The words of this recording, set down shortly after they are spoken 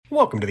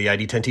Welcome to the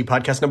ID10T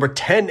podcast number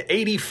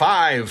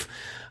 1085.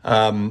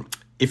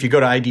 If you go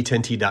to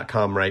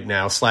id10t.com right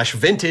now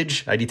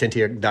 /vintage,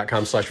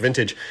 id10t.com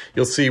 /vintage,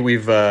 you'll see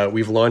we've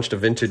launched a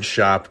vintage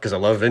shop because I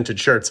love vintage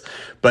shirts.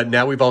 But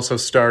now we've also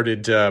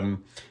started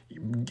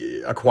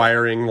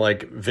acquiring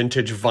like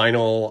vintage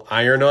vinyl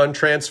iron-on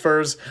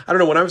transfers. I don't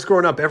know, when I was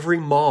growing up, every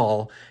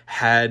mall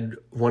had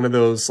one of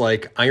those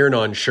like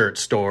iron-on shirt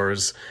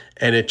stores,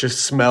 and it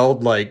just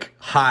smelled like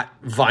hot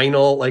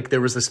vinyl. Like there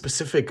was a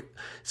specific,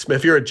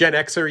 if you're a Gen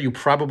Xer, you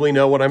probably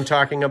know what I'm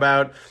talking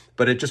about.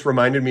 But it just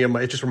reminds me of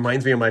my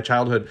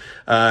childhood.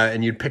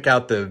 And you'd pick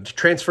out the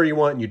transfer you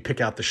want, and you'd pick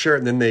out the shirt,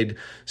 and then they'd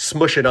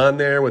smush it on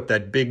there with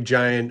that big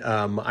giant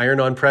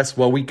iron-on press.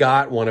 Well, we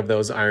got one of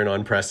those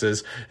iron-on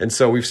presses, and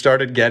so we've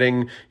started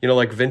getting,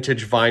 like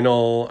vintage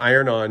vinyl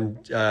iron-on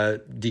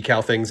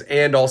decal things,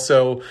 and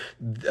also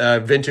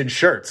vintage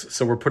shirts.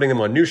 So we're putting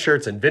them on new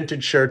shirts and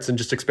vintage shirts, and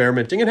just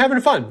experimenting and having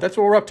fun. That's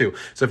what we're up to.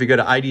 So if you go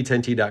to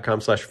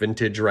id10t.com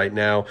 /vintage right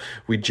now,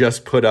 we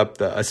just put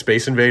up a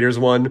Space Invaders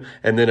one,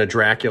 and then a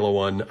Dracula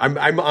one.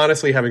 I'm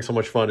honestly having so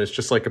much fun. It's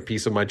just like a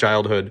piece of my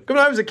childhood. When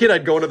I was a kid,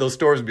 I'd go into those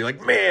stores and be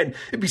like, man,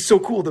 it'd be so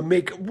cool to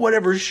make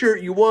whatever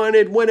shirt you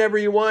wanted, whenever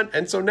you want.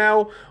 And so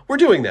now we're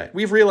doing that.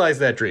 We've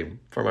realized that dream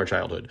from our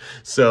childhood.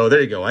 So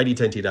there you go,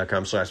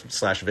 id10t.com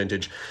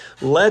 /vintage.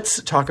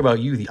 Let's talk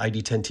about you, the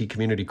ID10T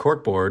Community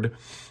Corkboard.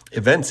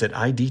 Events at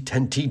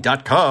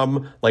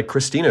id10t.com. Like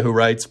Christina, who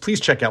writes, please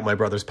check out my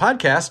brother's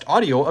podcast,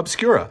 Audio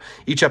Obscura.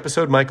 Each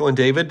episode, Michael and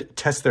David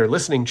test their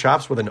listening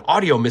chops with an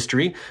audio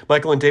mystery.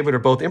 Michael and David are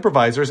both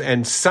improvisers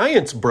and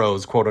science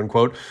bros, quote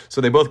unquote.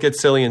 So they both get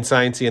silly and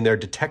sciencey in their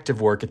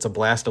detective work. It's a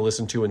blast to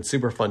listen to and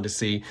super fun to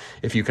see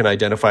if you can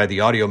identify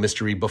the audio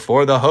mystery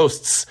before the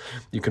hosts.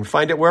 You can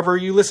find it wherever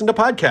you listen to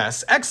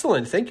podcasts.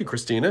 Excellent. Thank you,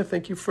 Christina.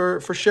 Thank you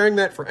for sharing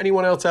that. For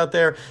anyone else out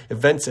there,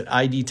 events at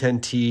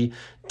id10t.com.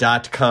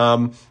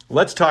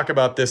 Let's talk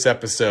about this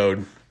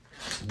episode.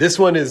 This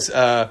one is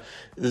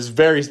this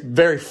very,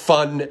 very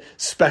fun,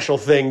 special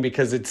thing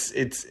because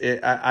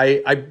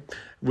I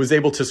was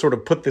able to sort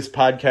of put this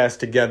podcast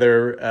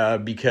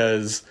together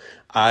because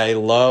I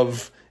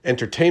love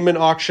entertainment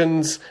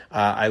auctions.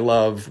 I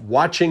love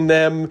watching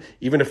them,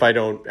 even if I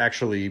don't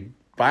actually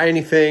buy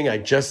anything. I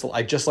just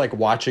like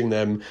watching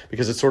them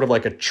because it's sort of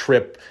like a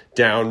trip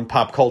down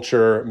pop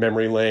culture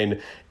memory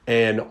lane.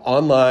 And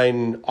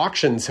online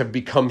auctions have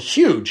become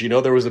huge.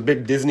 There was a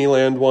big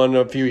Disneyland one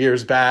a few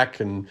years back,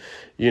 and,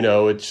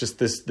 it's just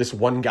this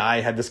one guy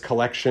had this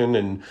collection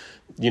and,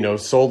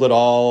 sold it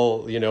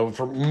all,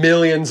 for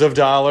millions of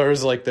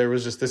dollars. Like there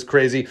was just this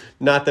crazy,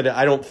 not that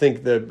I don't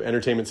think the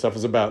entertainment stuff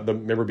is about, the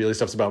memorabilia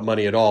stuff's about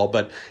money at all,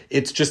 but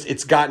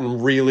it's gotten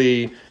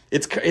really,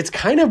 it's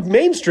kind of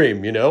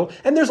mainstream,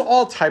 and there's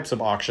all types of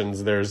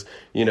auctions. There's,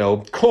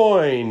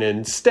 coin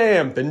and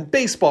stamp and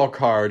baseball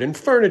card and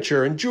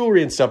furniture and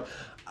jewelry and stuff.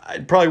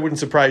 It probably wouldn't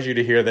surprise you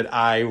to hear that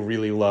I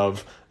really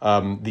love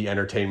the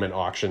entertainment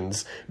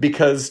auctions,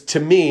 because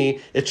to me,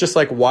 it's just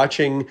like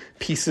watching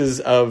pieces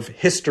of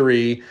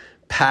history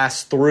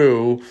pass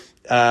through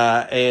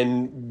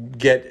and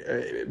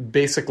get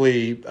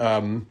basically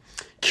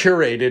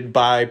curated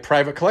by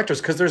private collectors,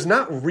 because there's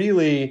not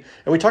really,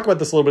 and we talk about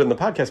this a little bit in the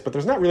podcast, but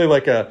there's not really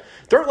there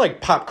aren't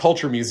like pop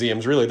culture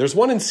museums really. There's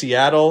one in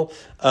Seattle,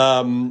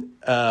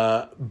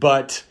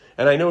 but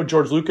and I know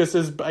George Lucas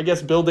is, I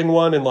guess, building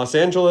one in Los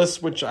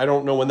Angeles, which I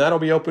don't know when that'll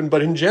be open,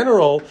 but in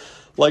general,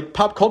 like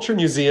pop culture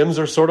museums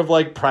are sort of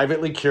like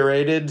privately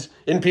curated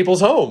in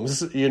people's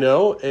homes,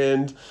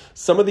 and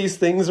some of these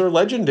things are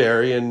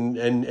legendary and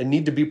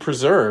need to be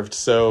preserved.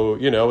 So,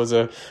 as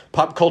a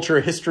pop culture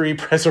history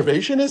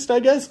preservationist, I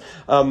guess,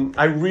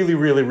 I really,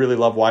 really, really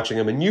love watching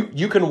them. And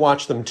you can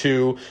watch them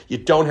too. You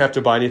don't have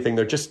to buy anything.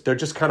 They're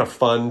just kind of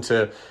fun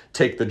to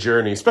take the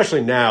journey,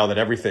 especially now that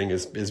everything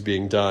is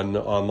being done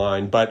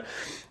online. But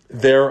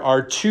there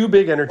are two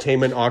big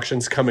entertainment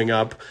auctions coming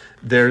up.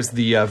 There's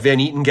the Van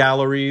Eaton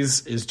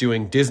Galleries is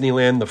doing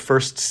Disneyland the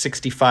first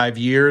 65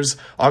 years,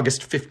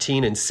 August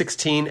 15 and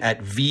 16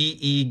 at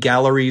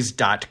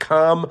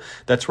vegalleries.com.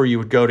 That's where you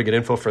would go to get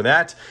info for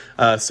that.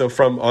 So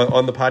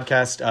on the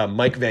podcast,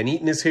 Mike Van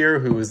Eaton is here,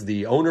 who is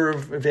the owner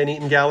of Van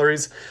Eaton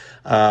Galleries.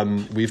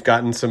 We've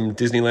gotten some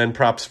Disneyland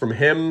props from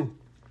him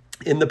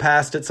in the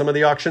past at some of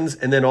the auctions.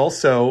 And then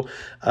also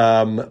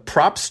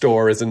Prop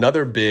Store is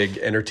another big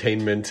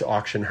entertainment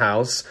auction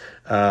house.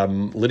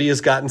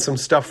 Lydia's gotten some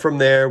stuff from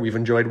there. We've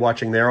enjoyed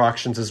watching their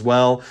auctions as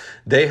well.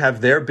 They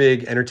have their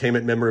big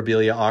entertainment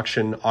memorabilia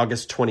auction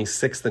August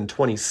 26th and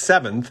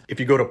 27th. If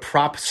you go to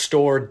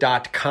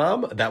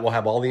propstore.com, that will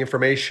have all the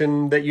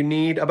information that you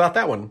need about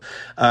that one.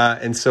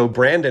 And so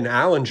Brandon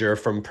Alinger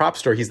from Prop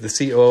Store, he's the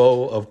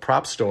COO of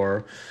Prop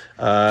Store,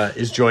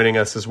 is joining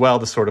us as well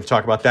to sort of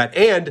talk about that.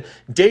 And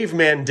Dave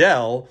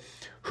Mandel,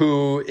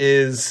 who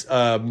is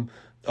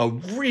a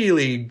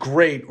really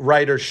great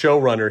writer,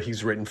 showrunner.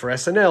 He's written for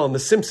SNL and The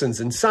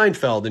Simpsons and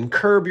Seinfeld and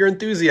Curb Your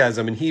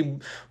Enthusiasm, and he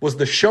was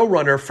the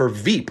showrunner for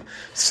Veep.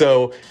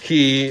 So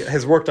he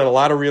has worked on a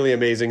lot of really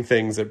amazing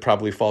things that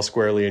probably fall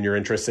squarely in your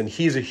interests, and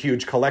he's a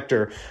huge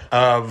collector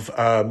of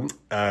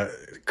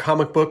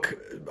comic book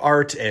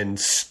art and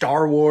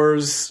Star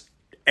Wars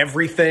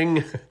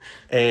everything.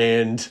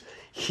 And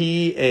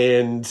he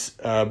and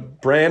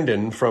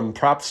Brandon from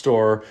Prop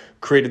Store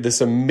created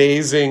this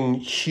amazing,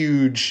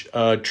 huge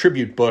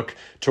tribute book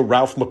to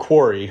Ralph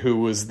McQuarrie, who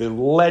was the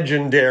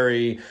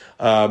legendary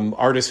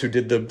artist who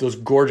did those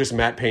gorgeous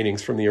matte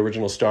paintings from the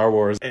original Star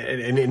Wars.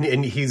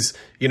 And he's,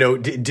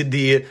 did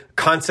the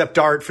concept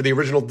art for the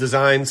original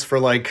designs for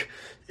like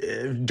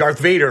Darth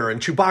Vader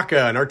and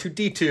Chewbacca and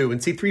R2-D2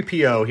 and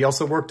C-3PO. He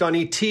also worked on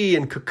E.T.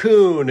 and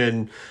Cocoon,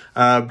 and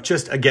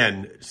just,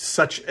 again,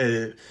 such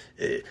a...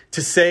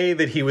 To say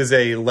that he was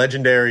a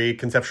legendary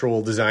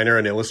conceptual designer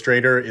and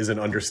illustrator is an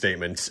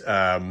understatement.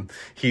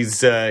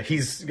 He's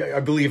I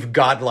believe,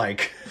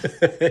 godlike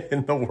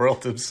in the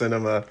world of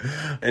cinema.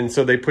 And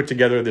so they put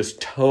together this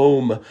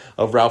tome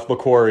of Ralph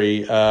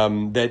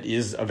McQuarrie that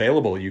is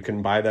available. You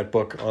can buy that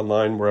book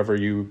online wherever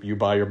you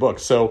buy your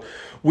books. So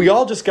we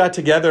all just got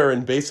together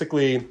and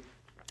basically...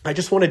 I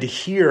just wanted to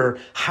hear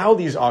how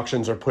these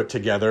auctions are put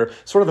together,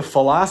 sort of the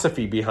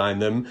philosophy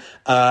behind them,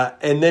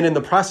 and then in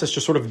the process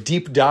just sort of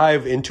deep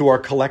dive into our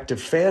collective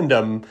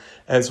fandom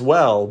as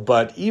well.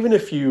 But even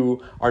if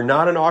you are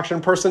not an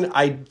auction person,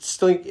 I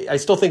still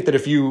think that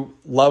if you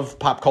love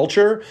pop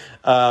culture,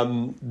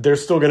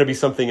 there's still going to be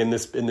something in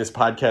this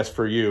podcast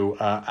for you.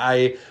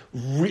 I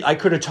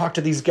could have talked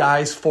to these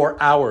guys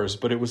for hours,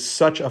 but it was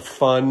such a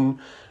fun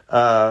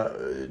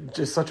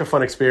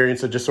experience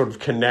to just sort of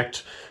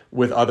connect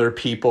with other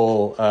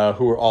people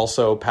who are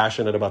also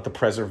passionate about the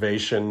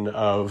preservation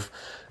of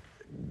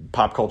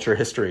pop culture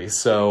history.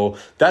 So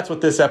that's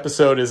what this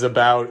episode is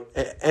about: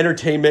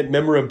 entertainment,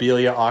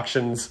 memorabilia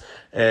auctions,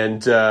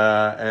 and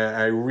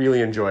I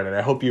really enjoyed it.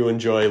 I hope you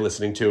enjoy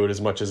listening to it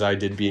as much as I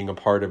did being a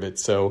part of it.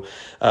 So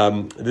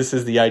this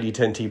is the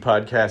ID10T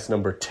podcast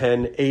number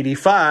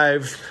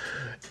 1085,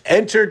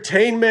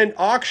 Entertainment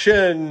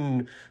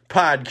Auction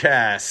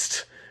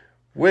Podcast,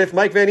 with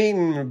Mike Van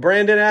Eaton,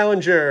 Brandon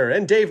Alinger,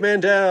 and Dave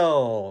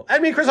Mandel,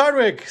 and me, Chris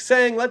Hardwick,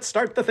 saying, let's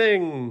start the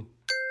thing.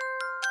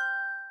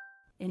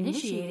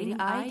 Initiating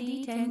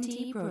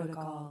ID10T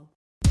protocol.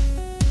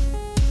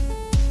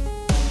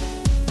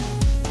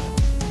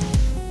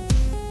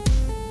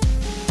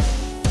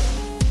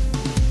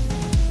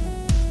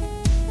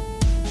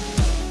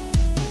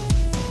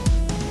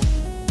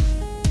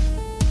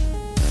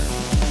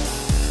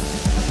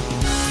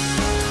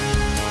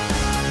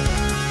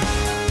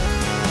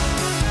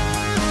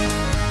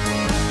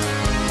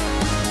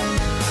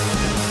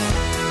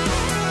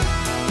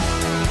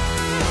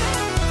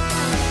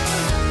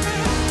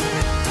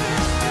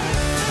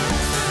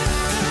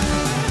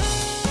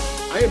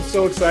 I am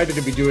so excited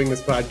to be doing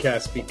this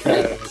podcast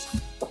because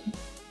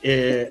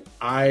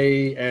I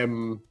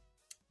am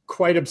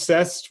quite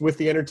obsessed with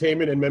the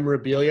entertainment and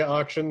memorabilia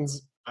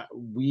auctions.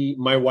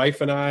 My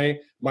wife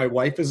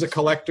is a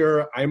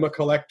collector. I'm a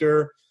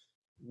collector.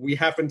 We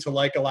happen to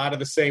like a lot of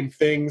the same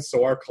things,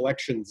 so our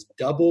collections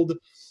doubled.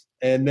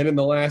 And then in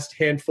the last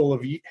handful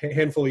of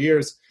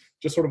years,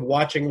 just sort of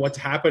watching what's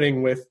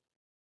happening with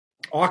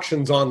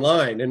auctions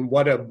online and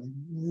what a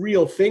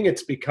real thing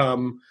it's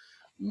become,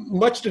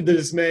 much to the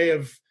dismay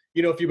of,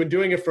 if you've been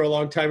doing it for a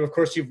long time, of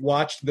course, you've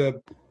watched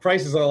the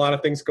prices on a lot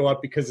of things go up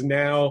because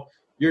now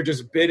you're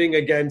just bidding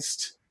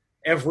against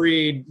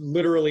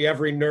literally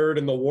every nerd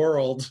in the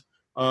world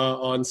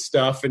on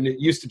stuff. And it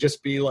used to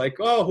just be like,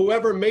 oh,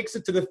 whoever makes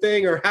it to the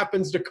thing or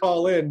happens to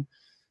call in.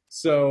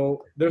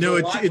 So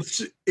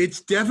it's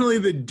definitely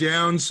the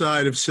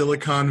downside of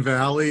Silicon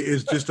Valley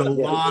is just a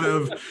lot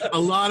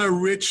of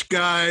rich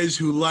guys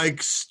who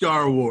like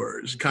Star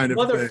Wars kind of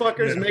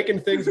motherfuckers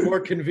making things more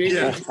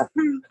convenient.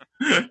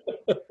 Yeah.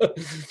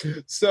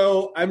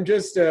 So I'm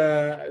just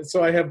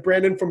so I have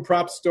Brandon from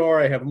Prop Store,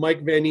 I have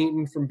Mike Van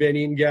Eaton from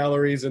Eaton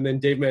Galleries, and then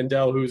Dave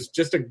Mandel, who's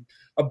just a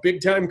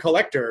big time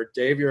collector.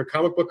 Dave, you're a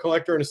comic book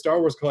collector and a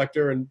Star Wars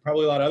collector and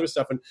probably a lot of other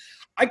stuff. And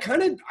I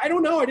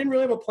don't know. I didn't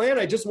really have a plan.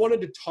 I just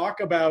wanted to talk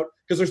about,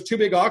 because there's two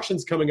big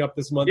auctions coming up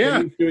this month.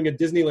 Yeah. Doing a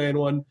Disneyland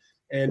one,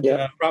 and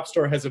Prop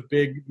Store has a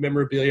big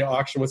memorabilia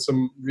auction with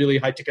some really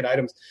high ticket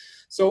items.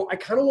 So I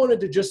kind of wanted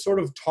to just sort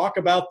of talk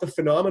about the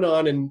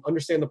phenomenon and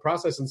understand the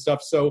process and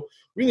stuff. So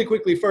really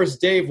quickly,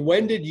 first, Dave,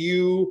 when did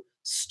you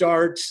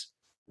start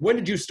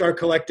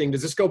collecting?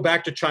 Does this go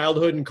back to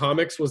childhood and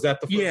comics? Was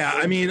that the first Yeah,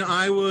 thing? I mean,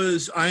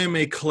 I am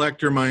a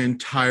collector my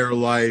entire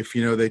life.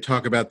 They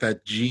talk about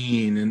that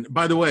gene. And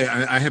by the way,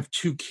 I have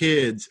two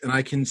kids, and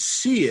I can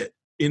see it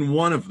in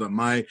one of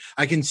them. I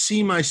can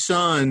see my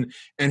son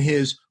and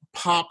his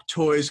Pop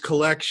Toys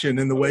collection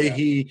and the way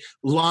he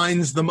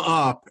lines them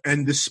up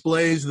and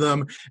displays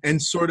them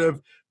and sort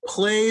of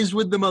plays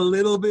with them a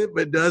little bit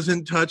but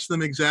doesn't touch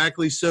them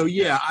exactly. So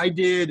yeah, I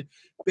did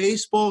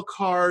baseball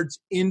cards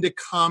into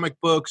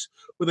comic books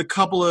with a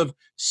couple of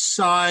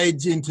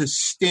sides into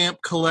stamp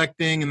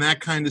collecting and that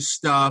kind of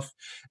stuff.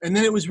 And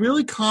then it was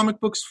really comic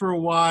books for a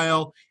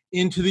while,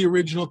 into the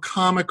original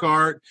comic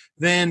art,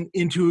 then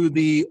into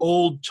the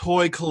old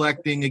toy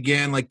collecting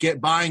again, like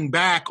buying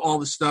back all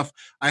the stuff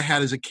I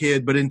had as a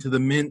kid, but into the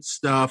mint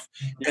stuff,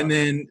 and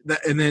then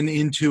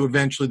into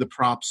eventually the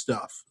prop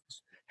stuff.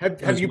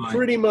 Have you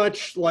pretty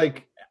much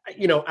like,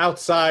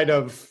 outside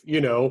of, I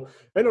know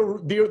that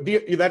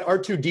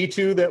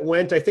R2-D2 that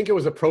went, I think it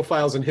was a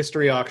Profiles in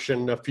History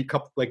auction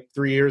like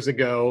 3 years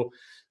ago.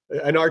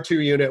 An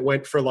R2 unit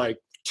went for like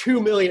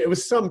 $2 million. It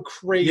was some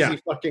crazy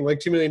fucking like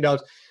 $2 million.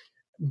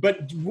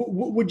 But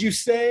would you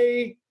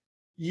say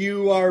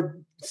you are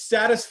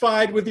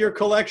satisfied with your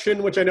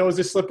collection, which I know is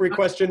a slippery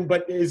question,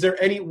 but is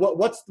there any,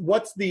 what's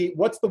the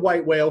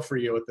white whale for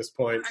you at this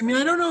point? I mean,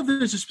 I don't know if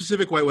there's a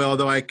specific white whale,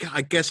 although I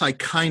guess I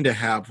kind of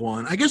have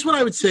one. I guess what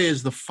I would say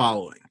is the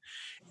following.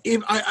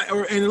 And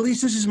at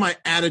least this is my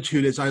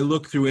attitude as I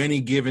look through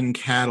any given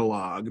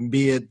catalog,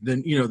 be it the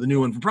new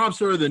one from Prop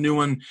Store, the new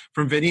one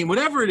from Veep,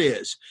 whatever it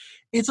is.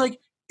 It's like,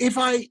 if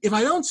I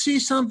don't see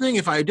something,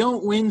 if I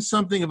don't win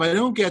something, if I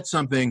don't get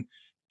something,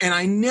 and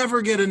I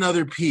never get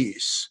another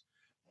piece,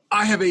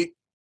 I have a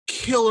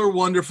killer,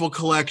 wonderful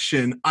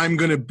collection. I'm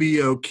going to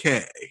be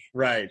okay.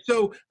 Right.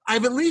 So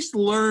I've at least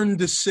learned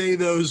to say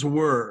those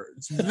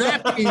words.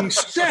 That being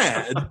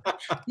said,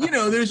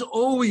 there's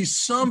always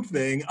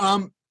something.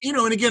 And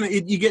again,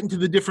 you get into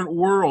the different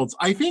worlds.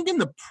 I think in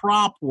the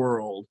prop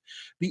world,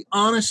 the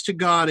honest to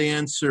God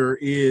answer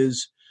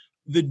is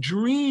the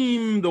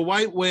dream, the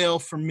white whale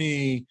for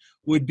me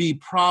would be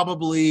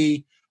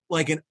probably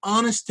like an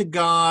honest to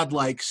God,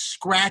 like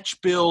scratch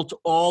built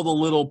all the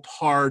little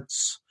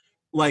parts,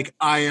 like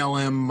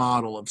ILM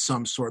model of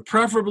some sort,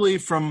 preferably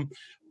from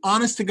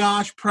honest to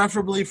gosh,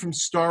 preferably from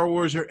Star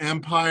Wars or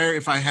Empire,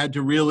 if I had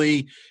to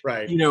really,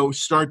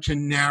 start to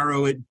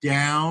narrow it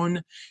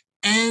down.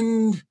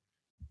 And,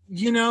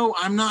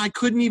 I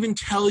couldn't even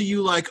tell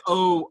you like,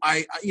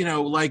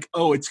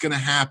 it's going to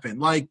happen.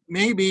 Like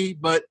maybe,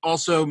 but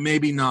also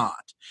maybe not.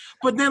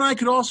 But then I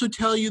could also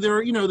tell you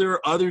there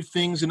are other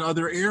things in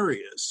other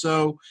areas.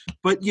 So,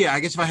 but yeah, I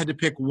guess if I had to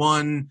pick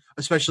one,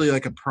 especially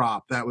like a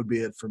prop, that would be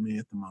it for me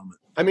at the moment.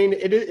 I mean,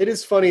 it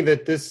is funny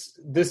that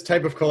this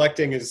type of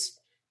collecting is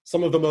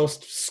some of the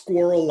most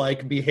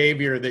squirrel-like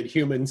behavior that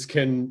humans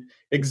can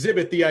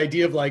exhibit. The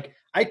idea of like,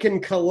 I can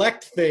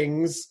collect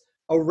things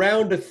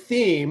around a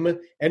theme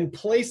and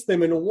place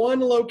them in one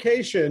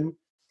location.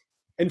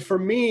 And for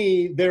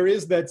me, there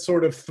is that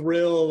sort of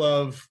thrill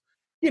of,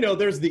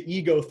 there's the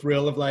ego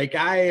thrill of like,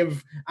 I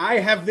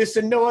have this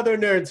and no other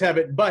nerds have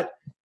it. But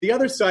the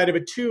other side of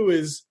it too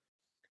is,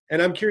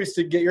 and I'm curious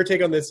to get your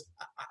take on this.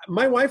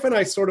 My wife and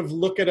I sort of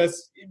look at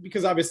us,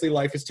 because obviously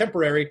life is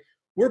temporary.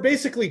 We're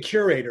basically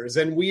curators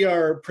and we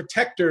are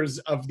protectors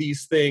of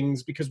these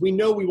things because we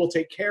know we will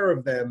take care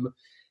of them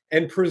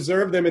and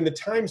preserve them in the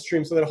time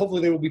stream so that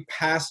hopefully they will be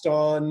passed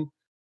on,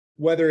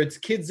 whether it's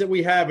kids that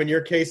we have, in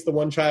your case, the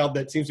one child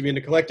that seems to be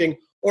into collecting,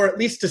 or at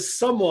least to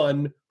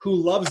someone who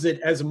loves it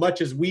as much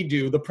as we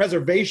do. The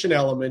preservation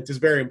element is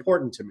very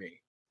important to me.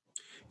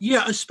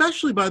 Yeah,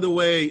 especially, by the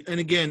way, and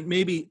again,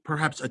 maybe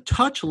perhaps a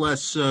touch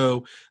less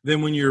so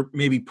than when you're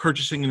maybe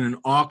purchasing in an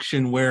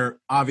auction where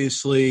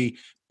obviously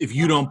if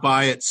you don't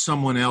buy it,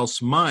 someone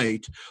else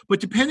might.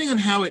 But depending on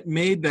how it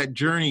made that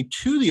journey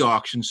to the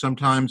auction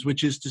sometimes,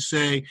 which is to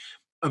say,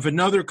 of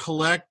another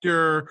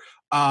collector,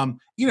 and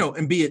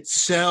be it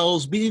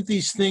cells, be it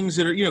these things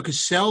that are,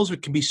 because cells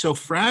can be so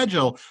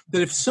fragile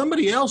that if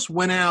somebody else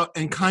went out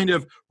and kind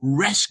of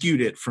rescued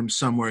it from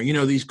somewhere,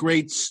 these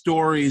great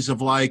stories of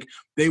like,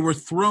 they were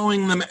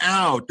throwing them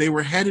out, they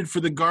were headed for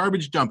the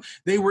garbage dump,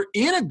 they were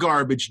in a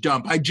garbage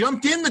dump, I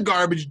jumped in the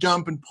garbage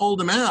dump and pulled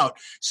them out.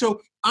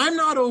 So I'm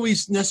not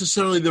always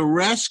necessarily the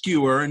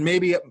rescuer, and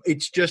maybe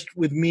it's just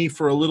with me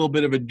for a little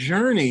bit of a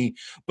journey,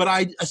 but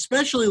I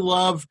especially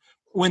love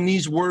when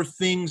these were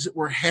things that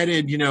were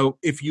headed,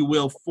 if you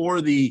will, for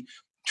the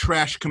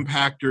trash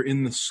compactor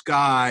in the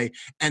sky,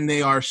 and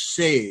they are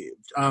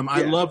saved.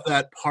 I love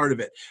that part of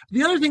it.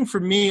 The other thing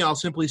for me, I'll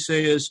simply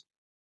say is,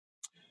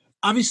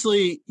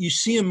 obviously, you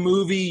see a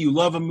movie, you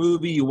love a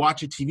movie, you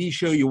watch a TV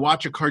show, you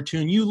watch a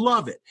cartoon, you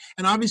love it.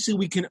 And obviously,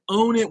 we can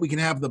own it. We can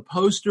have the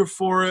poster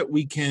for it.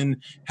 We can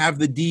have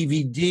the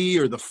DVD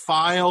or the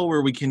file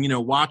where we can,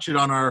 watch it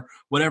on our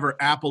whatever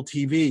Apple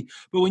TV.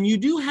 But when you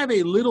do have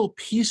a little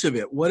piece of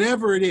it,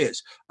 whatever it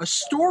is, a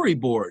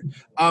storyboard,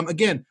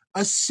 again,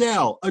 a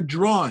cell, a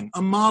drawing,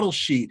 a model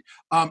sheet,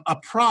 a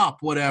prop,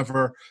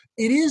 whatever,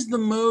 it is the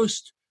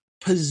most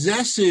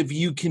possessive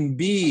you can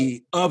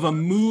be of a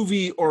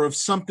movie or of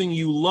something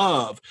you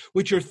love,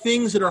 which are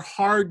things that are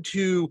hard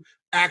to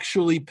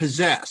actually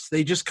possess.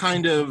 They just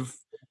kind of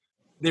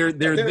they're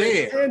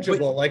there.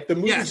 Intangible, like the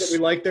movies that we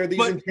like. They're these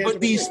intangible.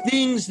 But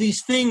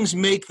these things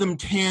make them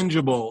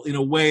tangible in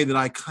a way that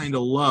I kind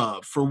of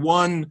love for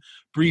one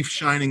brief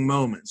shining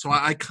moment. So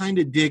I kind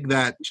of dig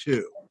that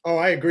too. Oh,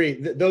 I agree.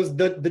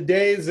 The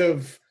days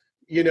of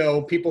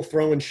people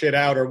throwing shit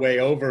out are way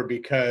over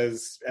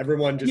because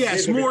everyone just...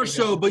 Yes, more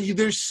so, but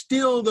there's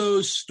still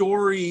those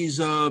stories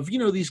of,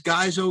 these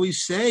guys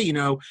always say,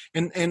 and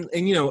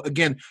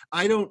again,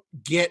 I don't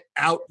get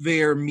out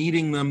there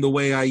meeting them the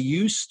way I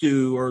used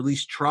to, or at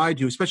least try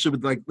to, especially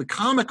with like the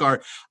comic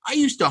art. I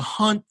used to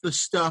hunt the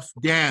stuff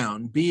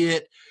down, be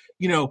it,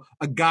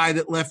 a guy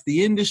that left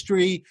the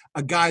industry,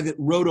 a guy that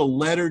wrote a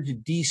letter to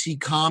DC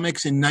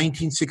Comics in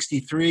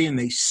 1963 and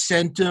they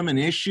sent him an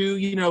issue.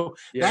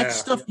 That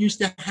stuff used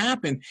to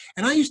happen.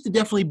 And I used to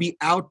definitely be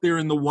out there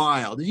in the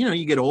wild.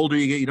 You get older,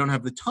 you don't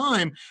have the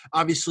time.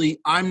 Obviously,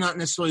 I'm not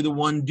necessarily the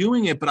one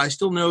doing it, but I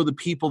still know the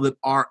people that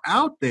are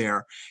out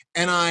there.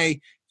 And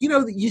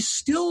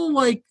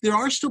there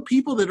are still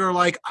people that are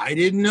like, I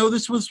didn't know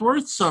this was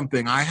worth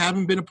something. I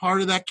haven't been a part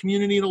of that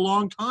community in a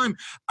long time.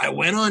 I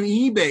went on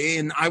eBay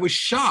and I was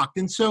shocked.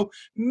 And so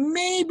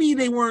maybe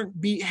they weren't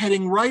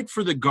heading right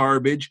for the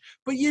garbage,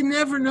 but you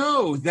never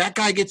know. That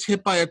guy gets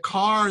hit by a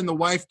car and the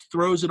wife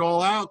throws it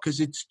all out because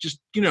it's just,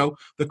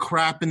 the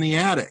crap in the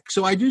attic.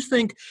 So I do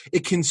think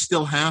it can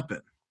still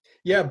happen.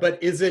 Yeah,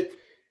 but is it...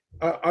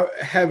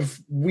 have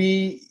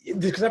we,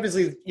 because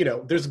obviously,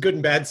 there's a good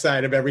and bad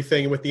side of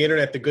everything. And with the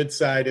internet, the good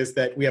side is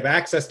that we have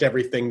access to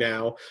everything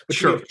now, but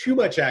sure. We have too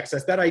much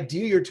access. That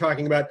idea you're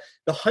talking about,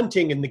 the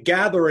hunting and the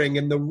gathering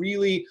and the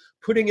really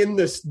putting in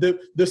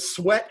the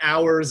sweat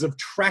hours of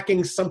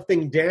tracking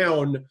something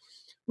down,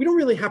 we don't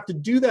really have to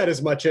do that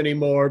as much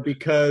anymore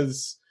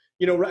because,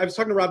 I was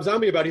talking to Rob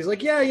Zombie about it. He's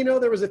like, yeah,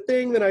 there was a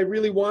thing that I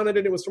really wanted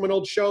and it was from an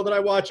old show that I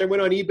watched. I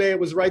went on eBay, it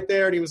was right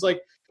there. And he was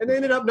like, and I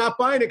ended up not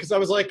buying it because I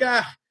was like,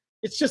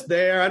 it's just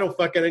there. I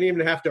didn't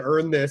even have to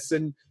earn this.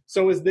 And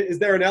so is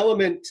there an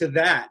element to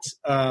that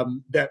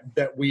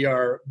that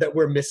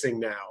we're missing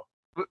now?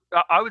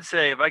 I would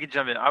say, if I could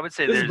jump in, I would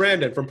say this is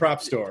Brandon from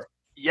Prop Store.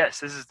 Yes,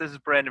 this is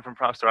Brandon from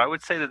Prop Store. I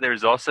would say that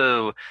there's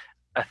also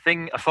a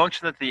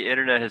function that the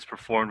internet has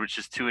performed, which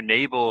is to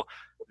enable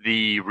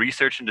the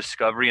research and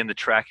discovery and the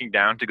tracking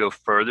down to go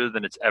further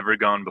than it's ever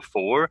gone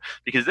before,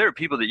 because there are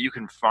people that you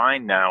can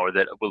find now or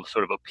that will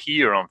sort of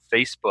appear on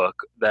Facebook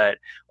that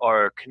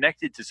are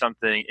connected to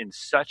something in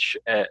such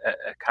a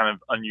kind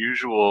of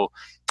unusual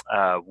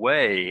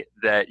way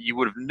that you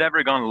would have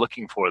never gone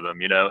looking for them,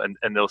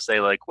 and they'll say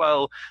like,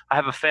 well, I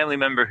have a family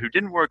member who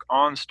didn't work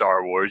on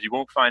Star Wars. You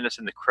won't find us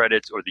in the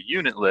credits or the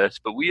unit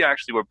list, but we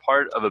actually were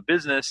part of a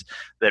business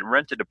that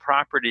rented a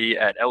property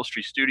at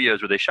Elstree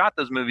Studios where they shot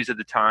those movies at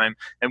the time.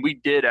 And we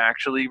did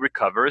actually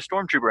recover a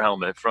Stormtrooper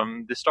helmet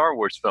from the Star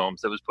Wars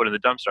films that was put in the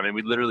dumpster. I mean,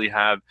 we literally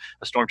have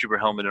a Stormtrooper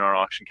helmet in our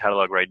auction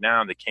catalog right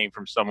now that came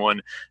from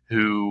someone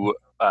who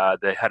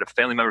they had a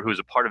family member who was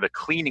a part of a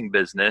cleaning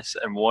business,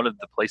 and one of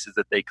the places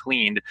that they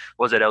cleaned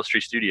was at Elstree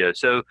Studios.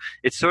 So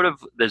it's sort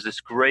of, there's this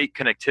great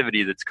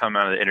connectivity that's come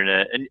out of the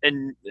internet.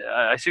 And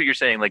I see what you're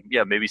saying. Like,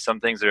 yeah, maybe some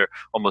things are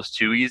almost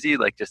too easy.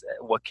 Like, just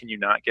what can you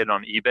not get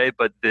on eBay?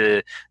 But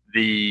the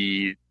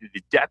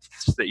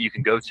depths that you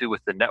can go to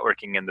with the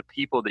networking and the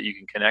people that you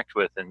can connect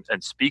with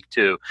and speak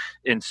to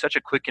in such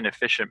a quick and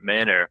efficient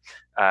manner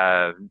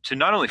to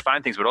not only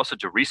find things, but also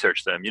to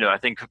research them. I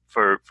think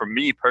for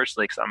me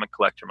personally, because I'm a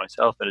collector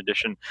myself, in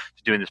addition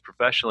to doing this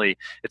professionally,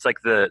 it's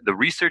like the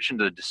research and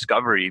the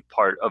discovery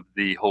part of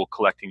the whole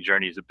collecting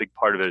journey is a big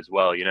part of it as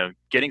well.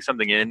 Getting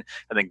something in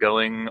and then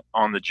going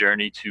on the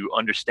journey to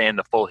understand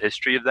the full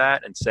history of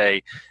that and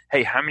say,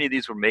 hey, how many of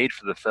these were made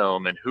for the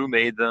film and who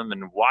made them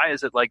and why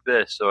is it like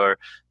this? Or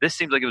this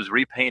seems like it was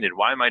repainted.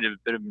 Why might it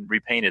have been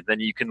repainted?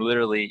 Then you can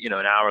literally, an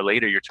hour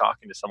later, you're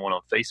talking to someone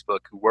on Facebook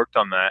who worked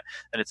on that.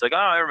 And it's like, oh,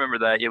 I remember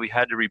that. Yeah, we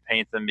had to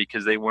repaint them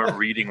because they weren't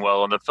reading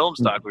well on the film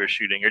stock we were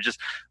shooting, or just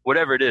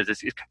whatever it is.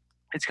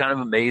 It's kind of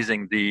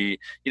amazing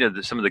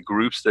some of the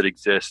groups that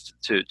exist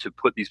to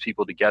put these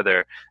people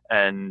together,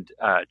 and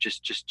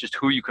just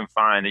who you can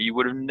find that you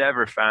would have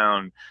never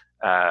found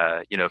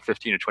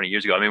 15 or 20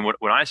 years ago. I mean,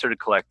 when I started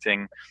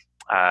collecting,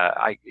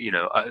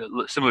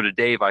 similar to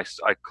Dave, I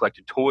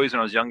collected toys when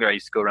I was younger. I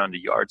used to go around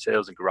to yard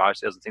sales and garage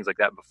sales and things like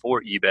that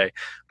before eBay,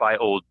 buy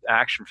old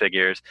action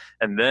figures.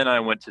 And then I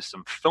went to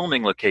some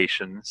filming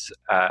locations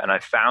and I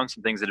found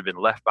some things that had been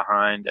left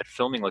behind at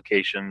filming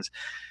locations.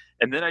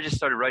 And then I just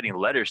started writing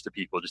letters to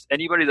people, just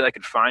anybody that I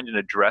could find an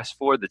address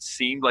for that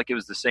seemed like it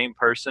was the same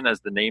person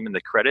as the name in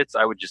the credits.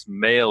 I would just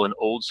mail an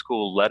old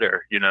school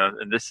letter,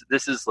 and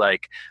this is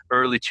like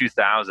early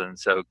 2000s.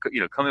 So,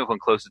 coming up on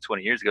close to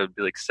 20 years ago, it'd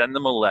be like, send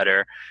them a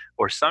letter,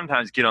 or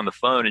sometimes get on the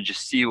phone and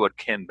just see what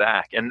came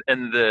back. And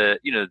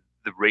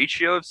the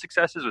ratio of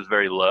successes was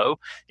very low.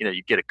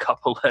 You get a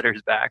couple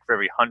letters back for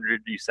every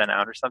 100 you sent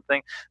out or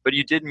something, but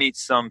you did meet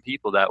some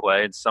people that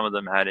way, and some of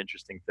them had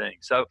interesting things.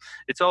 So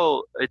it's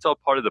all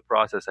part of the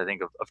process, I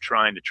think, of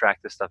trying to track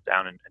this stuff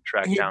down and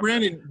track down.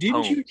 Brandon,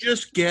 didn't you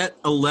just get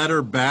a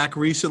letter back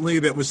recently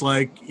that was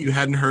like you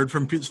hadn't heard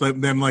from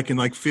them like in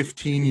like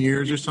 15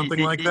 years or something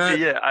like that?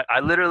 Yeah, I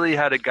literally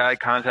had a guy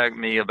contact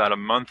me about a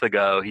month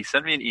ago. He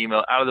sent me an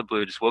email out of the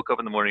blue. Just woke up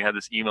in the morning, had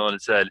this email, and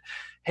it said,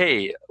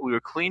 hey, we were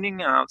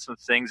cleaning out some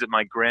things at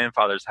my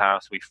grandfather's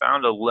house. We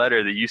found a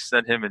letter that you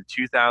sent him in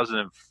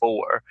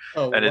 2004,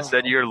 and it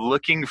said you're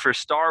looking for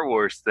Star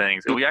Wars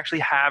things, and we actually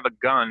have a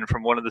gun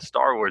from one of the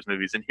Star Wars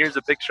movies, and here's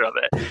a picture of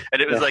it.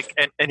 And it was like,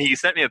 and he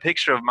sent me a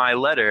picture of my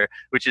letter,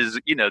 which is,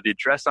 the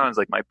address on is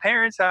like my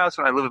parents' house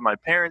when I lived with my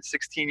parents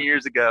 16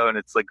 years ago, and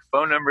it's like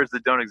phone numbers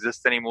that don't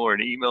exist anymore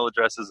and email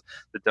addresses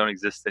that don't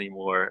exist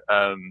anymore.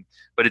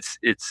 But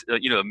it's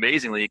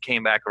amazingly, it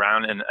came back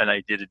around, and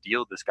I did a deal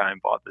with this guy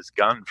and bought this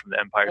gun from the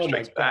Empire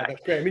Strikes Back.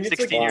 That's great. I mean, it's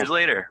 16 years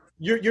later.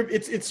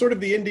 It's sort of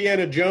the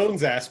Indiana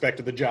Jones aspect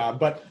of the job.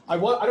 But I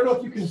don't know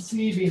if you can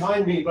see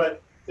behind me,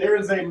 but there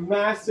is a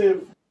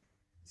massive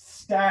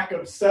stack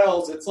of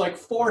cells. It's like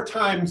 4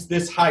 times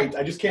this height.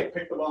 I just can't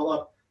pick them all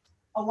up.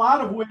 A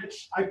lot of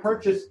which I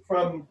purchased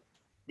from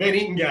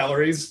Eaton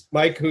Galleries,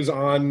 Mike, who's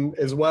on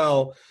as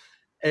well.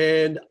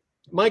 And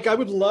Mike, I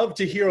would love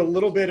to hear a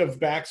little bit of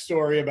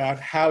backstory about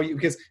how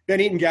because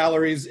Eaton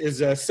Galleries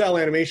is a cell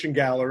animation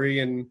gallery,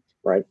 and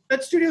right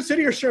at Studio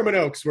City or Sherman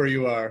Oaks, where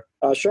you are.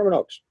 Sherman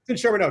Oaks. It's in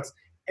Sherman Oaks,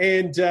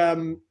 and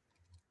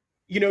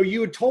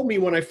you had told me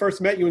when I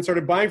first met you and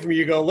started buying from you,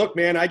 you go, look,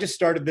 man, I just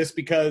started this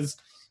because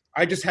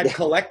I just had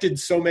collected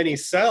so many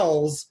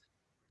cells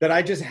that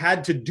I just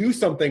had to do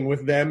something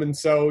with them, and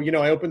so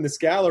I opened this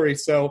gallery.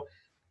 So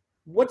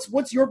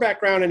what's your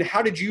background, and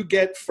how did you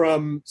get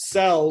from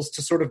cells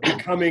to sort of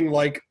becoming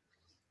like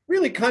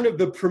really kind of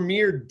the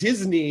premier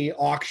Disney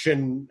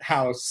auction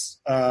house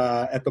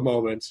at the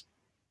moment?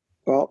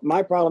 Well,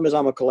 my problem is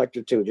I'm a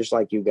collector too, just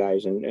like you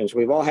guys, and so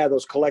we've all had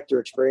those collector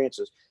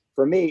experiences.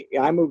 For me,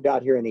 I moved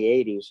out here in the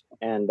 80s,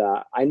 and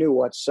I knew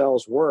what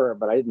cells were,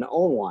 but I didn't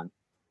own one.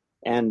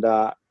 And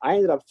I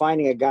ended up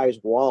finding a guy's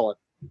wallet,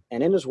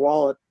 and in his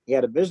wallet, he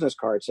had a business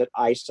card that said,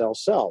 I sell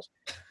cells.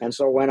 And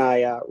so when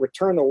I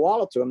returned the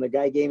wallet to him, the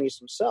guy gave me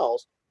some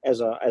cells as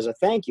a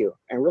thank you.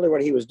 And really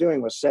what he was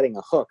doing was setting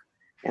a hook.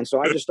 And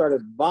so I just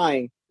started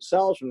buying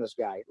cells from this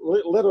guy.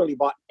 Literally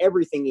bought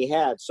everything he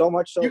had, so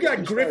much so. You got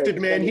grifted,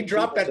 man. He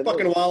dropped that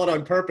fucking wallet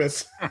on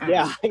purpose.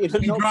 Yeah. He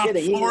dropped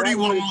 40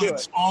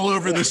 wallets all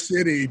over the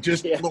city,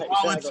 just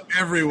wallets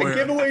everywhere. And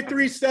give away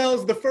 3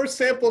 cells. The first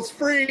sample's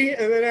free,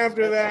 and then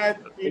after that,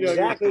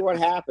 exactly what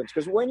happens.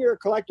 Because when you're a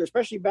collector,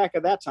 especially back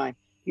at that time,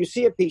 you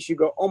see a piece, you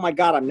go, oh my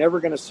God, I'm never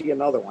going to see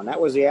another one.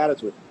 That was the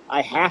attitude.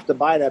 I have to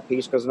buy that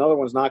piece because another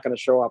one's not going to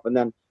show up. And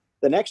then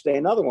the next day,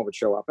 another one would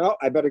show up. Oh,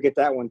 I better get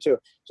that one too.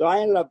 So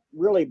I ended up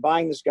really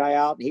buying this guy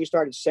out, and he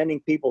started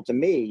sending people to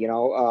me,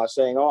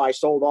 saying, oh, I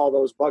sold all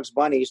those Bugs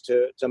Bunnies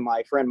to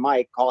my friend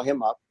Mike, call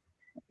him up.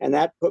 And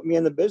that put me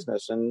in the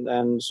business.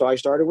 And so I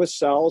started with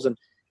cells,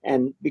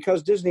 and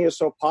because Disney is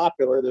so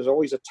popular, there's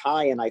always a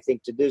tie-in, I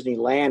think, to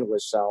Disneyland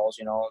with cells.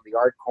 The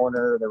art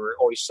corner, there were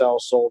always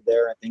cells sold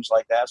there and things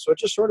like that. So it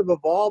just sort of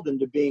evolved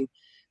into being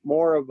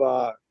more of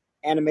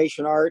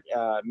animation art,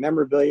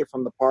 memorabilia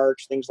from the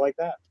parks, things like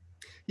that.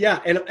 Yeah,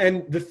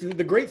 and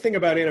the great thing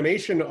about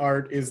animation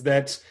art is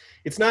that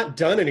it's not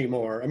done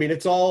anymore. I mean,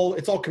 it's all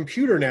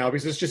computer now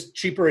because it's just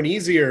cheaper and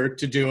easier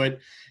to do it.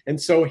 And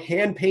so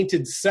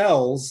hand-painted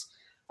cells,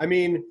 I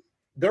mean,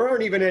 there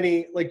aren't even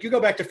any, like you go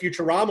back to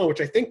Futurama,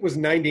 which I think was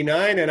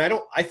 99, and I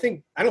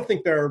don't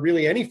think there are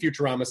really any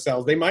Futurama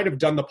cells. They might have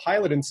done the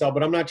pilot in cell,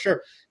 but I'm not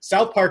sure.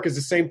 South Park is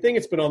the same thing.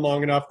 It's been on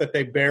long enough that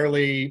they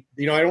barely,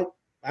 I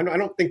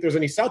don't think there's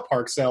any South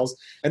Park cells,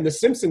 and The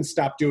Simpsons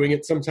stopped doing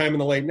it sometime in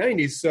the late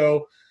 90s.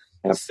 So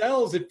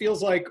cells, it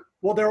feels like,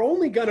 well, they're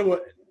only going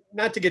to,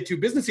 not to get too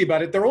businessy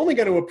about it, they're only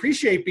going to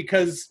appreciate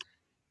because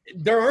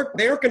they aren't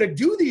going to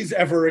do these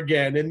ever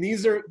again. And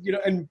these are,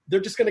 and they're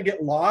just going to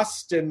get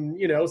lost. And,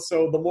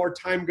 so the more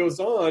time goes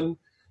on,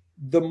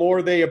 the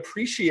more they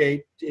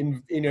appreciate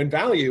in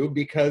value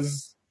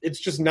because it's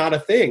just not a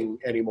thing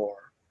anymore.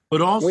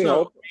 But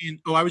also,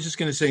 I was just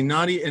going to say,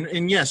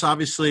 and yes,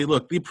 obviously,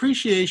 look, the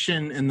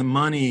appreciation and the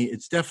money,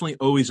 it's definitely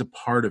always a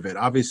part of it.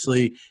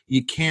 Obviously,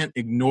 you can't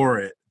ignore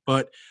it.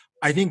 But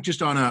I think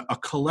just on a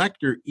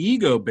collector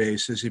ego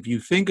basis, if you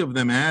think of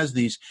them as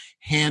these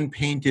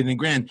hand-painted and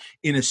grand,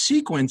 in a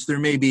sequence, there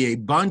may be a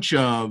bunch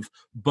of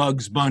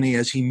Bugs Bunny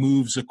as he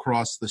moves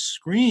across the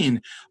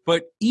screen,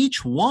 but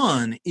each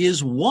one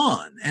is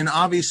one. And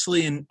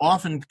obviously, in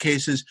often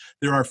cases,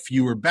 there are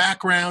fewer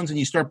backgrounds, and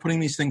you start putting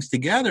these things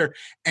together.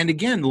 And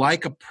again,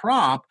 like a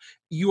prop,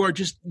 you are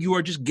just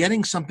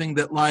getting something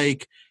that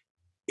like,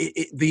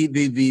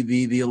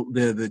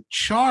 the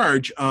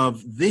charge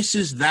of this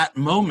is that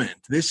moment,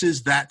 this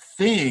is that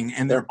thing,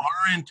 and there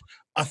aren't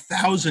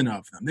 1,000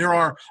 of them. There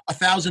are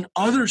 1,000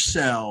 other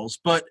cells,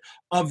 but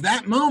of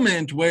that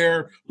moment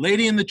where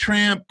Lady and the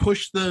Tramp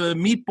push the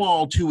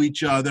meatball to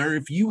each other,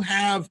 if you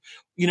have,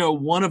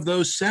 one of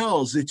those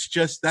cells, it's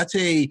just, that's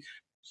a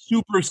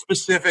super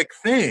specific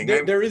thing.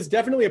 There is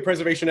definitely a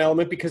preservation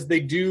element because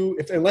they do,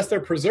 unless they're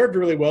preserved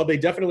really well, they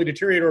definitely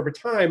deteriorate over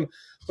time.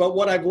 But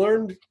what I've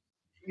learned,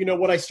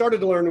 what I started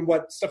to learn and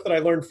what stuff that I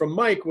learned from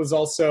Mike was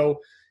also,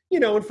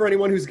 and for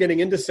anyone who's getting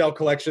into cell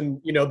collection,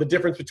 the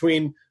difference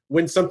between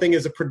when something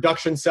is a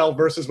production cell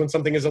versus when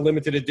something is a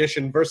limited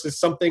edition versus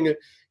something,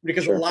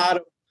 because a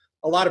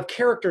lot of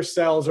character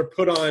cells are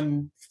put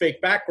on fake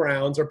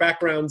backgrounds or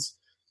backgrounds.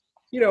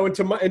 And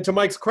to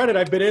Mike's credit,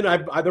 I've been in.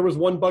 There was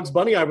one Bugs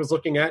Bunny I was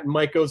looking at, and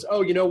Mike goes,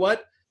 "Oh, you know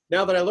what?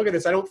 Now that I look at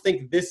this, I don't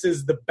think this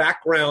is the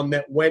background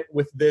that went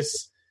with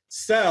this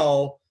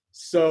cell.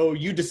 So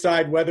you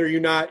decide whether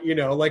you're not,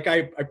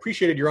 I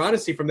appreciated your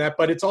honesty from that,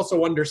 but it's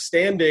also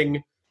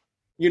understanding,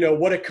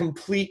 what a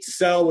complete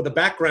cell with a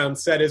background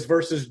set is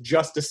versus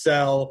just a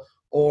cell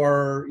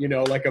or,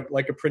 like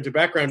a printed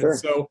background." Sure. And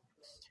so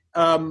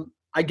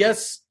I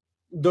guess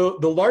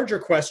the larger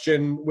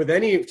question with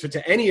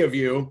to any of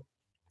you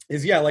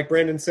is, like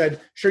Brandon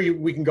said, sure,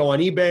 we can go on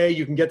eBay,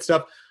 you can get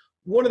stuff.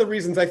 One of the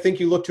reasons I think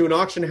you look to an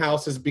auction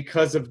house is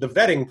because of the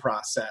vetting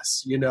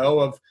process,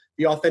 of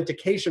the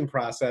authentication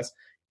process.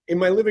 In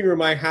my living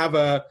room, I have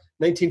a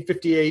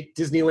 1958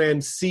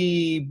 Disneyland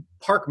Sea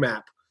park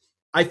map.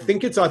 I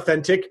think it's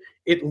authentic.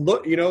 It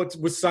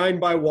was signed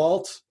by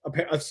Walt,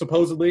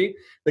 supposedly.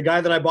 The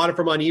guy that I bought it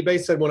from on eBay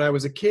said when I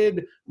was a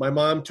kid, my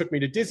mom took me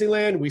to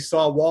Disneyland. We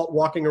saw Walt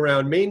walking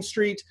around Main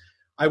Street.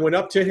 I went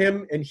up to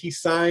him and he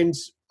signed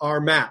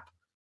our map.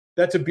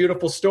 That's a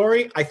beautiful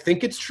story. I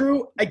think it's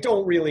true. I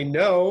don't really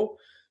know.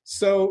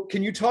 So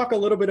can you talk a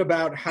little bit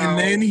about how... And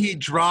then he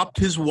dropped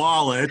his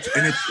wallet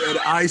and it said,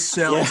 "I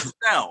sell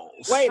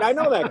cells." Wait, I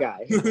know that guy.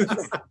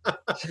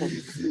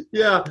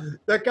 Yeah,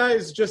 that guy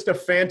is just a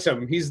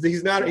phantom.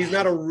 He's not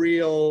a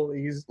real...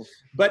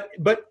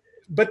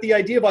 But the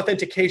idea of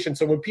authentication,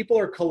 so when people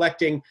are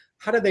collecting,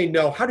 how do they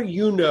know? How do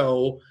you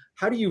know?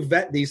 How do you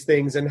vet these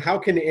things? And how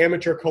can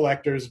amateur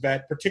collectors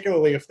vet,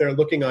 particularly if they're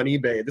looking on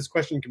eBay? This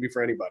question can be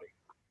for anybody.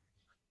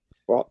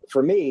 Well,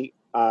 for me,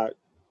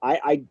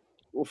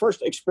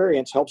 first,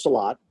 experience helps a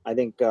lot. I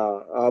think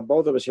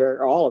both of us here,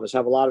 or all of us,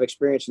 have a lot of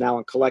experience now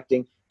in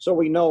collecting, so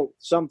we know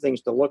some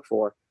things to look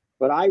for.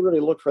 But I really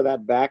look for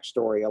that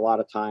backstory a lot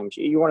of times.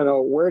 You want to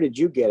know, where did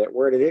you get it?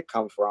 Where did it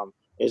come from?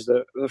 Is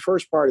the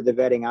first part of the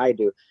vetting I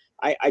do.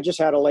 I just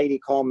had a lady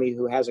call me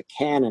who has a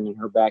cannon in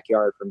her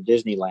backyard from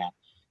Disneyland.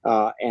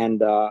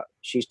 And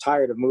she's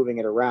tired of moving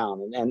it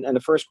around. And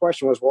the first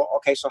question was, well,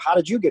 okay, so how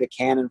did you get a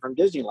cannon from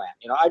Disneyland?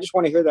 I just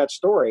want to hear that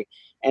story,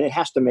 and it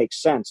has to make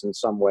sense in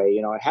some way.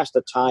 It has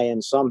to tie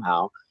in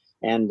somehow.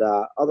 And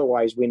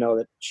otherwise, we know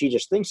that she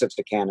just thinks it's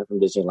the cannon from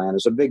Disneyland.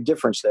 There's a big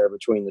difference there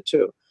between the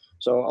two.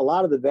 So a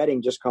lot of the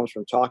vetting just comes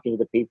from talking to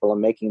the people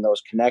and making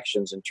those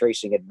connections and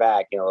tracing it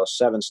back, those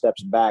 7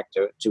 steps back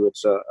to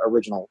its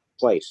original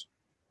place.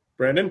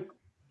 Brandon?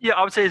 Yeah,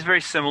 I would say it's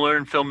very similar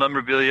in film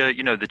memorabilia.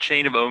 The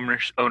chain of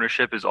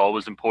ownership is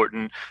always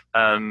important.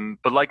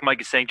 But like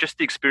Mike is saying, just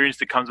the experience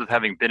that comes with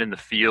having been in the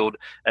field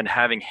and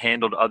having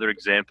handled other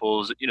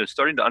examples,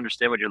 starting to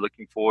understand what you're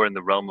looking for in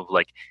the realm of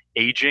like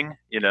aging,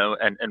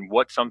 and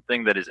what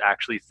something that is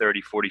actually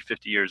 30, 40,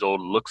 50 years old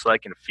looks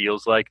like and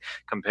feels like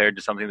compared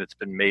to something that's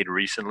been made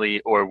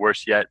recently, or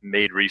worse yet,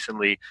 made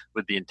recently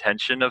with the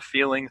intention of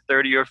feeling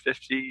 30 or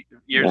 50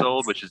 years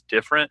old, which is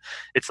different.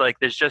 It's like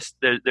there's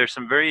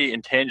some very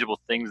intangible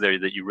things there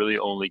that you really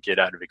only get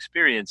out of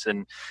experience.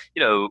 And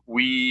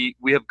we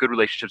have good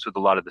relationships with a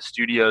lot of the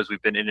studios.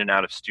 We've been in and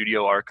out of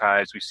studio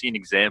archives. We've seen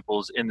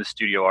examples in the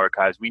studio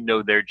archives. We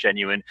know they're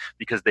genuine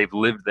because they've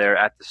lived there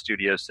at the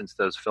studio since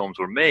those films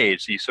were made.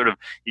 So you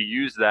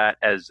use that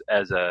as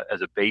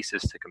a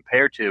basis to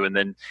compare to, and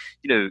then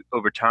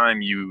over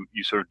time you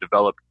sort of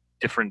develop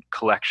different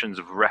collections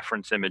of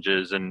reference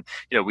images. And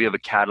we have a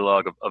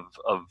catalog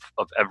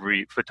of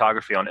every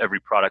photography on every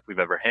product we've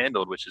ever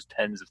handled, which is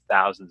tens of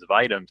thousands of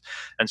items.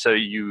 And so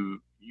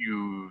you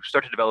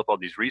start to develop all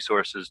these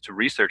resources to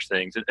research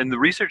things, and the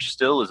research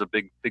still is a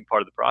big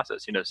part of the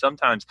process.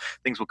 Sometimes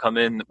things will come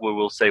in where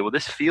we'll say, well,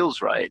 this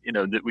feels right,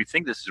 that we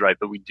think this is right,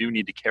 but we do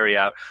need to carry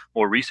out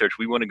more research.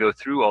 We want to go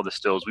through all the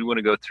stills. We want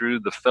to go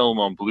through the film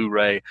on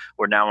Blu-ray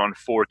or now on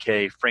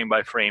 4K frame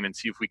by frame and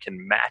see if we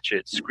can match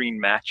it, screen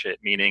match it,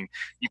 meaning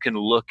you can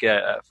look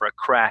at for a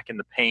crack in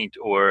the paint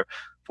or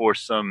for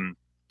some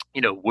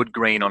wood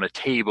grain on a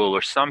table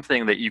or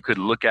something that you could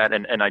look at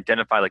and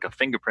identify like a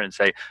fingerprint and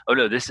say, oh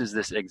no, this is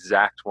this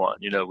exact one,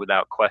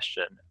 without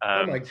question.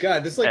 Oh my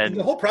God. This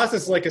the whole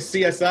process is like a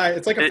CSI.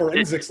 It's like a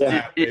forensics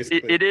lab,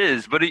 basically. It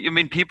is, but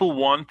people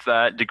want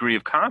that degree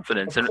of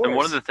confidence. And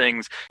one of the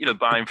things,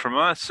 buying from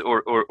us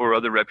or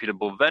other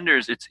reputable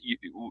vendors,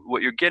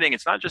 what you're getting,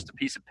 it's not just a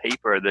piece of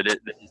paper that is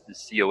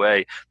the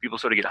COA. People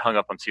sort of get hung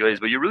up on COAs,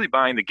 but you're really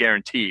buying the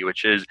guarantee,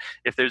 which is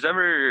if there's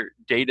ever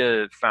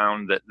data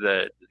found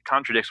that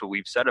contradicts what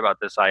we've said about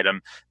this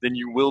item, then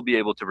you will be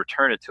able to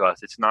return it to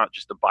us. It's not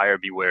just a buyer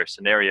beware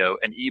scenario.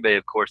 And eBay,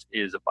 of course,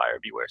 is a buyer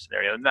beware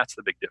scenario. And that's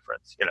the big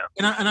difference,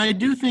 And I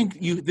do think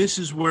this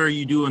is where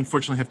you do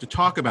unfortunately have to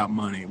talk about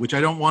money, which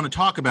I don't want to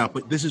talk about,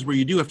 but this is where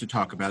you do have to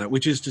talk about it,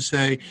 which is to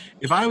say,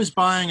 if I was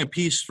buying a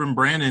piece from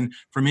Brandon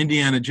from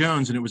Indiana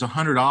Jones and it was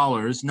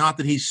 $100, not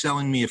that he's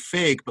selling me a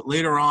fake, but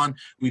later on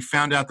we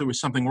found out there was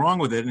something wrong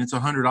with it and it's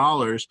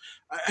 $100.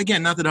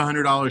 Again, not that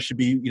 $100 should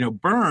be,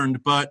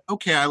 burned, but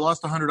okay, I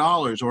lost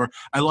 $100 or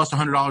I lost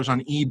 $100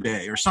 on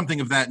eBay or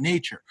something of that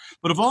nature.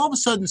 But if all of a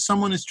sudden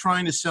someone is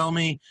trying to sell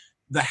me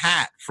the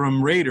hat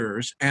from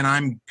Raiders and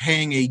I'm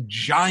paying a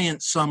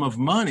giant sum of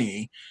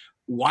money,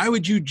 why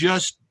would you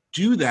just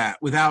do that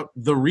without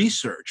the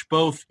research,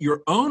 both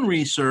your own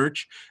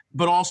research,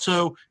 but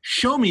also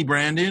show me,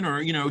 Brandon,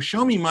 or,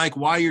 show me, Mike,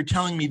 why you're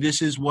telling me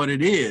this is what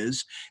it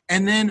is.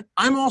 And then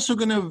I'm also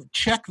going to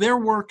check their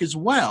work as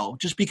well,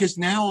 just because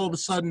now all of a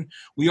sudden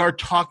we are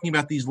talking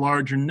about these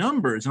larger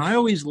numbers. And I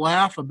always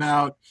laugh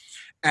about,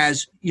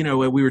 as, we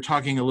were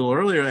talking a little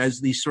earlier,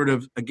 as these sort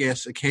of, I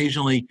guess,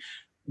 occasionally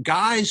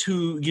guys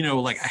who,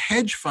 like a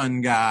hedge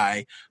fund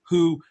guy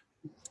who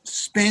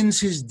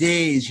spends his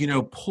days,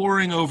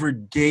 poring over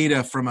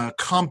data from a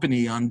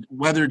company on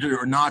whether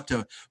or not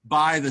to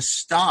buy the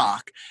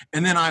stock.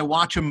 And then I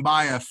watch him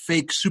buy a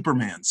fake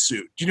Superman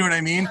suit. Do you know what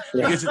I mean?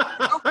 Yeah. Because it's,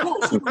 oh, cool,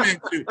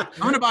 Superman suit.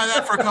 I'm going to buy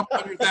that for a couple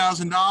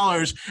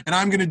 $100,000 and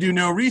I'm going to do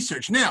no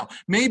research. Now,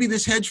 maybe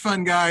this hedge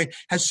fund guy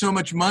has so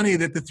much money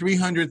that the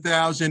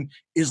 $300,000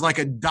 is like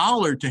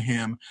 $1 to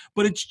him,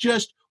 but it's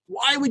just,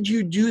 why would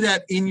you do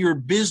that in your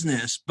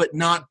business but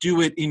not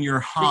do it in your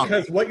hobby?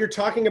 Because what you're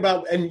talking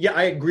about, and yeah,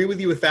 I agree with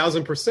you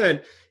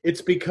 1,000%.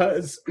 It's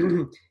because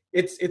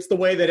it's the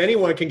way that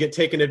anyone can get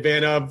taken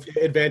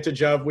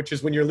advantage of, which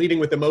is when you're leading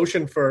with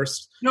emotion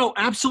first. No,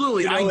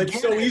 absolutely.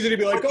 It's so easy to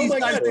be like, oh my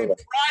God. They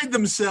pride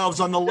themselves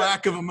on the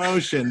lack of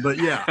emotion, but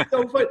yeah.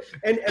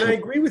 And I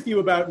agree with you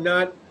about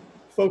not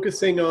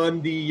focusing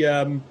on the,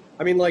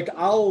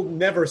 I'll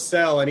never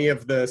sell any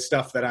of the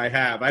stuff that I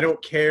have. I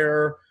don't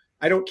care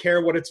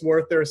what it's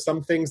worth. There are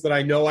some things that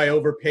I know I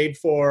overpaid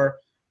for,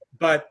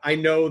 but I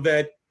know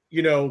that,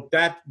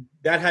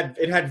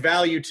 it had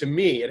value to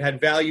me. It had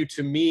value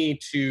to me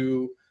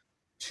to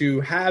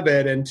have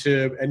it and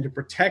to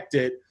protect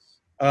it.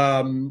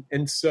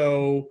 And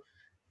so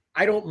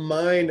I don't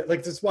mind,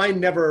 that's why I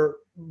never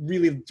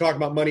really talk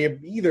about money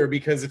either,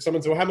 because if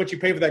someone says, well, how much you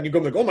pay for that? And you go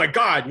like, oh my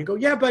God. And you go,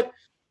 yeah, but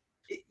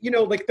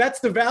that's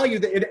the value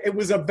that it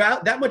was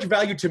about, that much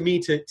value to me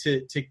to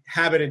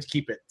have it and to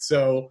keep it.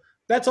 So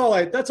that's all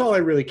I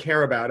really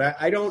care about.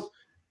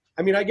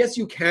 I guess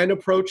you can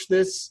approach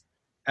this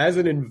as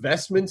an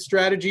investment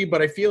strategy,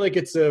 but I feel like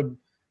it's a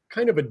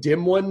kind of a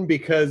dim one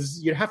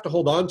because you have to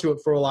hold on to it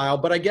for a while.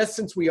 But I guess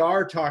since we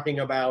are talking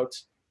about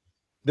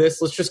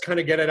this, let's just kind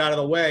of get it out of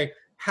the way.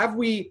 Have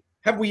we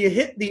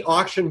hit the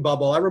auction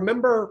bubble? I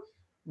remember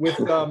with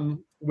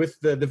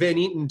the Van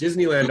Eaton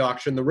Disneyland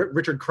auction, the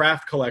Richard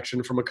Kraft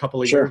collection from a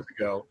couple of years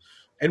ago.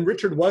 And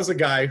Richard was a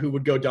guy who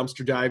would go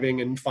dumpster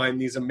diving and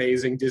find these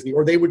amazing Disney,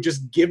 or they would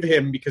just give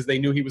him because they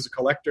knew he was a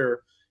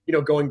collector,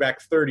 going back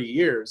 30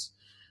 years.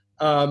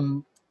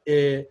 And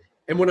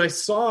when I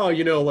saw,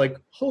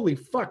 holy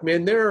fuck,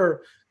 man,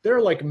 there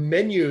are like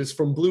menus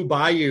from Blue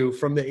Bayou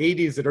from the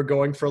 80s that are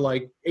going for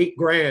like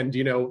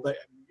 $8,000,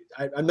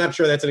 I'm not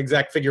sure that's an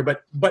exact figure,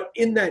 but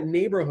in that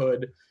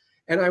neighborhood.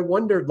 And I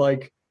wondered,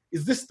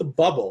 is this the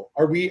bubble?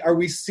 Are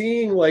we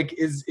seeing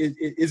is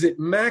it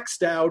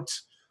maxed out?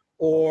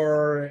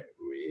 Or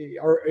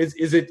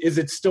is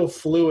it still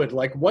fluid?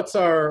 What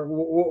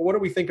do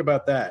we think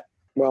about that?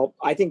 Well,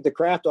 I think the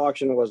craft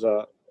auction was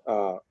a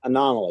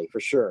anomaly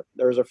for sure.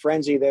 There was a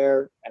frenzy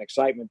there, an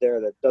excitement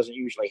there that doesn't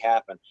usually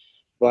happen.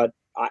 But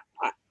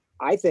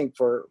I think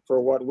for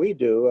what we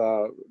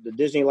do, the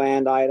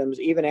Disneyland items,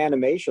 even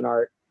animation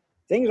art,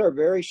 things are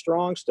very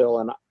strong still,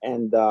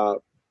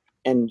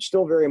 and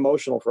still very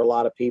emotional for a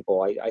lot of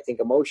people. I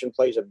think emotion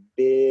plays a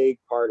big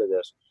part of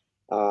this.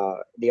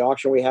 The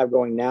auction we have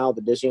going now,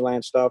 the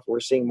Disneyland stuff, we're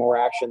seeing more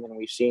action than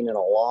we've seen in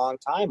a long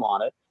time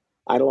on it.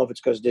 I don't know if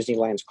it's because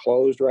Disneyland's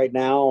closed right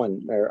now,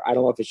 or I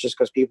don't know if it's just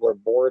because people are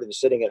bored and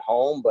sitting at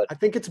home. But I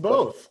think it's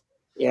both.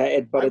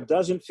 But it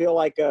doesn't feel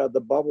like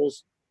the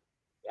bubble's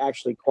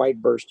actually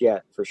quite burst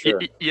yet, for sure.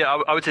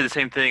 Yeah, I would say the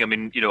same thing. I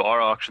mean, our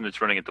auction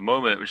that's running at the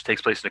moment, which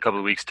takes place in a couple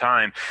of weeks'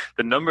 time,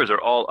 the numbers are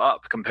all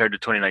up compared to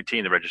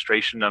 2019, the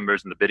registration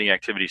numbers and the bidding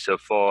activity so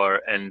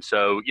far. And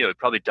so, it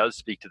probably does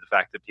speak to the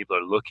fact that people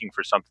are looking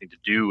for something to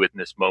do in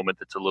this moment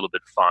that's a little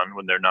bit fun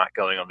when they're not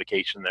going on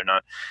vacation, they're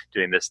not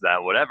doing this,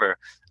 that, whatever.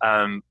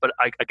 But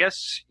I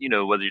guess,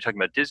 whether you're talking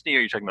about Disney or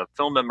you're talking about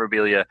film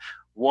memorabilia,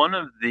 one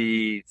of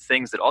the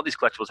things that all these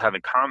collectibles have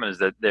in common is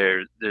that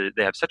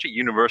they have such a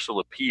universal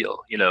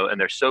appeal,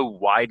 and they're so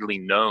widely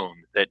known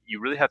that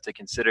you really have to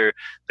consider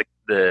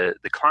the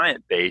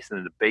client base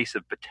and the base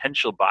of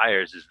potential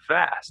buyers is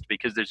vast,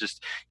 because there's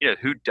just,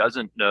 who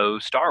doesn't know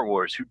Star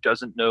Wars? Who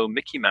doesn't know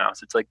Mickey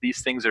Mouse? It's like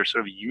these things are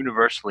sort of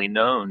universally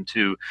known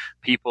to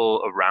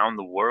people around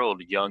the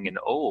world, young and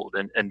old.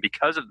 And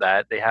because of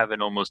that, they have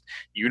an almost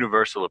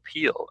universal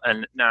appeal.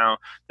 And now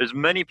there's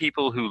many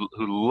people who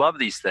love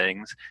these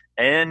things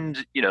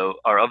and,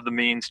 are of the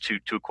means to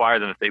acquire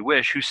them if they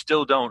wish, who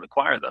still don't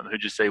acquire them, who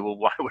just say, well,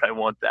 why would I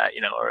want that?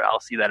 Or I'll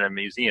see that in a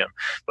museum.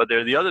 But there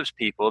are the other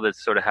people that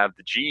sort of have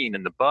the gene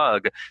and the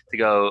bug to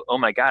go, oh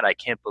my God, I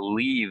can't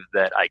believe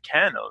that I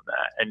can own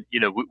that. And,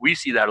 we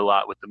see that a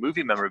lot with the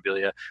movie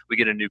memorabilia. We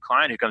get a new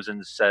client who comes in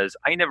and says,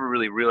 I never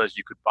really realized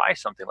you could buy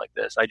something like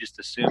this. I just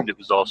assumed it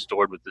was all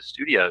stored with the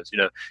studios.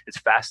 It's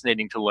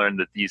fascinating to learn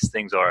that these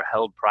things are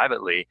held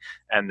privately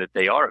and that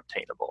they are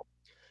obtainable.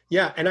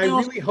 Yeah, and I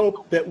really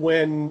hope that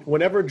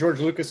whenever George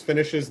Lucas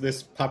finishes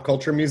this pop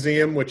culture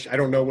museum, which I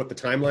don't know what the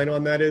timeline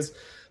on that is,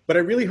 But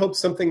I really hope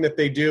something that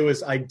they do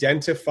is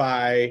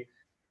identify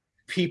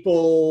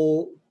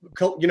people,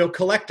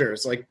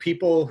 collectors, like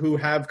people who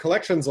have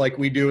collections like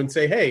we do, and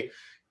say, hey,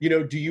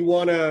 do you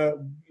want to,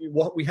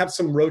 we have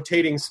some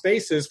rotating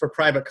spaces for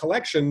private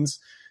collections.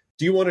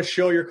 Do you want to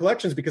show your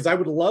collections? Because I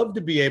would love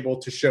to be able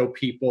to show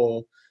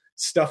people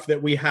stuff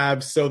that we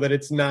have, so that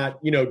it's not,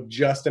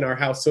 just in our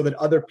house, so that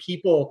other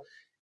people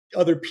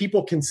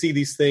can see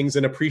these things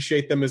and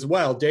appreciate them as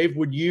well. Dave,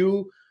 would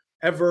you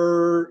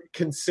ever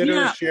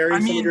consider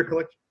sharing some of your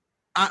collection?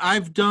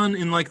 I've done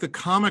in like the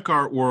comic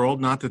art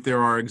world, not that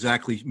there are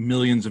exactly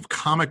millions of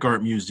comic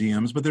art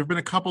museums, but there have been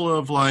a couple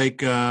of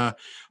like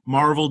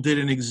Marvel did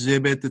an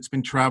exhibit that's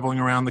been traveling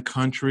around the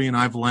country, and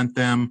I've lent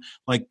them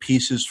like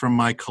pieces from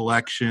my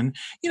collection.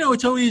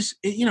 It's always,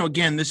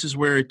 again, this is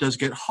where it does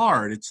get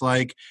hard. It's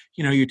like,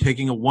 you're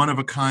taking a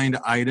one-of-a-kind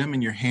item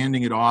and you're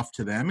handing it off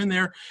to them, and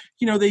they're,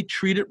 they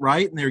treat it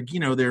right,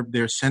 and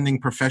they're sending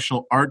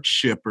professional art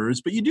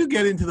shippers. But you do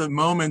get into the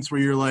moments where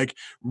you're like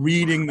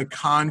reading the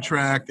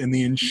contract and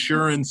the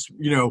insurance,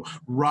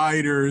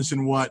 riders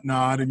and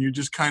whatnot, and you're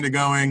just kind of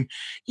going,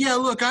 yeah,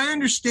 look, I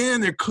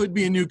understand there could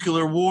be a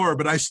nuclear war,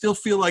 but I still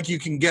feel like you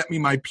can get me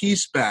my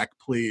piece back,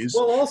 please.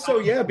 Well,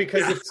 also,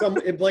 because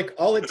if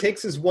all it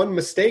takes is one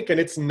mistake and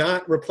it's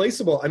not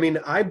replaceable. I mean,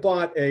 I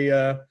bought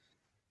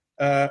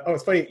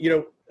it's funny,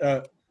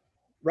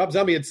 Rob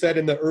Zombie had said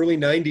in the early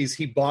 90s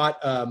he bought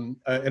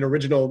an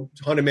original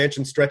Haunted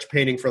Mansion stretch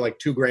painting for like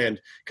 $2,000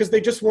 because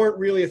they just weren't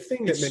really a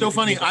thing. It's so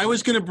funny. I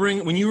was going to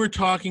bring, when you were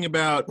talking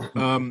about,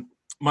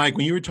 Mike,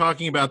 when you were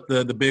talking about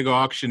the big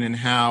auction and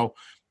how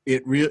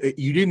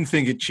you didn't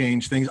think it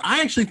changed things.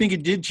 I actually think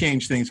it did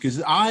change things,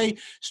 because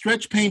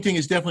stretch painting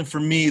is definitely for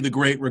me the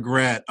great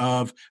regret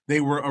of they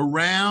were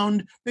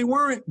around. They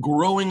weren't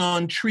growing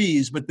on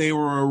trees, but they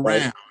were around.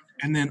 Right.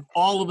 And then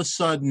all of a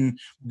sudden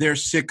they're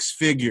six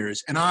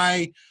figures. And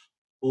I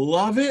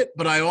love it,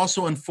 but I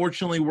also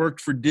unfortunately worked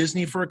for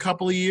Disney for a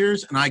couple of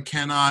years, and I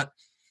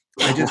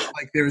just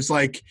there's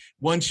like,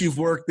 once you've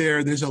worked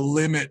there, there's a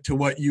limit to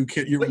what you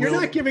can. But you're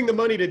not giving the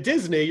money to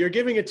Disney. You're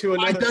giving it to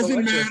another. It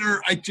doesn't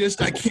matter. I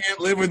can't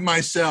live with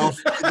myself.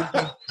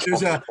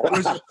 There's a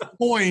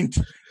point.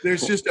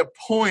 There's just a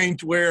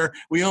point where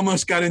we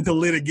almost got into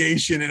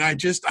litigation, and I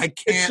can't.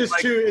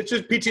 It's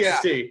just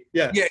PTSD.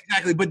 Yeah,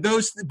 exactly. But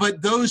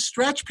those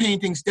stretch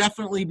paintings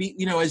definitely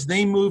as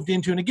they moved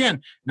into, and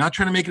again, not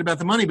trying to make it about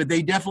the money, but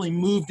they definitely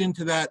moved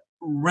into that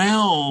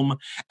realm.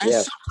 And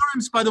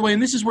sometimes, by the way,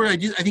 and this is where I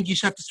think you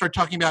should have to start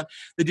talking about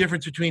the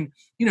difference between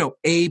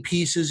A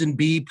pieces and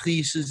B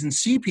pieces and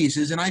C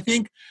pieces. And I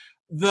think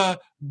the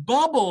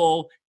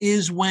bubble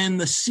is when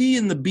the C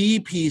and the B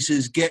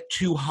pieces get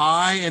too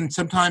high, and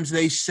sometimes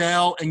they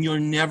sell and you're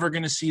never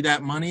going to see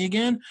that money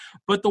again.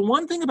 But the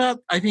one thing about,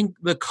 I think,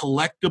 the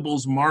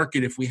collectibles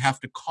market, if we have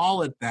to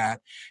call it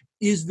that,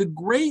 is the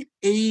great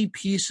A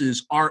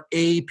pieces are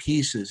A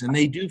pieces, and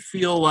they do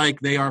feel like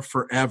they are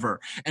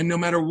forever. And no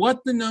matter what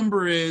the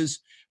number is,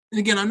 and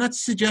again, I'm not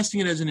suggesting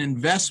it as an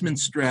investment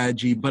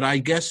strategy, but I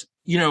guess,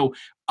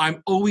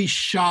 I'm always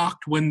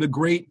shocked when the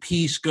great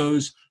piece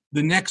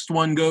the next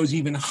one goes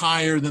even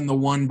higher than the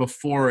one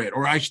before it.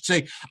 Or I should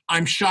say,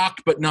 I'm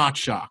shocked but not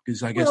shocked,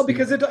 is I guess. Well,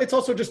 because it's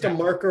also just a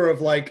marker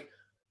of like,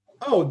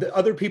 the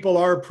other people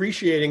are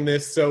appreciating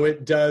this, so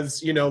it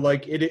does,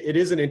 it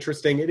is an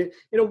interesting,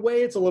 in a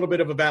way it's a little bit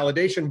of a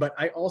validation, but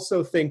I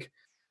also think,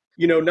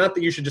 not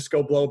that you should just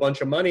go blow a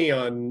bunch of money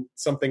on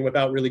something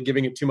without really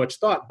giving it too much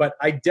thought, but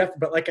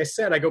like I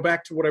said, I go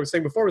back to what I was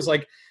saying before, was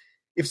like,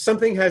 if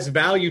something has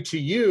value to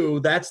you,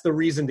 that's the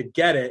reason to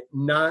get it,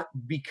 not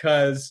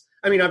because,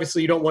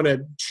 obviously you don't want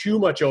to too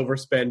much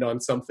overspend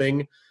on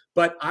something,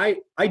 but I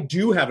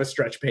do have a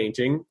stretch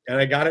painting, and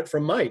I got it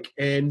from Mike,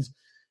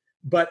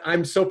 but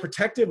I'm so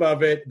protective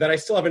of it that I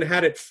still haven't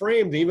had it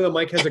framed, even though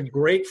Mike has a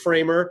great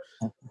framer,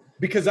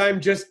 because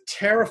I'm just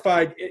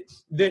terrified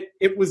that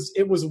it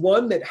was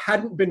one that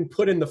hadn't been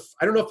put in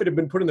I don't know if it had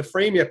been put in the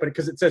frame yet, but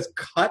because it says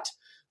cut,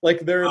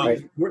 like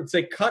it's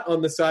a cut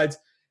on the sides.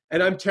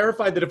 And I'm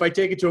terrified that if I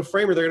take it to a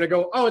framer, they're going to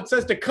go, oh, it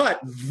says to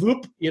cut,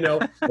 whoop,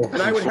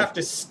 and I would have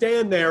to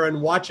stand there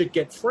and watch it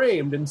get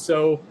framed. And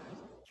so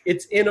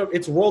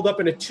it's rolled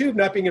up in a tube,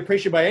 not being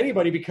appreciated by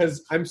anybody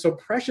because I'm so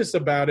precious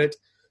about it.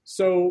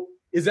 So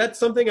is that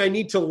something I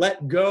need to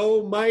let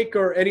go, Mike,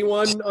 or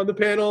anyone on the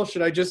panel?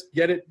 Should I just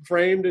get it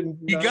framed?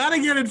 You got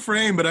to get it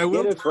framed, but I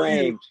will tell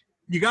you.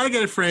 You got to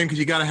get it framed because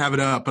you got to have it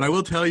up. But I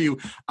will tell you,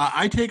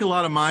 I take a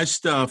lot of my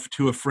stuff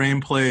to a frame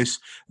place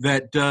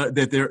that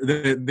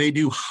they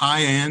do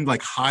high end,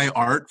 like high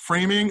art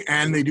framing,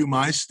 and they do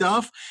my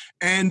stuff.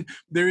 And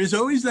there is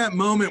always that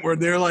moment where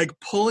they're like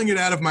pulling it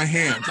out of my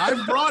hands.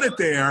 I've brought it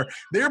there.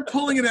 They're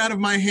pulling it out of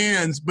my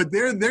hands, but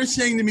they're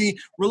saying to me,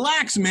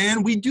 relax,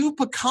 man. We do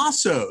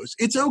Picassos.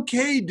 It's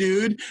okay,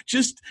 dude.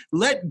 Just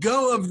let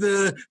go of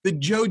the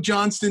Joe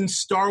Johnston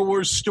Star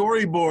Wars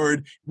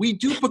storyboard. We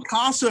do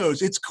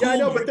Picassos. It's cool. Yeah, I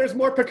know, but there's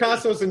more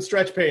Picassos than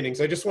stretch paintings.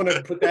 I just wanted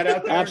to put that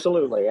out there.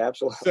 Absolutely.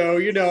 So,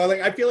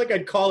 I feel like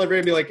I'd call everybody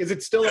and be like, is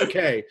it still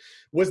okay?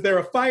 Was there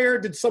a fire?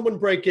 Did someone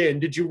break in?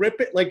 Did you rip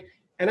it?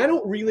 And I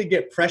don't really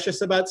get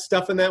precious about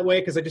stuff in that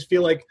way because I just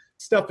feel like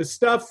stuff is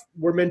stuff.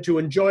 We're meant to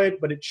enjoy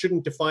it, but it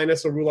shouldn't define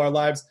us or rule our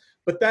lives.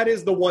 But that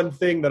is the one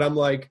thing that I'm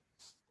like,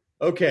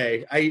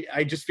 okay,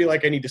 I just feel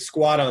like I need to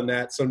squat on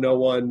that so no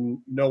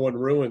one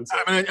ruins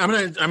it.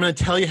 I'm gonna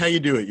tell you how you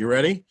do it. You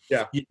ready?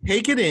 Yeah. You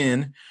take it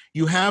in,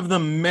 you have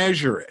them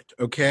measure it,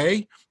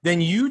 okay? Then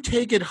you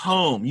take it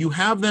home. You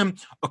have them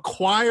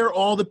acquire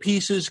all the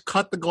pieces,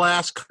 cut the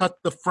glass, cut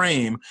the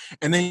frame,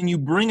 and then you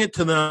bring it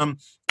to them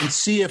and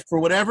see if for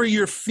whatever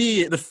the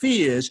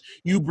fee is,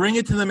 you bring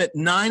it to them at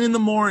 9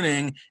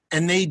 a.m.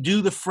 and they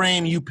do the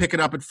frame, you pick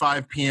it up at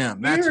 5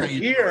 p.m. That's how you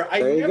do it.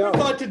 I never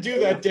thought to do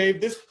that,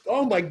 Dave.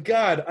 Oh my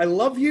God, I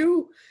love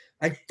you.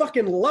 I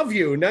fucking love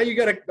you. Now you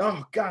gotta,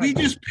 oh God. We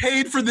just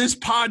paid for this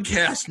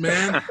podcast,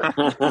 man.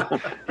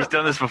 He's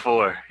done this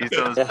before.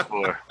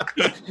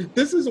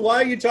 This is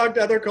why you talk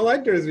to other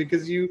collectors,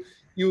 because you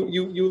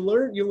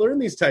learn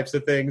these types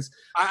of things.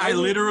 I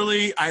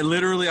literally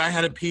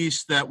had a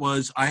piece that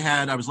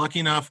I was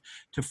lucky enough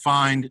to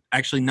find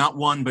actually not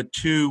one, but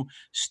two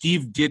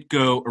Steve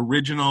Ditko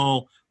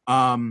original,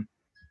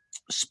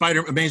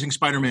 Amazing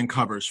Spider-Man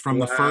covers from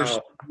the first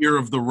year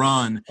of the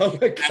run. Oh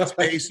my God. That's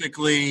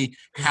basically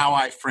how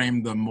I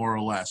framed them, more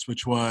or less,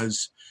 which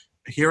was,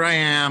 here I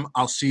am,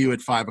 I'll see you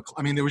at 5 o'clock.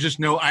 I mean, there was just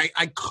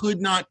I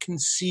could not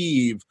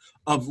conceive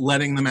of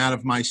letting them out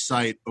of my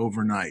sight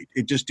overnight.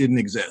 It just didn't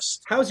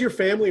exist. How's your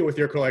family with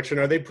your collection?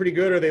 Are they pretty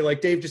good? Are they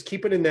like, Dave, just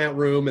keep it in that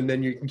room and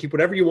then you can keep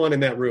whatever you want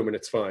in that room and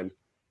it's fine?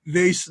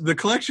 The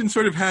collection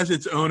sort of has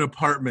its own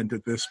apartment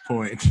at this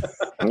point.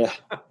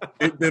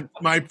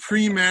 My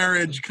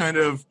pre-marriage kind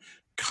of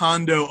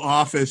condo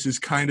office is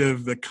kind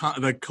of the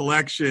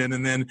collection,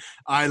 and then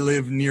I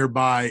live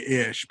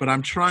nearby-ish. But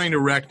I'm trying to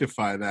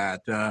rectify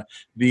that.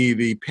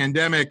 The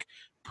pandemic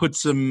put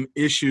some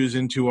issues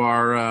into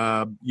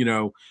our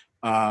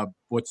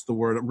what's the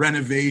word,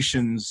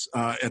 renovations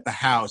at the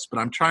house, but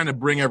I'm trying to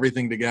bring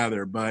everything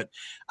together. But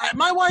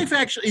my wife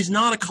actually is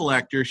not a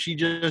collector. She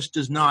just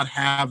does not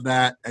have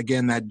that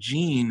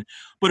gene,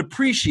 but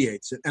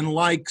appreciates it and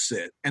likes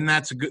it. And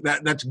that's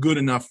good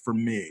enough for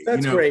me.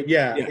 That's great.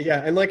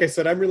 Yeah. And like I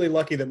said, I'm really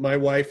lucky that my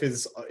wife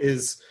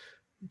is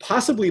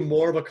possibly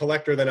more of a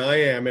collector than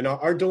I am. And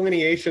our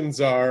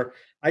delineations are,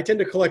 I tend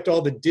to collect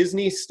all the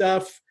Disney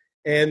stuff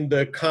and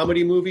the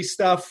comedy movie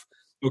stuff.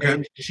 Okay.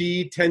 And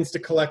she tends to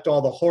collect all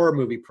the horror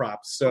movie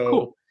props.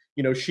 So,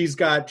 cool. She's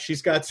got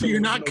some. So you're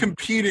not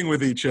competing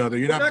with each other.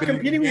 You're not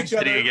competing with each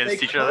other. They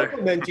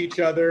complement each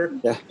other.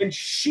 Yeah. And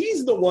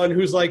she's the one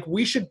who's like,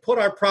 we should put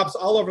our props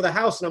all over the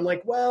house. And I'm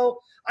like,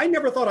 well, I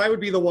never thought I would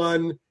be the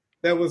one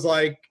that was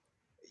like,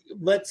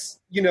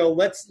 let's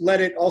let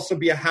it also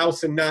be a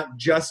house and not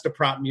just a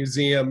prop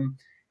museum.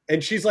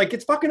 And she's like,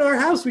 it's fucking our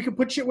house. We can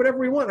put shit whatever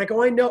we want. I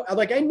go, I know.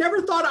 Like, I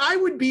never thought I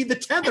would be the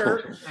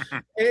tether.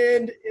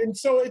 and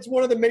so it's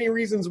one of the many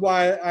reasons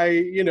why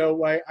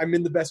why I'm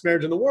in the best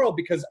marriage in the world,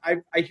 because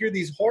I hear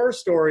these horror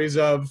stories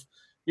of,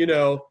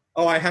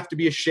 I have to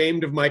be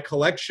ashamed of my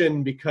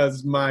collection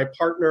because my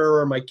partner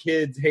or my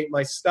kids hate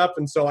my stuff.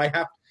 And so I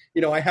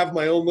have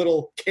my own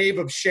little cave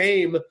of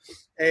shame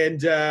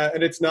and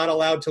it's not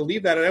allowed to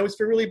leave that. And I always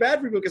feel really bad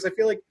for people because I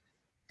feel like,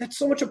 that's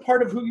so much a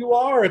part of who you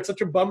are. It's such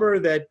a bummer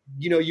that,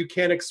 you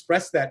can't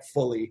express that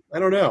fully. I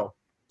don't know.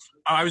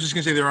 I was just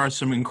going to say there are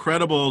some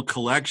incredible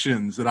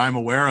collections that I'm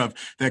aware of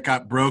that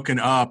got broken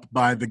up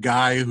by the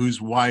guy whose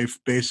wife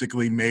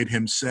basically made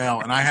him sell.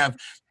 And I have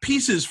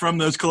pieces from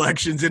those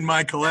collections in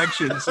my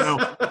collection. So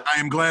I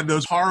am glad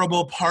those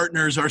horrible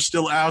partners are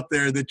still out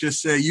there that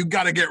just say, you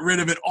got to get rid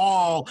of it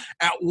all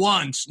at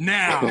once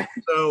now.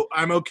 So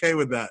I'm okay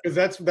with that.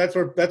 Because that's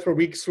where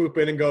we swoop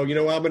in and go,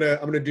 I'm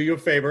gonna do you a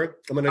favor.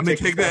 I'm gonna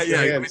take that. Yeah,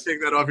 let me take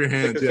that off your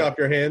hands. Take this off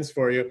your hands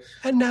for you.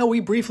 And now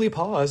we briefly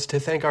pause to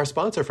thank our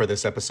sponsor for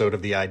this episode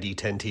of the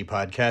ID10T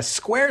podcast,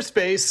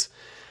 Squarespace.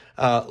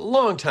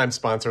 Longtime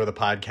sponsor of the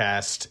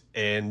podcast,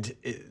 and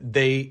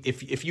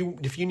if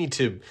you need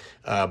to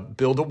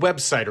build a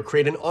website or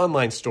create an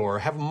online store,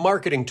 have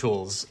marketing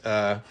tools.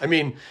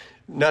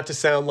 Not to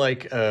sound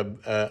like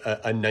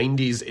a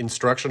 90s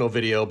instructional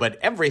video, but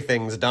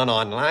everything's done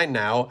online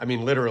now.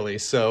 Literally.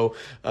 So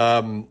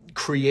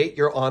create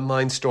your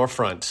online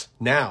storefront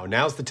now.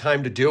 Now's the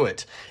time to do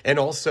it. And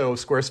also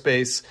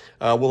Squarespace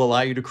will allow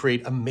you to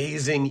create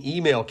amazing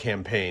email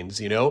campaigns.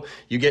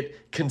 You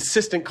get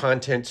consistent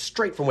content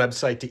straight from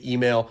website to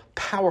email,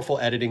 powerful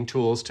editing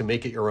tools to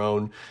make it your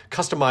own,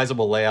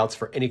 customizable layouts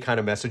for any kind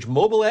of message,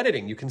 mobile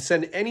editing. You can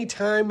send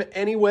anytime,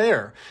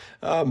 anywhere.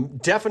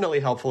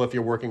 Definitely helpful if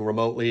you're working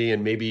remotely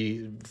and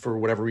maybe for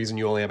whatever reason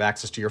you only have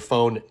access to your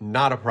phone.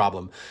 Not a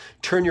problem.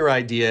 Turn your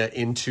idea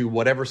into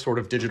whatever sort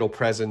of digital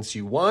presence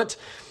you want.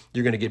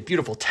 You're going to get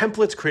beautiful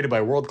templates created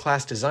by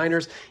world-class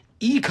designers,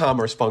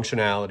 e-commerce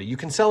functionality. You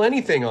can sell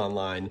anything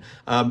online.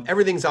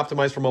 Everything's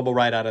optimized for mobile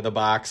right out of the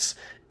box,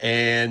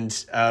 and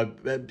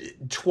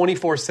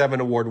 24/7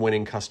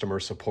 award-winning customer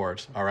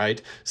support. All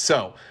right.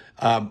 So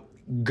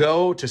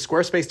Go to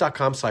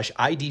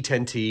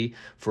squarespace.com/ID10T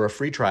for a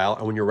free trial.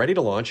 And when you're ready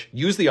to launch,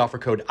 use the offer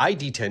code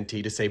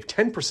ID10T to save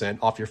 10%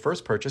 off your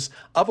first purchase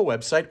of a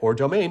website or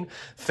domain.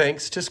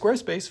 Thanks to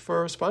Squarespace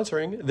for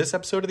sponsoring this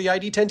episode of the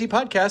ID10T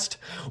podcast,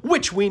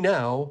 which we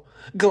now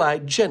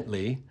glide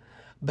gently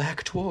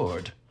back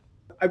toward.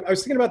 I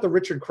was thinking about the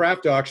Richard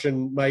Kraft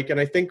auction, Mike, and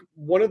I think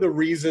one of the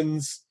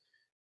reasons,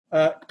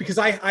 because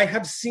I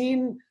have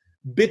seen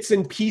bits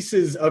and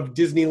pieces of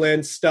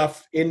Disneyland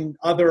stuff in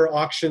other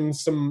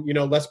auctions, some,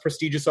 less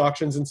prestigious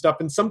auctions and stuff.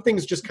 And some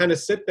things just kind of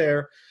sit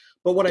there.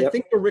 But what I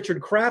think the Richard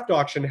Kraft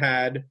auction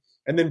had,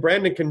 and then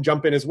Brandon can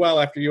jump in as well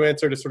after you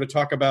answer to sort of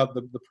talk about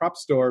the prop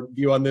store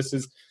view on this,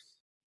 is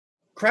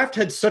Kraft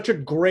had such a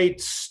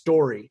great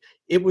story.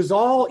 It was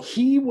all,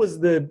 he was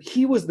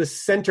the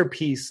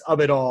centerpiece of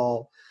it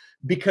all,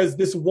 because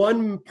this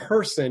one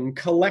person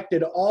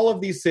collected all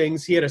of these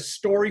things. He had a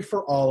story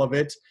for all of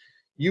it.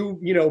 You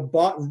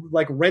bought,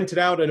 like, rented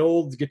out an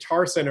old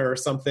Guitar Center or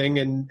something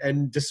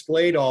and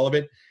displayed all of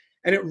it.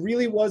 And it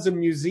really was a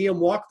museum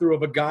walkthrough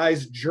of a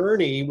guy's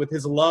journey with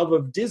his love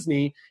of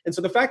Disney. And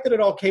so the fact that it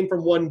all came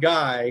from one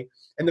guy,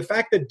 and the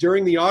fact that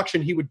during the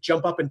auction he would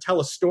jump up and tell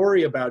a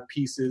story about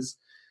pieces,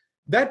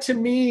 that to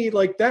me,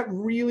 like, that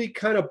really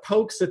kind of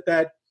pokes at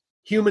that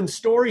human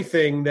story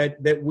thing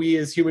that we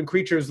as human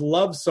creatures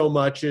love so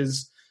much,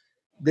 is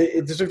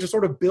it just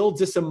sort of builds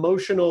this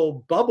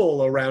emotional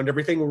bubble around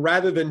everything,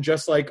 rather than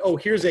just like, oh,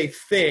 here's a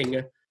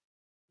thing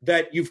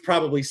that you've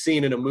probably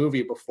seen in a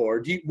movie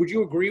before. Would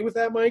you agree with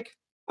that, Mike?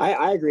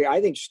 I agree.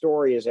 I think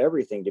story is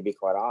everything, to be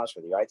quite honest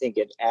with you. I think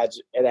it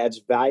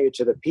adds value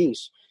to the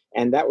piece.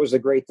 And that was the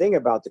great thing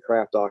about the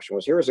Kraft auction,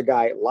 was here was a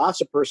guy,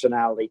 lots of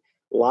personality,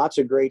 lots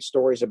of great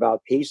stories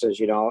about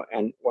pieces,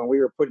 and when we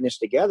were putting this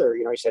together,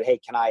 he said, hey,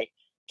 can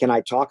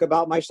I talk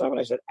about my stuff? And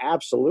I said,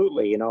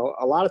 absolutely.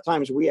 A lot of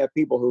times we have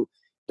people who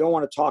don't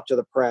want to talk to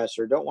the press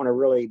or don't want to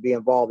really be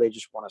involved. They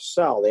just want to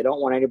sell. They don't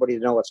want anybody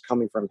to know what's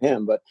coming from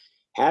him. But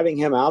having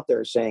him out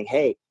there saying,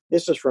 hey,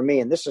 this is from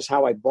me, and this is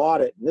how I bought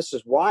it, and this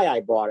is why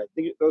I bought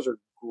it, those are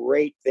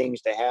great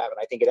things to have. And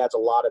I think it adds a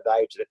lot of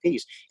value to the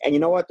piece. And you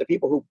know what? The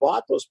people who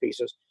bought those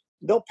pieces,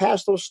 they'll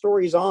pass those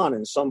stories on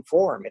in some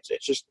form.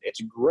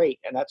 It's great.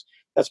 And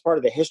that's part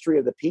of the history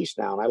of the piece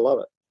now. And I love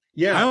it.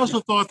 Yeah. I also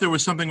thought there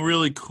was something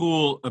really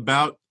cool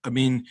about,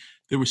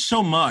 there was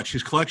so much.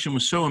 His collection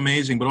was so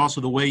amazing, but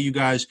also the way you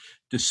guys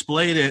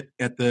displayed it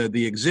at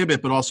the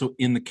exhibit, but also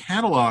in the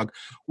catalog,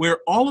 where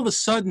all of a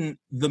sudden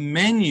the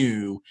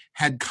menu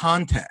had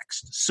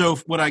context. So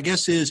what I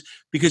guess is,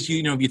 because, if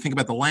you think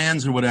about the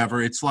lands or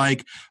whatever, it's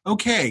like,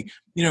 okay,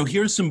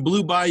 here's some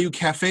Blue Bayou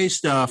Cafe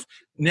stuff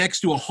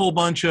next to a whole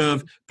bunch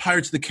of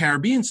Pirates of the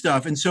Caribbean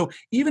stuff. And so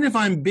even if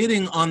I'm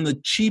bidding on the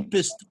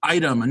cheapest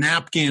item, a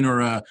napkin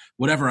or a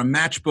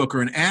matchbook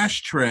or an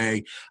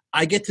ashtray,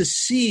 I get to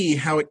see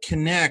how it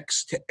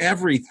connects to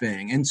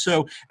everything. And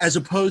so as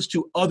opposed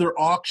to other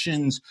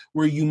auctions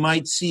where you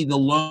might see the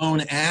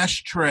lone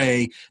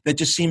ashtray that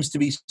just seems to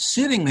be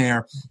sitting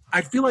there,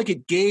 I feel like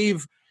it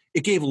gave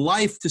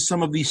life to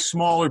some of these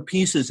smaller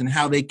pieces and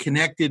how they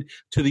connected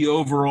to the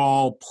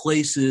overall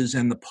places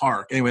and the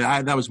park. Anyway,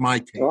 that was my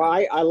take. Well,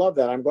 I love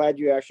that. I'm glad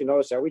you actually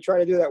noticed that. We try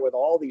to do that with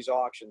all these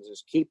auctions,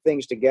 is keep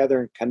things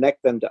together and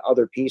connect them to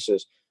other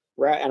pieces.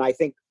 And I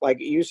think, like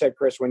you said,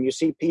 Chris, when you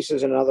see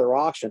pieces in another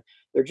auction,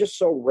 they're just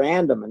so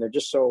random and they're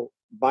just so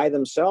by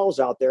themselves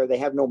out there, they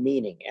have no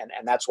meaning.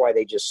 And that's why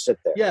they just sit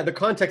there. Yeah, the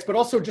context, but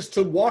also just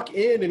to walk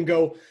in and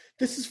go,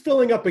 this is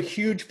filling up a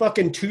huge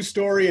fucking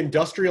 2-story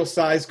industrial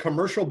size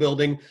commercial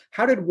building.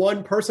 How did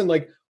one person,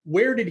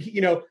 where did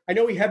he, I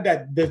know he had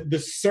that, the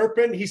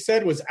serpent he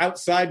said was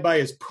outside by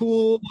his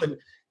pool. And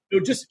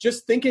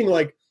just thinking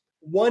like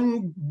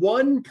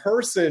one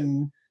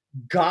person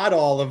got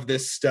all of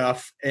this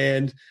stuff.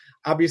 And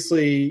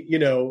obviously,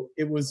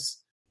 it was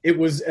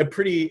a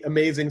pretty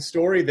amazing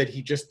story that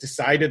he just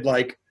decided,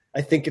 that's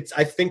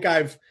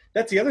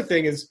the other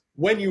thing, is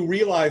when you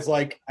realize,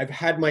 I've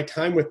had my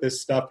time with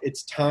this stuff,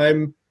 it's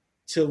time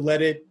to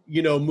let it,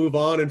 move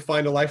on and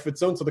find a life of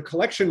its own. So the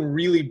collection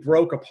really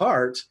broke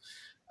apart.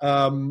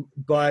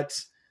 But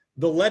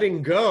the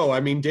letting go,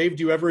 Dave,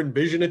 do you ever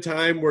envision a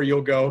time where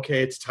you'll go,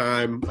 okay, it's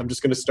time, I'm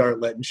just going to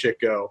start letting shit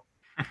go?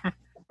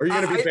 Or are you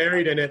going to be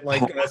buried in it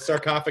like a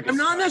sarcophagus? I'm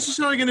not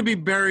necessarily going to be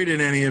buried in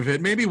any of it.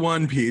 Maybe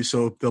one piece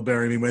they'll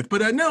bury me with.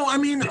 But no,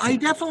 I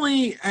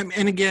definitely,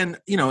 and again,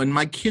 and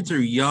my kids are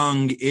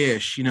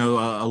young-ish,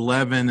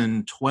 11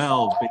 and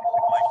 12,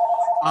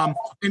 basically.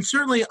 And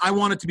certainly I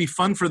want it to be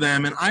fun for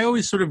them. And I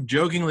always sort of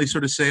jokingly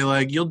sort of say,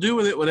 you'll do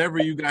with it whatever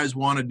you guys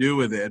want to do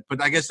with it.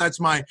 But I guess that's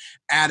my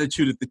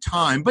attitude at the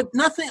time. But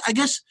nothing, I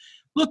guess,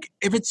 look,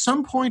 if at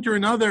some point or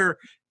another,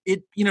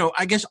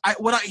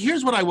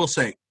 here's what I will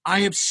say.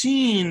 I have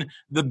seen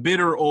the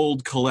bitter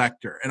old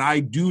collector, and I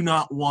do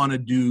not want to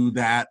do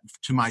that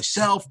to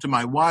myself, to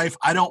my wife.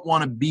 I don't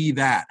want to be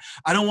that.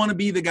 I don't want to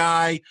be the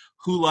guy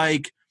who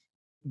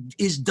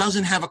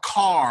doesn't have a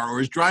car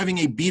or is driving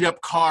a beat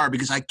up car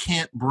because I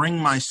can't bring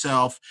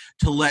myself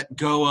to let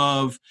go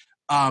of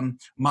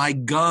my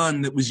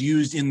gun that was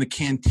used in the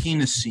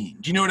cantina scene.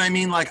 Do you know what I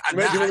mean? Like,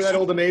 remember that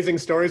old Amazing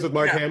Stories with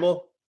Mark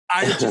Hamill?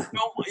 I just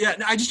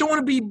don't want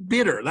to be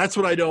bitter. That's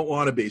what I don't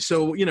want to be.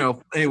 So,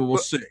 anyway, we'll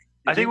see.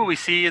 I think what we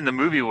see in the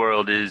movie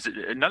world is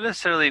not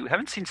necessarily, we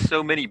haven't seen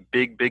so many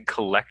big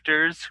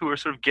collectors who are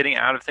sort of getting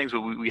out of things.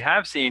 What we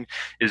have seen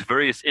is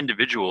various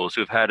individuals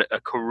who have had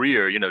a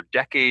career,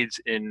 decades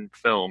in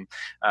film.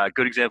 A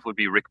good example would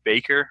be Rick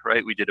Baker,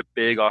 right? We did a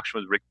big auction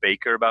with Rick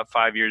Baker about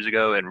 5 years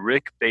ago, and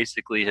Rick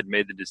basically had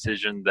made the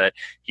decision that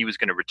he was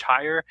going to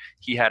retire.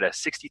 He had a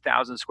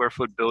 60,000 square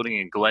foot building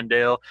in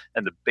Glendale,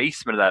 and the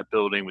basement of that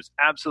building was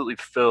absolutely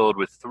filled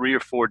with 3 or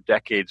 4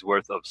 decades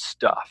worth of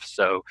stuff.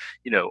 So,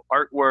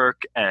 artwork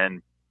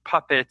and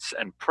puppets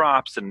and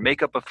props and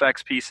makeup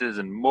effects pieces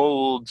and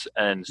molds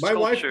and my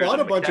wife bought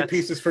a bunch of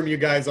pieces from you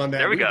guys on that.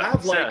 There we go.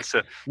 Have like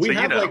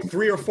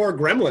 3 or 4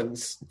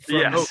 gremlins from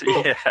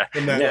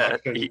that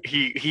auction.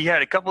 He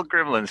had a couple of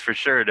gremlins for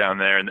sure down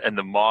there, and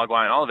the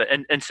Mogwai and all of it.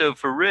 And so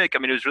for Rick,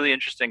 it was really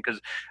interesting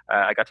because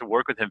I got to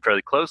work with him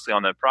fairly closely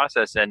on that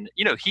process, and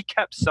he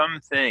kept some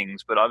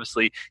things, but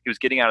obviously he was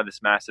getting out of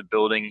this massive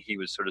building. He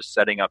was sort of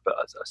setting up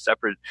a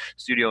separate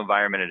studio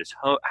environment at his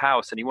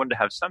house, and he wanted to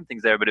have some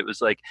things there, but it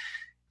was like,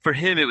 for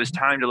him, it was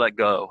time to let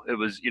go. It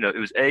was, it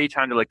was A,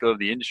 time to let go of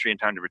the industry and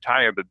time to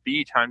retire, but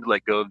B, time to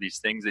let go of these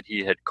things that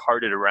he had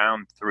carted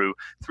around through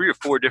 3 or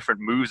 4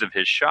 different moves of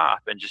his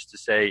shop, and just to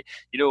say,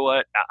 you know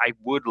what, I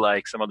would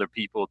like some other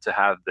people to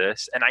have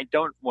this, and I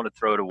don't want to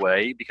throw it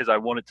away because I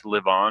want it to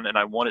live on, and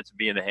I want it to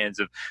be in the hands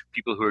of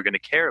people who are going to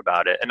care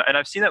about it. And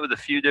I've seen that with a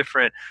few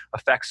different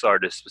effects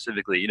artists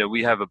specifically.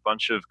 We have a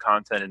bunch of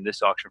content in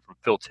this auction from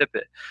Phil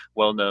Tippett,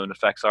 well-known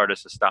effects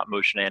artist and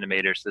stop-motion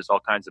animator. So there's all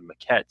kinds of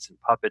maquettes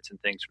and puppets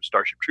and things from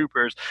Starship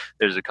Troopers.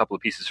 There's a couple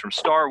of pieces from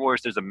Star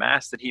Wars. There's a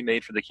mask that he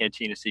made for the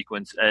Cantina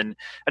sequence, and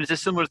it's a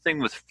similar thing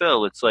with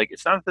Phil. It's like,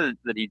 it's not that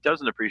he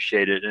doesn't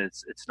appreciate it, and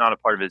it's not a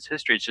part of his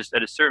history. It's just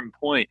at a certain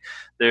point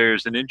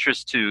there's an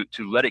interest to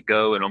let it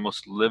go and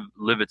almost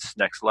live its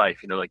next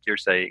life. Like you're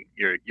saying,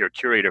 you're a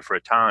curator for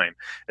a time.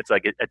 It's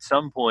like at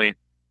some point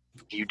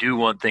you do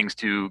want things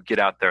to get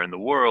out there in the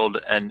world,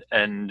 and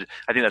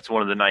I think that's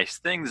one of the nice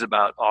things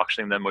about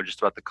auctioning them, or just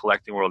about the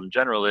collecting world in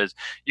general, is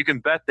you can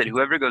bet that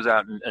whoever goes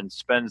out and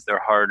spends their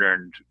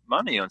hard-earned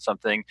money on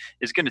something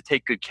is going to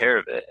take good care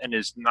of it, and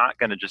is not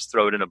going to just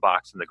throw it in a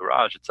box in the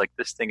garage. It's like,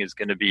 this thing is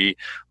going to be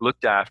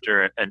looked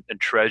after and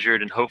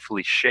treasured and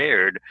hopefully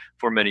shared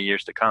for many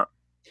years to come.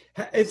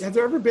 Has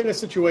there ever been a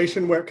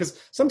situation where, because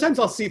sometimes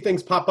I'll see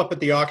things pop up at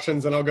the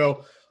auctions and I'll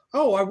go,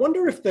 oh, I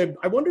wonder if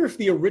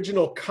the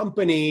original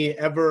company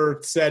ever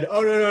said,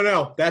 oh,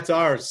 no, that's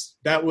ours.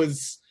 That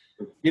was,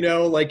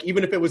 like,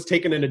 even if it was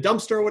taken in a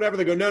dumpster or whatever,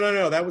 they go,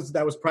 no, that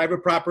was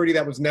private property.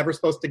 That was never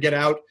supposed to get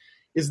out.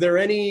 Is there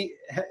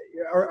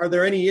are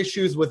there any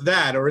issues with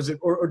that? Or is it,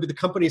 or do the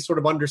companies sort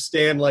of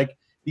understand, like,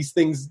 these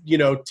things,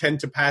 tend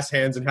to pass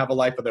hands and have a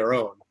life of their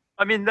own?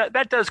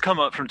 That does come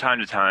up from time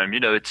to time.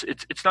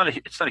 It's not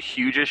a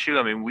huge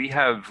issue. We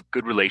have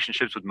good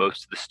relationships with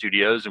most of the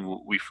studios, and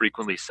we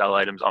frequently sell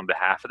items on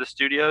behalf of the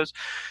studios.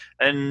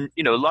 And,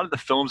 a lot of the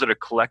films that are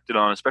collected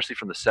on, especially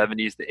from the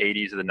 70s, the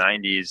 80s, or the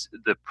 90s,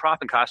 the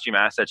prop and costume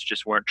assets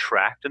just weren't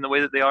tracked in the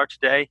way that they are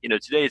today.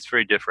 Today it's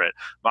very different.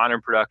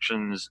 Modern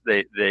productions,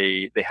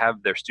 they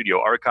have their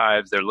studio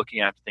archives. They're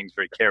looking after things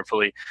very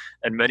carefully.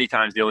 And many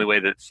times the only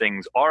way that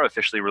things are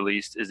officially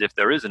released is if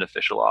there is an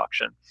official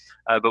auction.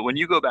 But when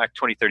you go back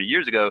 20, 30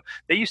 years ago,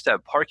 they used to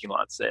have parking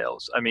lot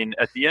sales.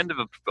 At the end of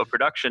a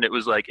production, it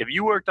was like, if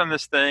you worked on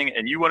this thing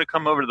and you want to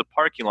come over to the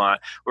parking lot,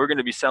 we're going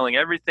to be selling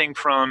everything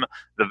from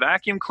the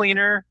vacuum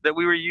cleaner that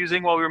we were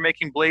using while we were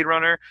making Blade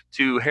Runner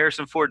to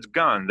Harrison Ford's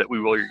gun that we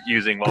were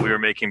using while we were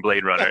making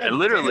Blade Runner. And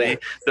literally,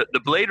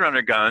 the Blade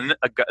Runner gun,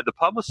 the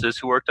publicist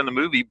who worked on the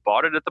movie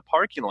bought it at the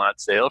parking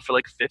lot sale for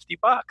like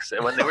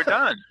 $50 when they were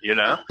done,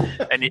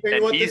 And you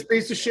want this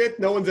piece of shit?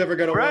 No one's ever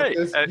going to want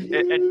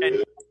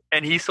this.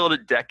 And he sold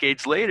it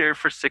decades later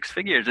for 6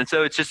 figures. And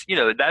so it's just,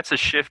 that's a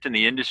shift in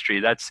the industry.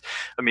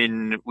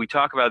 We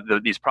talk about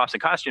these props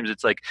and costumes.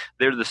 It's like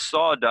they're the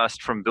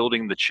sawdust from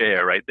building the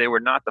chair, right? They were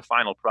not the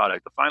final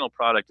product. The final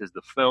product is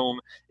the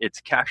film.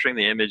 It's capturing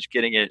the image,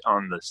 getting it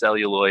on the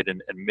celluloid,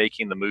 and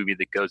making the movie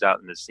that goes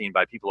out and is seen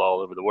by people all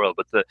over the world.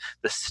 But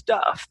the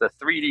stuff, the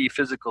 3D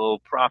physical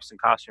props and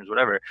costumes,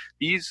 whatever,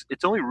 it's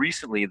only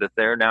recently that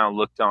they're now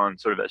looked on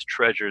sort of as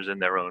treasures in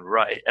their own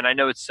right. And I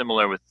know it's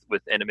similar with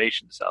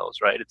animation cells,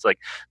 right? It's like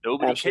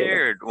nobody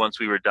cared once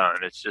we were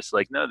done. It's just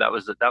like, no, that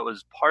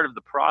was part of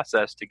the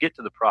process to get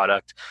to the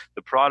product.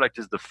 The product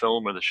is the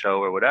film or the show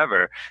or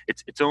whatever.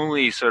 It's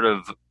only sort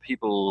of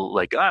people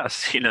like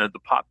us, the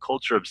pop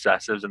culture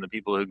obsessives and the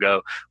people who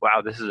go,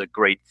 wow, this is a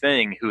great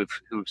thing, who've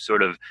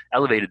sort of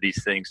elevated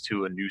these things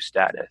to a new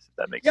status, if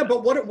that makes sense. Yeah,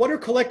 but what are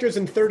collectors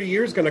in 30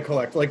 years going to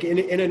collect? Like in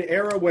an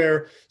era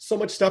where so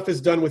much stuff is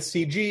done with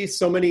CG,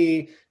 so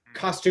many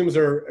costumes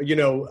are,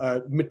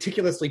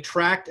 meticulously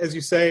tracked, as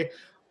you say.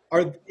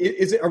 Are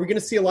we going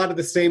to see a lot of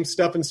the same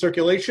stuff in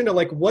circulation? Or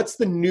like, what's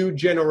the new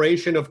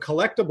generation of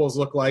collectibles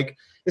look like?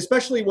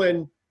 Especially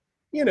when,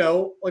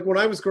 like when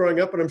I was growing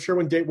up, and I'm sure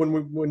when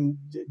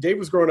Dave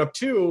was growing up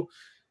too,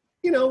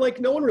 like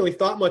no one really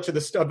thought much of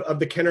the stuff of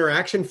the Kenner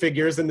action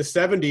figures in the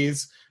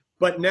 70s,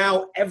 but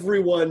now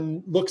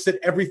everyone looks at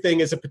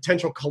everything as a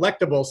potential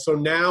collectible. So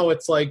now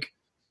it's like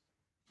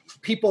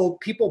people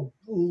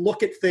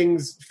look at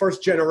things,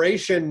 first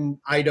generation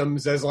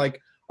items, as like,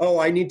 oh,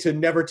 I need to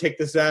never take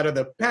this out of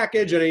the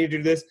package and I need to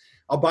do this.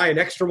 I'll buy an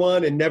extra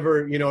one and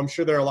never, I'm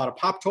sure there are a lot of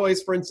pop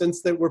toys, for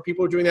instance, where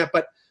people are doing that.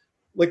 But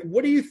like,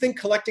 what do you think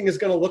collecting is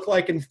going to look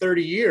like in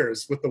 30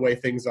 years with the way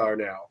things are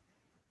now?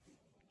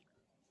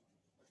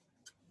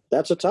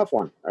 That's a tough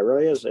one. It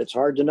really is. It's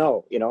hard to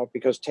know,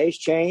 because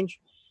tastes change.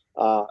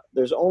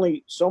 There's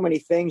only so many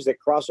things that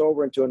cross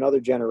over into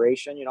another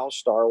generation.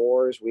 Star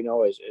Wars, we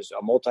know, is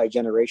a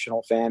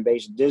multi-generational fan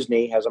base.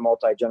 Disney has a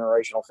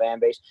multi-generational fan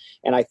base.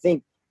 And I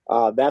think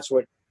that's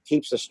what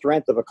keeps the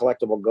strength of a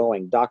collectible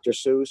going. Dr.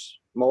 Seuss,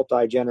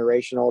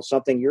 multi-generational,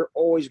 something you're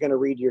always going to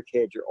read to your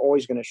kids. You're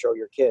always going to show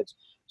your kids.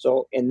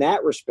 So in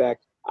that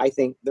respect, I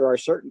think there are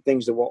certain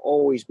things that will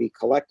always be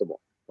collectible.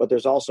 But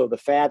there's also the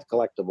fad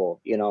collectible,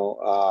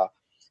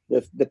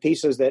 the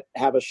pieces that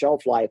have a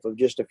shelf life of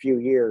just a few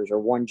years or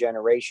one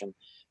generation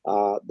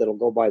that'll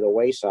go by the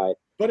wayside.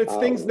 But it's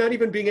things not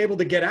even being able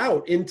to get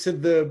out into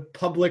the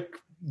public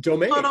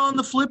domain. But on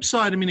the flip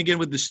side, I mean, again,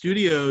 with the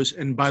studios,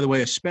 and by the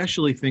way,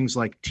 especially things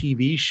like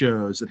TV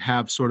shows that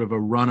have sort of a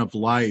run of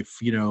life,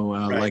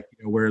 right. Like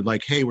where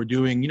like, hey, we're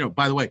doing,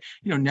 by the way,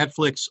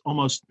 Netflix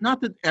almost,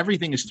 not that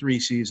everything is 3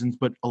 seasons,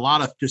 but a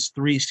lot of just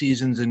 3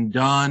 seasons and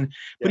done.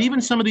 Yeah. But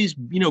even some of these,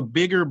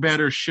 bigger,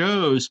 better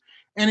shows,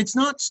 and it's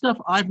not stuff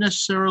I've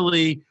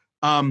necessarily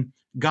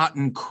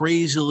gotten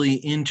crazily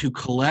into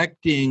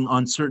collecting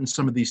on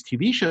some of these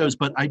TV shows,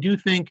 but I do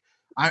think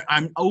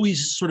I'm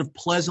always sort of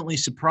pleasantly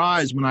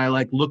surprised when I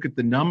look at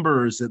the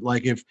numbers that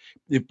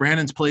if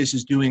Brandon's Place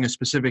is doing a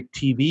specific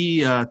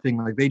TV thing,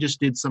 like they just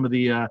did some of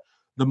the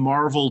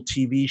Marvel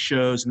TV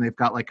shows, and they've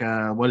got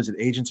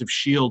Agents of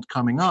S.H.I.E.L.D.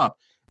 coming up.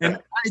 And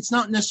it's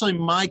not necessarily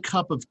my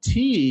cup of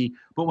tea,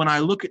 but when I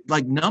look at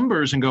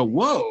numbers and go,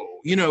 whoa,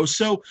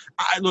 so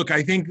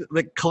I think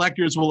that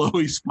collectors will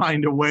always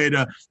find a way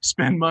to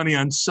spend money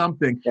on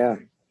something. Yeah.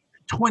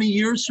 20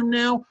 years from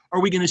now,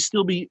 are we going to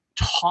still be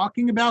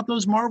talking about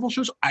those Marvel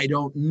shows? I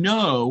don't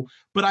know,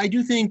 but I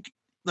do think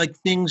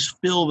things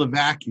fill the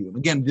vacuum.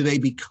 Again, do they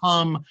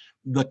become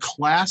the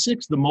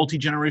classics, the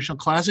multi-generational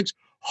classics?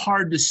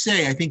 Hard to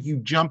say. I think you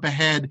jump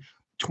ahead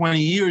 20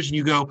 years and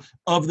you go,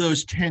 of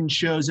those 10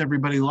 shows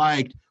everybody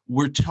liked,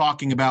 we're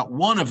talking about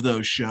one of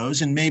those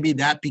shows, and maybe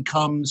that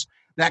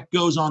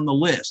goes on the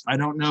list. I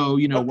don't know,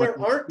 but there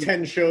aren't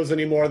 10 shows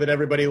anymore that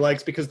everybody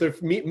likes because their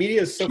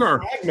media is so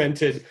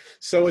fragmented.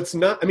 So it's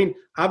not, I mean,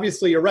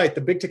 obviously you're right.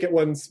 The big ticket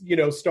ones,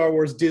 Star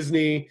Wars,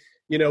 Disney,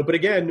 but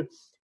again,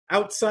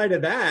 outside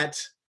of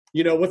that,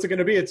 what's it going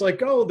to be? It's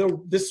like,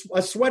 oh,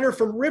 a sweater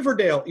from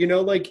Riverdale,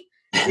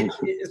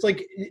 it's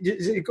like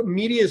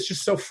media is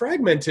just so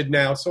fragmented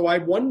now. So I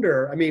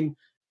wonder, I mean,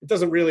 it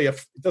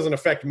doesn't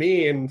affect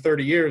me in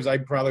 30 years. I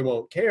probably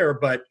won't care,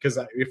 but because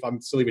if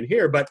I'm still even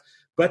here, but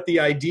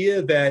the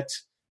idea that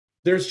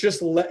there's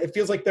just it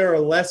feels like there are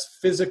less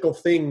physical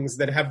things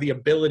that have the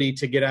ability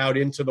to get out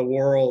into the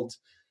world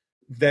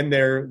than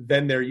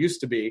there used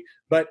to be.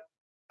 But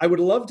I would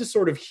love to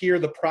sort of hear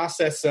the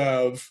process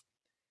of,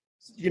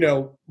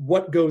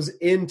 what goes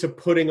into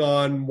putting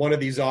on one of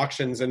these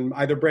auctions, and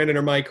either Brandon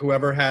or Mike,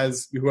 whoever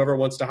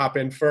wants to hop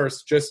in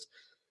first, just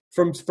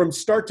from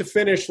start to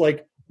finish,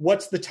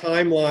 what's the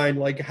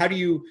timeline?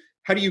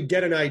 How do you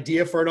get an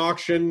idea for an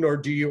auction,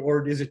 or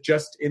is it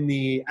just in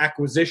the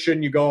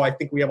acquisition? You go, I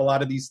think we have a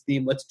lot of these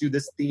themes. Let's do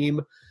this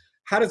theme.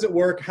 How does it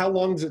work? How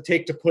long does it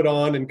take to put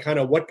on, and kind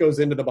of what goes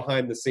into the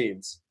behind the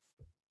scenes?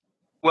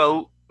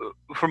 Well,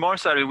 from our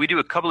side, we do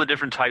a couple of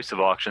different types of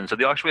auctions. So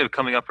the auction we have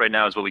coming up right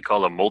now is what we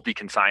call a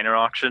multi-consigner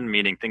auction,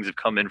 meaning things have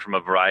come in from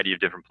a variety of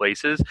different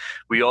places.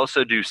 We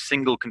also do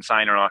single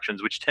consigner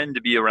auctions, which tend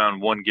to be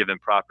around one given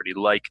property,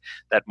 like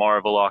that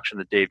Marvel auction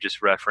that Dave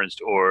just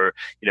referenced, or,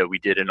 we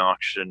did an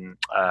auction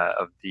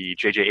of the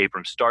J.J.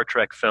 Abrams Star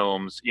Trek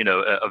films,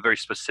 a very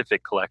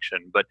specific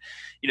collection. But,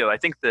 I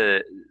think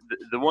the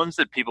ones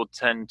that people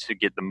tend to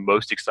get the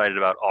most excited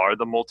about are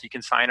the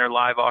multi-consigner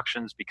live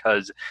auctions,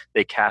 because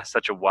they cast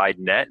such a wide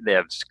net. They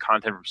have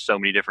content from so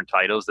many different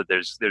titles that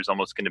there's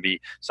almost going to be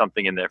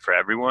something in there for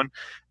everyone.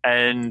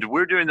 And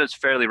we're doing those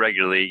fairly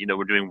regularly.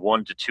 We're doing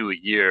 1 to 2 a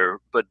year.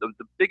 But the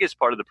biggest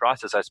part of the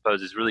process, I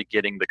suppose, is really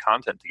getting the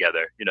content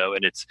together.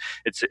 And it's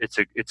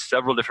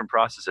several different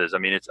processes. I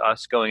mean, it's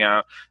us going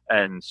out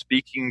and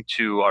speaking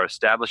to our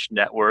established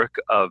network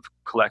of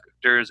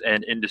collectors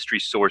and industry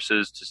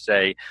sources to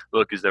say,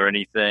 look, is there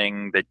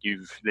anything that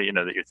you're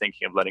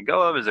thinking of letting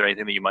go of? Is there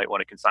anything that you might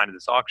want to consign to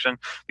this auction?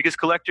 Because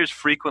collectors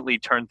frequently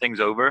turn things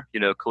over.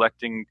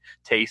 Collecting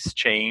tastes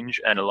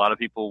change, and a lot of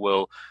people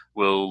will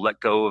will let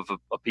go of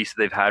a piece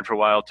that they've had for a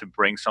while to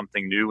bring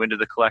something new into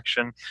the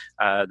collection.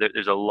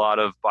 There's a lot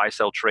of buy,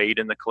 sell, trade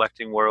in the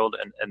collecting world,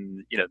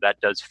 and that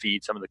does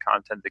feed some of the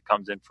content that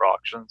comes in for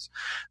auctions.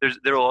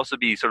 There will also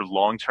be sort of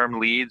long-term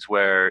leads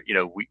where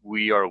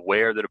we are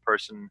aware that a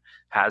person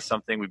has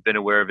something. We've been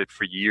aware of it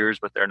for years,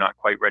 but they're not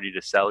quite ready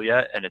to sell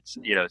yet, and it's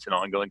an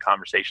ongoing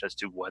conversation as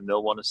to when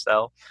they'll want to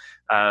sell.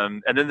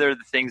 And then there are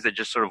the things that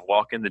just sort of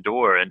walk in the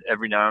door, and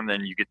every now and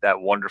then you get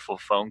that wonderful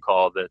phone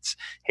call that's,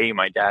 hey,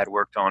 my dad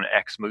worked on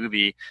X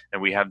movie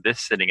and we have this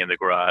sitting in the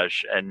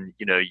garage, and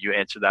you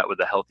answer that with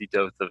a healthy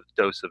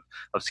dose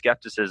of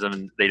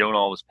skepticism. They don't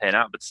always pan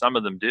out, but some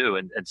of them do,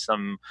 and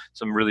some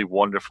really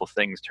wonderful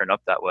things turn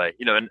up that way.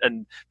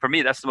 And for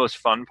me, that's the most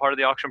fun part of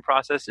the auction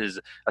process, is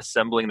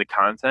assembling the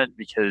content,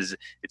 because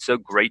it's so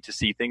great to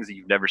see things that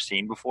you've never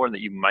seen before and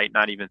that you might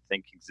not even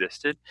think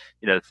existed.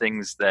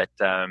 Things that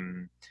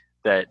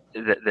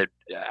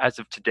as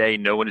of today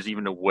no one is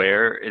even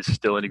aware is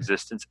still in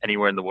existence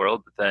anywhere in the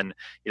world, but then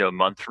a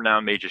month from now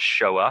may just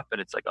show up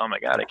and it's like, oh my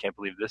god, I can't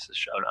believe this has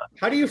shown up.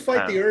 How do you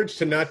fight the urge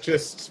to not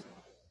just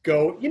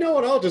go, you know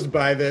what, I'll just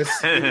buy this,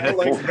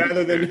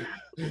 rather than...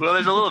 Well,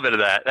 there's a little bit of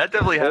that. That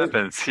definitely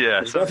happens.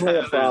 Yeah, it's definitely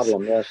a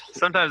problem. Yes.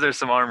 Sometimes there's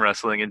some arm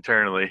wrestling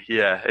internally.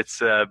 Yeah, it's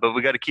but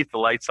we got to keep the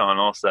lights on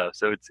also.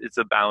 So it's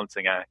a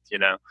balancing act,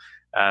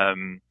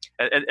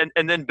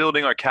 And then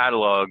building our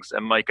catalogs.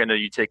 And Mike, I know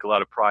you take a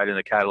lot of pride in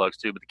the catalogs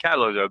too, but the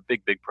catalogs are a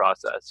big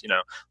process.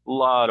 A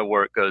lot of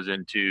work goes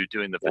into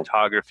doing the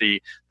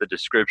photography, the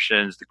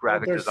descriptions, the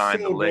graphic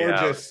design, the layout.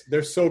 Gorgeous.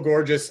 They're so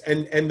gorgeous,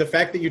 and the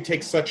fact that you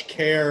take such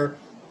care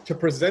to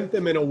present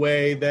them in a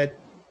way that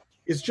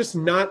is just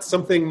not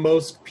something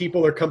most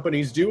people or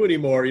companies do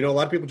anymore. A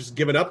lot of people just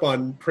giving up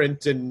on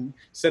print and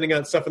sending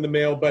out stuff in the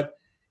mail. But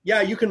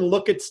yeah, you can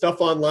look at stuff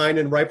online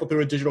and rifle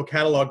through a digital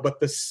catalog, but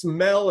the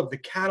smell of the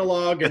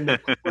catalog and the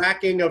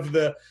cracking of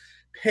the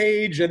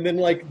page, and then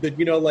I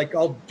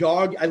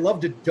love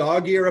to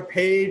dog ear a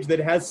page that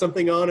has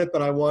something on it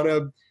that I want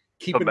to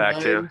keep in back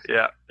mind.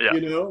 To.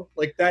 Yeah.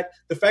 Like that.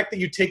 The fact that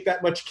you take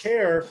that much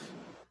care,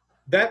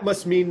 that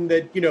must mean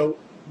that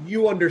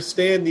you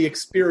understand the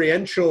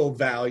experiential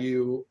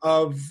value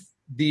of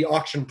the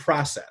auction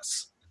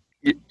process.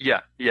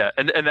 Yeah.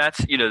 And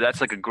that's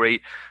like a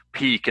great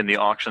peak in the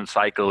auction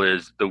cycle,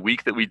 is the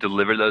week that we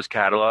deliver those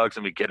catalogs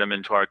and we get them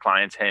into our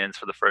clients' hands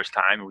for the first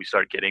time and we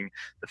start getting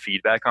the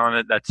feedback on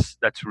it.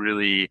 That's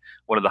really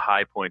one of the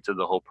high points of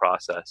the whole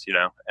process,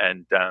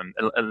 and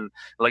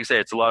like I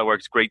say, it's a lot of work.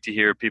 It's great to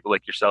hear people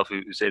like yourself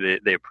who say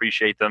they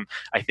appreciate them.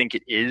 I think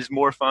it is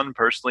more fun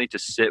personally to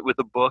sit with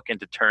a book and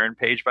to turn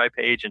page by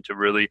page and to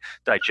really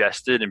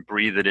digest it and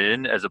breathe it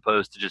in, as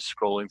opposed to just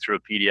scrolling through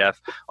a PDF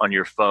on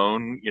your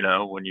phone,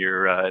 when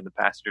you're in the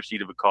passenger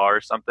seat of a car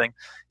or something.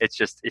 It's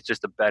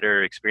just a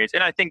better experience.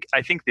 And I think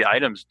the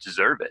items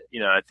deserve it.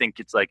 I think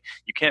it's like,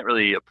 you can't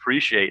really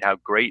appreciate how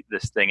great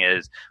this thing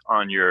is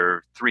on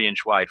your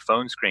 3-inch wide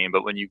phone screen,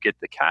 but when you get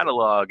the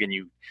catalog and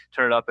you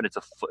turn it up and it's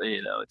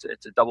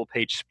a double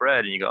page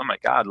spread and you go, oh my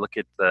god, look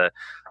at the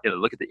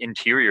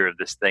interior of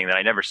this thing that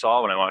I never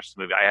saw when I watched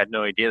the movie. I had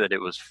no idea that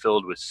it was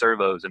filled with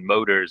servos and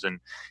motors, and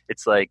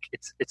it's like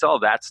it's all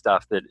that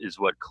stuff that is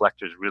what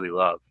collectors really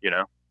love.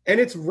 And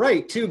it's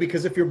right too,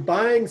 because if you're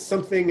buying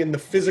something in the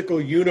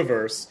physical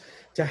universe,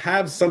 to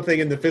have something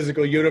in the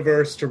physical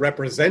universe to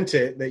represent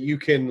it that you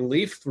can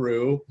leaf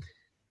through,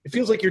 it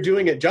feels like you're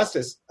doing it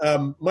justice.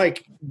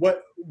 Mike,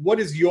 what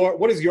is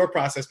your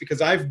process?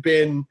 Because you've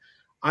been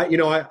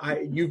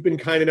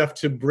kind enough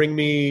to bring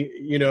me,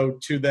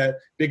 to that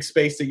big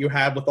space that you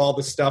have with all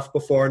the stuff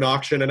before an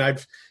auction, and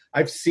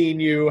I've seen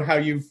how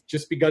you've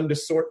just begun to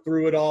sort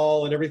through it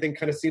all, and everything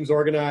kind of seems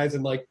organized,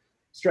 and like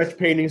stretch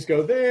paintings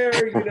go there,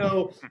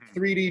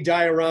 3D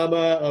diorama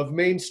of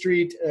Main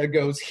Street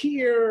goes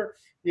here.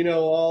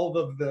 All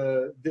of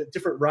the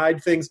different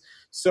ride things.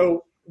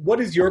 So what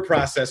is your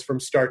process from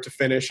start to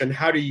finish, and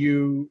how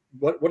do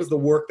what is the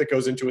work that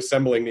goes into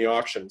assembling the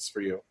auctions for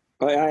you?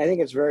 I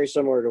think it's very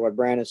similar to what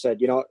Brandon said.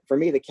 For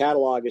me, the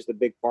catalog is the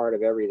big part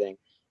of everything.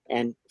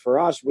 And for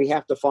us, we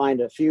have to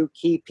find a few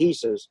key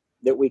pieces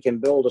that we can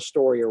build a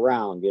story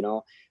around,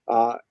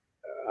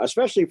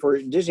 especially for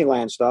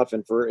Disneyland stuff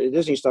and for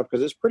Disney stuff,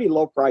 because it's pretty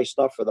low price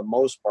stuff for the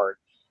most part.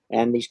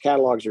 And these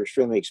catalogs are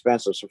extremely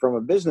expensive. So from a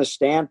business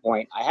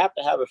standpoint, I have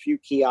to have a few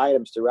key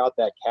items throughout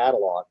that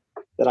catalog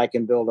that I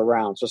can build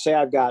around. So say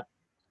I've got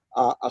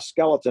a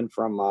skeleton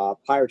from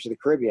Pirates of the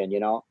Caribbean,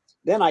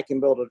 then I can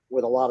build it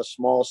with a lot of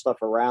small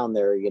stuff around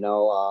there,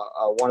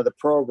 one of the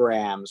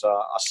programs,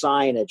 a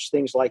signage,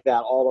 things like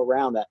that all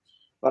around that.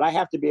 But I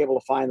have to be able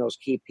to find those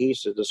key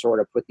pieces to sort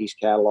of put these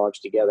catalogs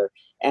together.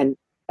 And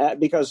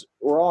because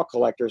we're all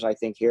collectors, I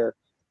think, here,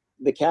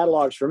 the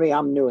catalogs, for me,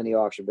 I'm new in the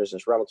auction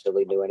business,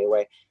 relatively new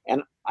anyway.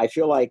 And I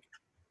feel like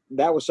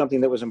that was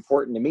something that was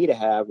important to me to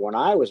have when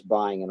I was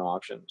buying an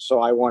auction. So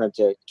I wanted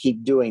to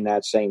keep doing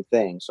that same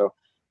thing. So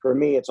for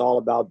me, it's all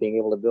about being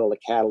able to build a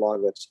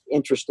catalog that's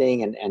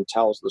interesting and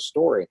tells the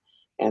story.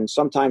 And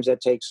sometimes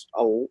that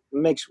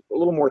makes a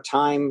little more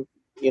time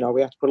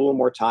we have to put a little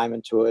more time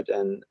into it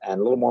and a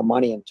little more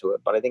money into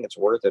it, but I think it's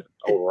worth it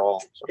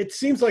overall. So. It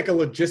seems like a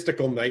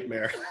logistical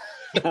nightmare.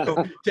 It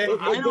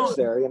gets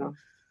there.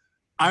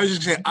 I was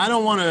just going to say, I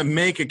don't want to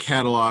make a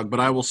catalog,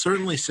 but I will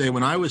certainly say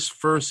when I was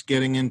first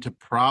getting into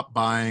prop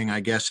buying, I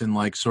guess in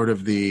like sort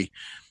of the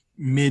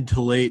mid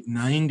to late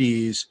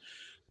 90s,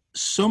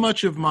 so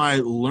much of my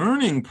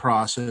learning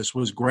process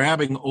was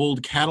grabbing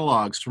old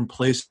catalogs from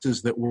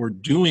places that were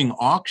doing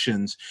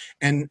auctions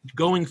and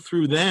going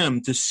through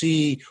them to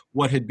see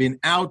what had been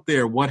out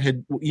there, what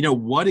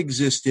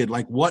existed,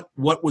 like what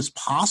was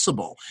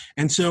possible.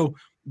 And so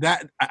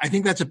that, I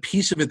think that's a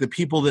piece of it that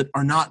people that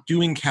are not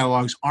doing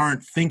catalogs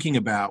aren't thinking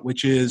about,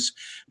 which is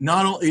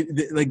not only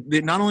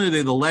are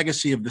they the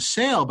legacy of the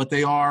sale, but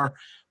there aren't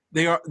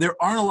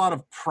a lot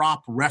of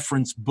prop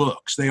reference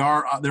books. There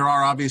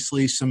are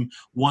obviously some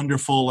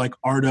wonderful like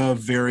art of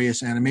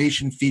various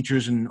animation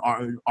features and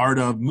art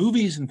of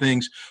movies and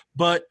things,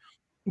 but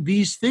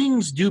these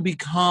things do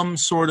become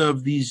sort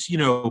of these,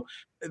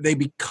 they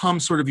become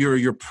sort of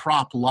your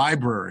prop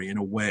library in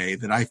a way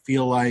that I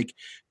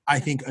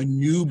think a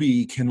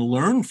newbie can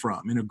learn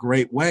from in a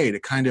great way to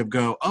kind of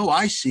go, oh,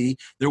 I see,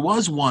 there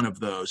was one of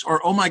those. Or,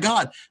 oh my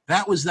God,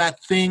 that was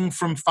that thing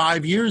from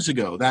 5 years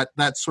ago,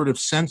 that sort of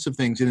sense of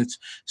things, and it's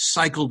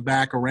cycled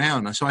back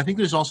around. So I think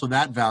there's also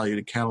that value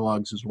to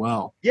catalogs as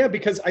well. Yeah,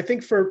 because I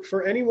think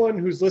for anyone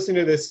who's listening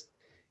to this,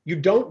 you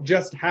don't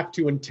just have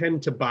to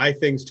intend to buy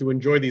things to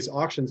enjoy these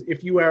auctions.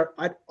 If you are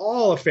at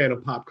all a fan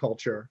of pop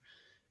culture,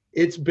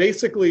 it's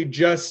basically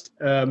just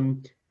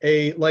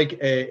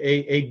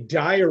a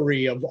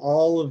diary of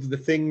all of the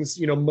things,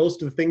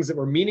 most of the things that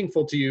were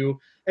meaningful to you,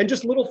 and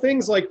just little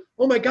things like,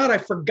 oh my God, I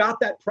forgot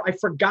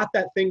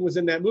that thing was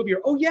in that movie,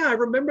 or oh yeah, I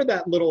remember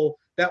that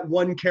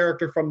one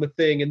character from the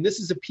thing, and this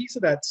is a piece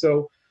of that.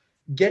 So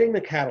getting the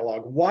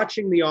catalog,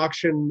 watching the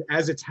auction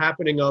as it's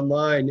happening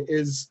online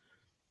is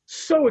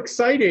so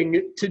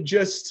exciting to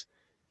just,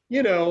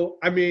 I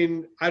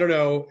don't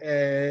know.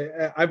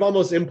 I've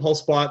almost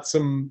impulse bought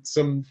some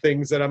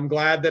things that I'm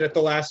glad that at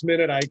the last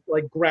minute I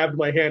like grabbed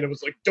my hand and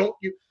was like, don't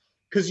you,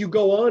 because you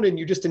go on and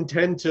you just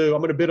intend to,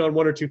 I'm going to bid on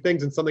one or two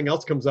things and something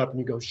else comes up and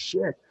you go,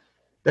 shit,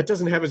 that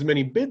doesn't have as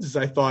many bids as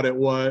I thought it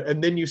was.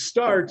 And then you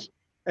start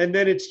and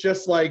then it's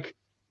just like,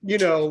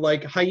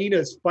 like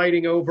hyenas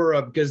fighting over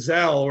a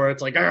gazelle, where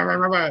it's like,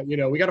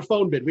 we got a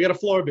phone bid, we got a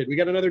floor bid, we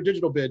got another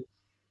digital bid.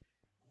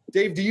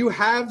 Dave, do you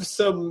have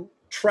some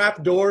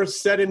trap doors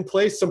set in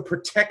place, some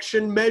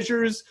protection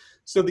measures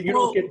so that you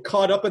don't get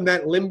caught up in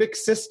that limbic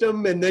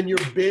system and then you're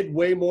bid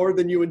way more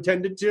than you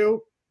intended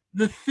to?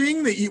 The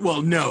thing that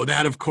no,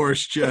 that of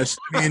course just,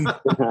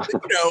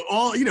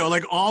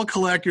 like all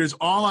collectors,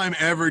 all I'm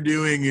ever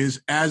doing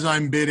is, as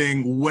I'm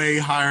bidding way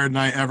higher than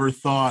I ever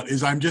thought,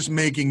 is I'm just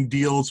making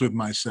deals with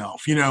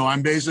myself.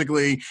 I'm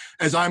basically,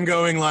 as I'm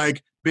going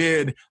like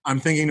bid, I'm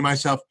thinking to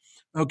myself,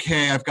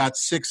 okay, I've got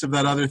 6 of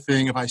that other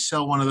thing. If I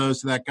sell one of those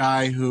to that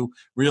guy who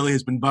really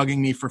has been bugging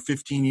me for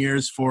 15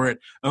 years for it,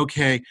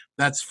 okay,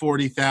 that's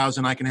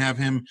 40,000. I can have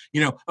him,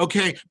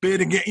 okay,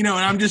 bid again, and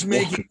I'm just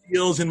making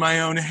deals in my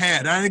own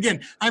head. And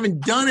again, I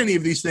haven't done any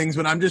of these things,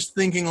 but I'm just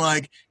thinking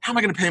like, how am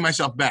I going to pay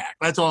myself back?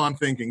 That's all I'm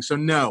thinking. So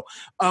no.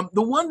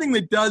 The one thing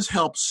that does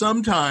help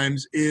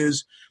sometimes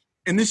is,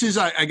 and this is,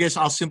 I guess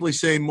I'll simply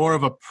say, more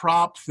of a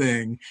prop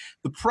thing.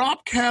 The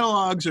prop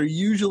catalogs are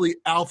usually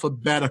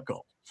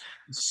alphabetical.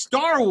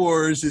 Star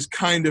Wars is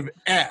kind of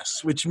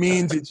S, which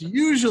means it's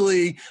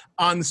usually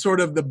on sort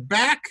of the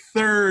back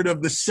third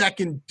of the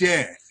second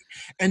day.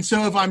 And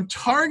so if I'm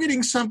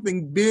targeting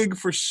something big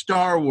for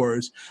Star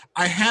Wars,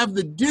 I have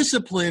the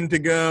discipline to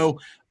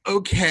go,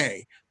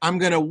 okay, I'm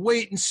going to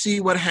wait and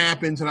see what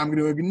happens, and I'm going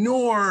to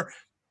ignore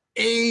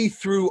A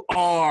through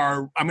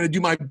R. I'm going to do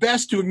my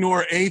best to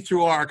ignore A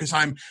through R because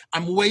I'm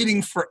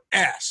waiting for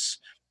S.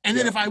 And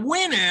then if I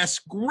win S,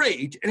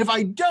 great. And if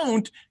I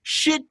don't,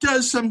 shit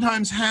does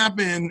sometimes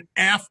happen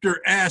after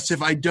S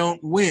if I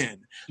don't win.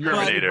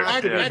 Terminator.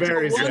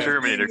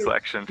 Terminator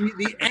collection.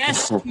 The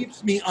S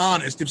keeps me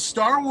honest. If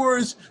Star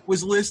Wars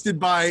was listed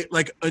by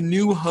like A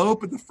New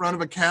Hope at the front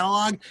of a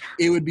catalog,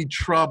 it would be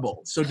trouble.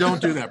 So don't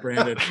do that,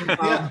 Brandon.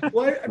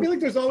 Well, I feel like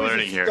there's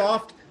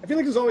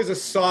always a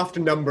soft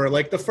number.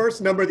 Like the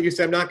first number that you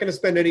say, I'm not going to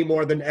spend any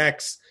more than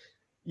X.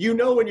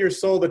 When you're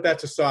sold that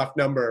that's a soft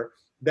number.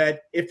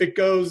 That if it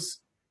goes,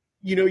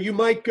 you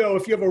might go,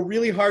 if you have a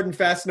really hard and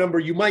fast number,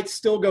 you might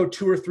still go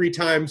 2 or 3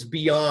 times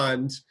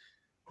beyond,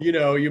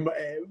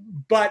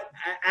 but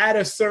at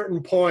a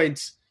certain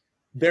point,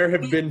 there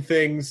have been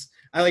things,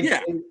 I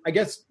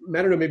guess,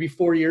 I don't know, maybe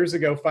 4 years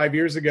ago, 5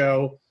 years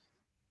ago,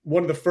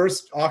 one of the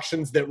first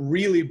auctions that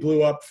really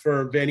blew up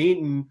for Van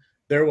Eaton,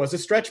 there was a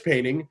stretch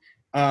painting.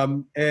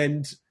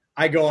 And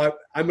I go,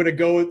 I'm going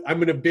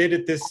to bid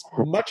at this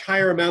much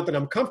higher amount than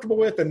I'm comfortable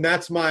with. And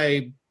that's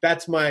my,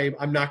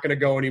 I'm not going to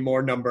go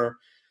anymore number.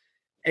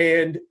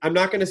 And I'm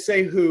not going to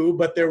say who,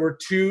 but there were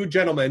 2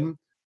 gentlemen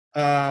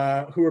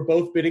who were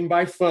both bidding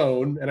by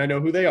phone. And I know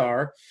who they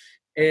are.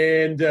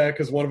 And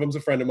because one of them's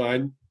a friend of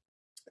mine.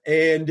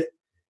 And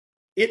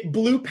it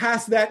blew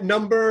past that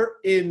number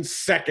in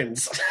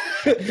seconds.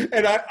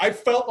 and I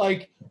felt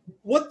like,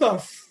 what the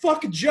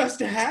fuck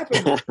just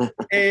happened?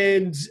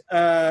 and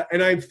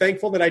I'm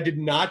thankful that I did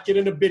not get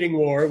in a bidding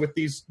war with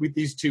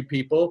these two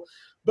people.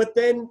 But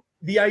then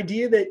the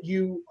idea that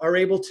you are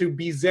able to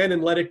be zen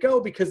and let it go,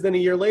 because then a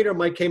year later,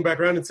 Mike came back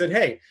around and said,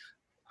 hey,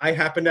 I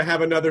happen to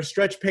have another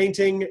stretch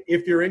painting.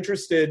 If you're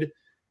interested,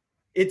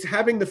 it's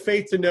having the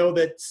faith to know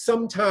that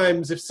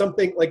sometimes if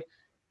something like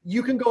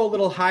you can go a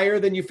little higher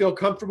than you feel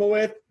comfortable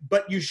with,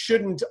 but you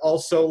shouldn't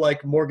also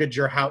like mortgage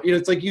your house.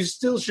 It's like you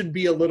still should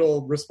be a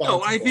little responsible.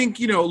 No, I think,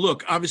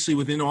 look, obviously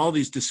within all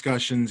these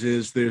discussions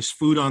there's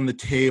food on the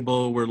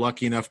table. We're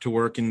lucky enough to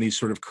work in these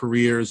sort of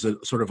careers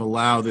that sort of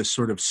allow this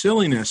sort of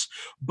silliness.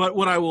 But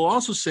what I will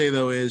also say,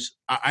 though, is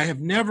I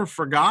have never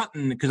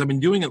forgotten, because I've been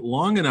doing it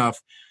long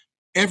enough,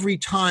 every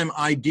time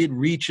I did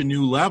reach a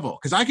new level.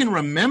 Because I can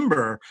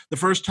remember the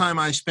first time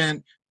I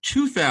spent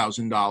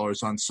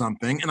 $2,000 on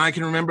something, and I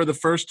can remember the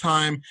first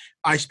time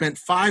I spent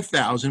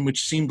 $5,000,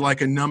 which seemed like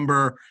a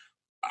number.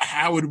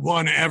 How would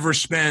one ever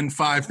spend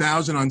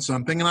 $5,000 on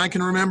something? And I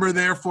can remember,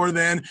 therefore,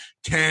 then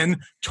 10,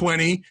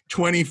 20,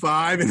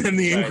 25, and then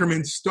the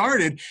increments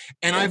started.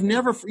 And I've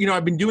never,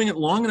 I've been doing it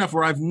long enough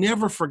where I've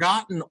never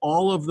forgotten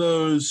all of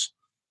those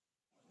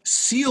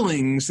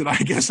ceilings that I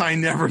guess I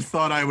never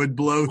thought I would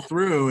blow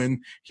through,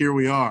 and here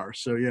we are.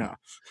 So yeah.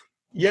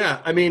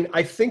 I mean,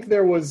 I think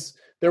there was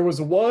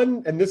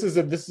one, and this is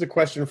a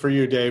question for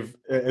you, Dave,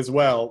 as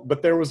well.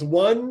 But there was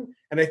one,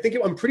 and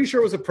I'm pretty sure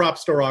it was a prop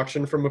store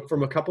auction from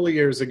a couple of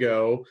years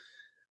ago.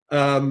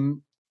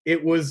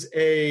 It was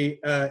a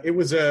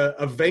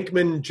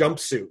Venkman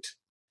jumpsuit,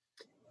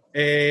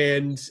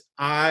 and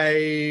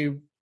I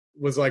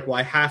was like, well,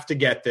 I have to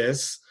get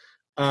this.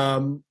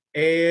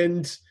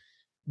 And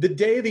the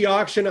day of the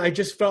auction, I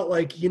just felt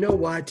like, you know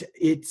what?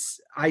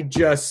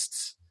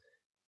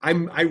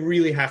 I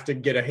really have to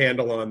get a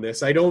handle on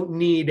this. I don't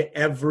need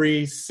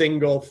every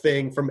single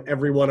thing from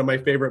every one of my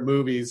favorite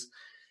movies.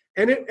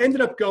 And it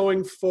ended up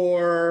going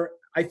for,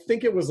 I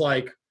think it was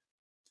like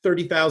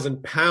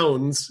 30,000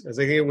 pounds, as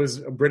I think it was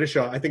a British,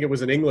 I think it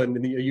was in England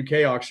in the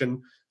UK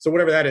auction. So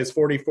whatever that is,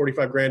 40,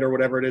 45 grand or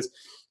whatever it is.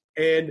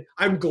 And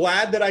I'm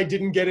glad that I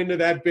didn't get into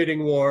that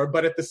bidding war.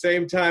 But at the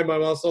same time,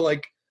 I'm also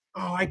like,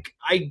 oh,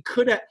 I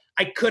could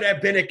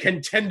have been a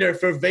contender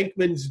for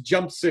Venkman's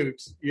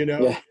jumpsuit,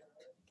 Yeah.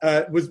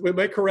 Am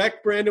I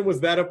correct, Brandon? Was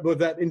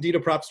that indeed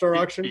a prop store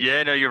auction?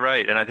 Yeah, no, you're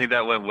right. And I think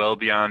that went well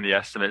beyond the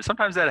estimate.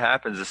 Sometimes that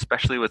happens,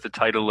 especially with a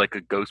title like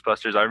a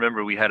Ghostbusters. I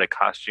remember we had a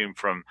costume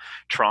from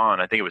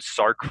Tron. I think it was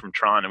Sark from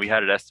Tron, and we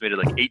had it estimated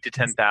like 8 to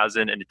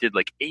 10,000, and it did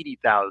like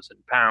 80,000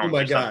 pounds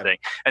or something.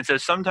 And so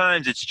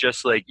sometimes it's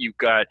just like you've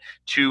got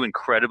two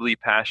incredibly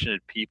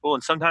passionate people,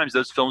 and sometimes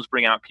those films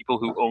bring out people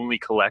who only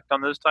collect on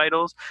those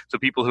titles. So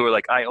people who are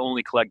like, I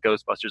only collect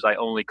Ghostbusters, I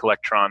only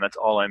collect Tron, that's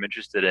all I'm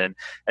interested in.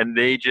 And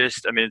they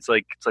just, it's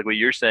like what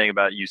you're saying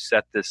about you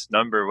set this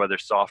number, whether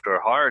soft or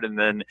hard, and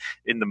then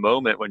in the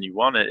moment when you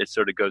want it, it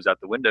sort of goes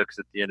out the window, because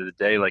at the end of the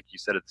day, like you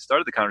said at the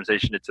start of the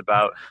conversation, it's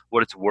about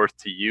what it's worth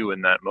to you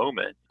in that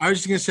moment. I was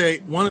just going to say,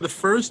 one of the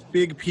first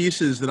big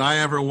pieces that I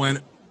ever went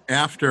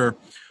after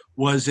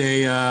was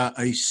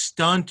a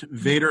stunt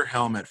Vader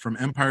helmet from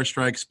Empire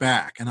Strikes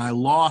Back, and I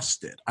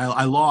lost it.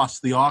 I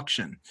lost the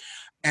auction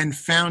and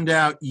found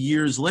out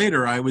years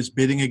later I was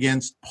bidding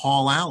against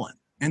Paul Allen.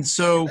 And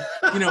so,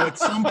 at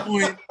some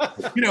point,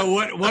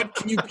 what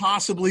can you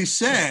possibly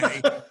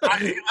say?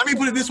 Let me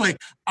put it this way.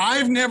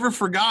 I've never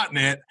forgotten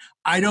it.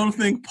 I don't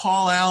think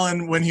Paul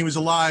Allen, when he was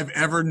alive,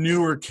 ever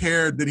knew or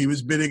cared that he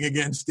was bidding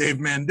against Dave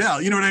Mandel.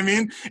 You know what I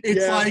mean?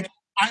 It's like,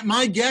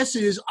 my guess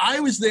is I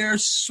was there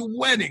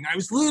sweating. I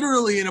was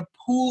literally in a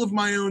pool of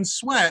my own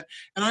sweat,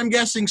 and I'm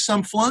guessing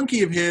some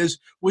flunky of his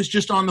was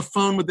just on the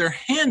phone with their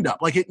hand up,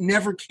 like it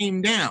never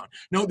came down.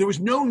 No, there was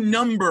no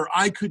number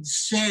I could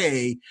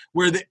say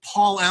where that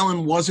Paul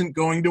Allen wasn't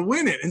going to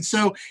win it. And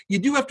so you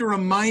do have to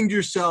remind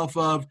yourself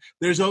of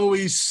there's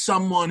always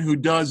someone who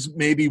does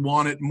maybe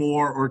want it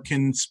more or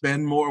can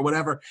spend more or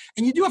whatever.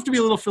 And you do have to be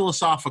a little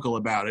philosophical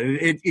about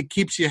it. It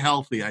keeps you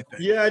healthy, I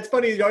think. Yeah, it's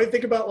funny. I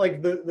think about like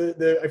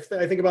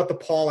I think about the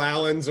Paul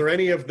Allens or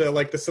any of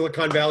the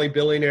Silicon Valley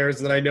billionaires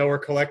that I know are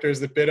collectors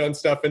that bid on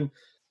stuff, and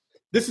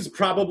this is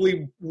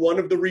probably one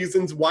of the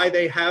reasons why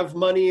they have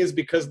money is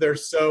because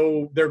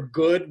they're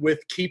good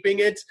with keeping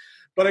it.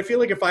 But I feel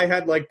like if I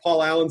had like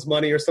Paul Allen's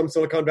money or some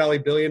Silicon Valley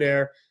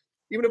billionaire,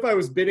 even if I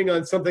was bidding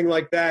on something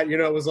like that,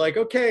 it was like,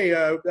 okay,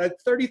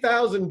 at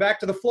 30,000 back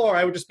to the floor,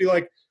 I would just be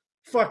like,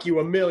 fuck you,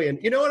 $1 million.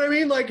 You know what I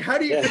mean? Like, how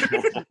do you,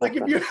 like,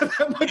 if you have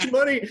that much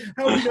money,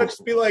 how would you not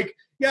just be like,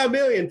 yeah, $1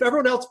 million. If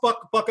everyone else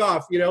fuck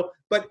off,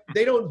 But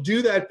they don't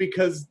do that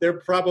because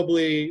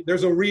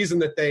there's a reason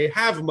that they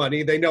have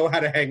money. They know how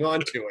to hang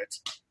on to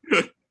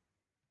it.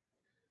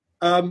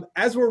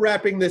 As we're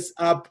wrapping this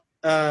up,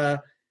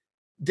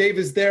 Dave,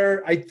 is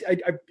there,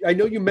 I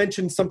know you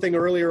mentioned something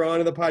earlier on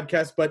in the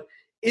podcast, but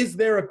is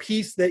there a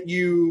piece that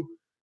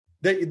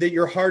that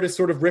your heart is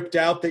sort of ripped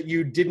out that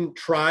you didn't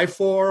try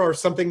for, or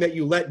something that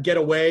you let get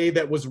away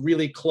that was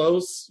really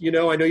close? I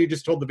know you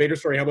just told the Vader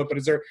story helmet, but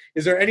is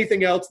there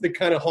anything else that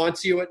kind of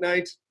haunts you at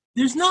night?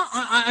 There's not.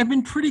 I've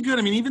been pretty good.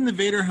 I mean, even the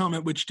Vader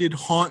helmet, which did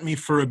haunt me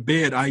for a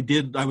bit, I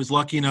was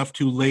lucky enough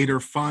to later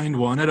find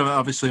one at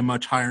obviously a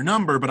much higher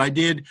number, but I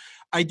did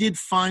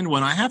find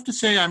one. I have to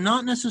say, I'm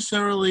not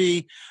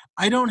necessarily.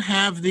 I don't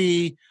have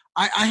the.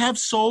 I have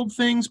sold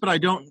things, but I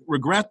don't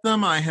regret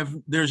them.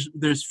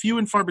 There's few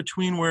and far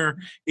between where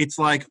it's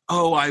like,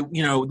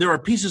 there are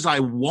pieces I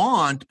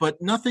want, but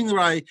nothing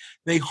that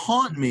they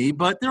haunt me.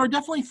 But there are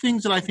definitely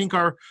things that I think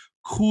are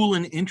cool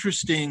and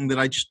interesting that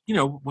I just,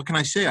 what can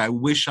I say? I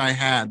wish I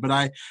had, but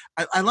I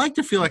like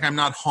to feel like I'm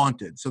not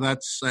haunted. So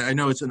I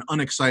know it's an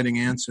unexciting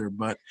answer,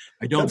 but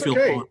I don't feel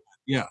haunted.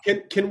 Yeah.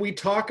 Can we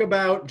talk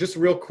about, just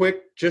real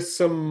quick, just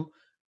some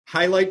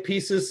highlight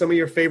pieces, some of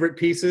your favorite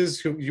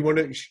pieces?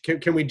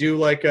 Can we do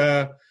like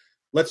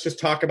let's just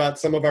talk about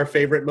some of our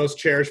favorite, most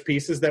cherished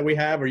pieces that we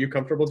have. Are you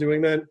comfortable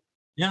doing that?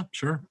 Yeah,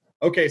 sure.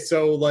 Okay.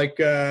 So like,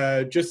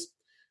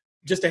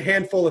 just a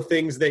handful of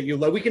things that you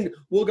love. We can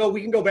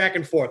go back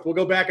and forth. We'll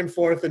go back and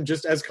forth and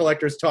just as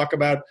collectors talk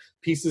about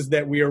pieces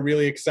that we are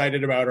really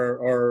excited about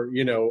or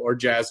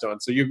jazzed on.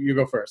 So you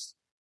go first.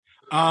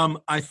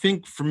 I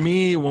think for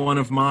me, one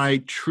of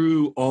my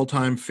true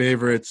all-time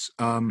favorites,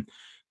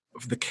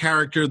 of the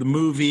character, the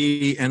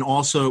movie, and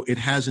also it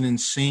has an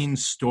insane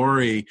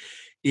story,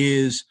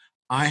 is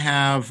I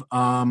have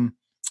one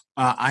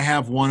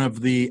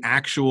of the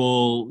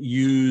actual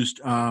used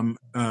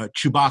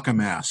Chewbacca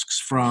masks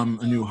from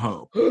A New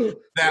Hope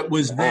that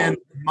was then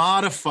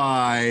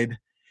modified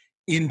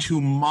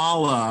into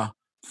Mala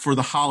for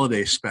the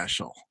holiday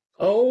special.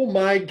 Oh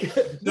my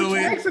God! So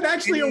which makes it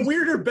actually a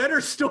weirder,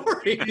 better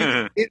story.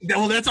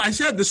 That's I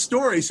said the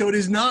story. So it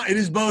is not. It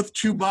is both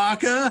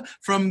Chewbacca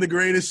from the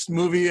greatest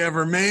movie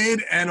ever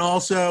made, and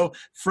also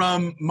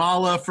from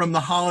Mala from the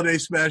holiday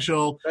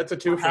special. That's a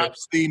two.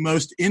 Perhaps the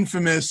most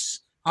infamous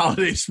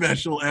holiday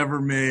special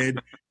ever made,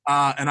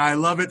 and I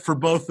love it for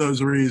both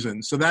those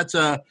reasons. So that's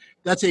a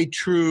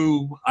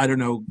true,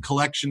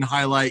 collection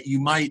highlight.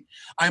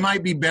 I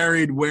might be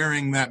buried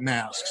wearing that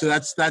mask. So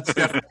that's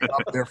definitely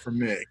up there for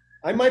me.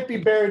 I might be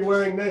buried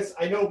wearing this.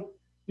 I know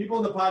people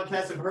in the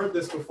podcast have heard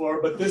this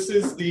before, but this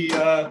is the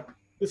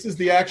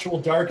actual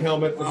dark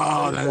helmet.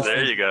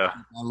 There you go.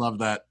 I love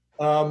that.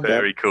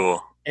 Very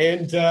cool.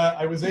 And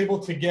I was able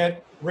to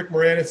get Rick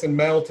Moranis and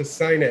Mel to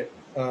sign it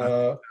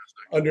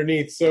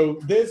underneath. So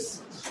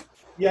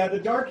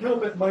the dark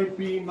helmet might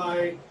be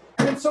my.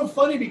 And it's so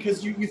funny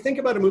because you think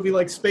about a movie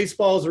like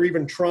Spaceballs or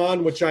even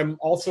Tron, which I'm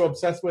also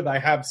obsessed with. I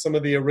have some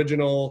of the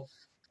original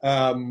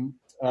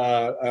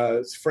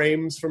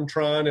frames from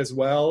Tron as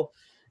well.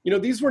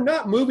 These were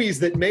not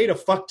movies that made a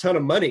fuck ton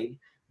of money,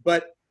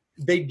 but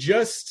they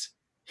just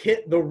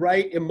hit the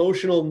right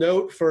emotional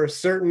note for a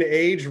certain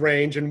age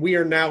range, and we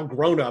are now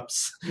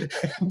grown-ups.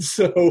 And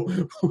so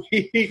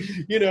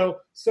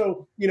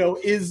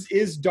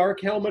is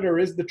Dark Helmet or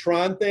is the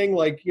Tron thing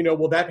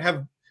will that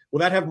have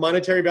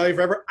monetary value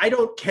forever? I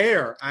don't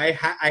care. I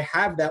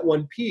have that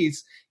one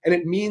piece, and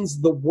it means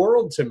the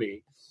world to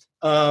me.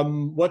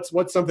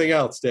 What's something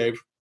else,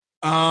 Dave?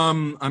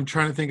 I'm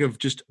trying to think of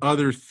just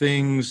other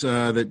things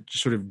that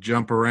sort of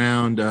jump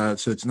around,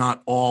 so it's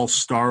not all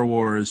Star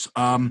Wars.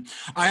 I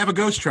have a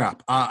ghost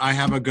trap. I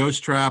have a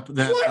ghost trap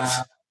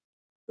that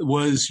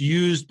was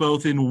used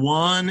both in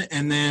 1,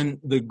 and then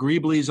the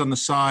greeblies on the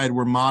side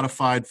were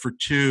modified for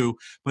 2.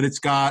 But it's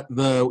got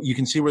you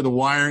can see where the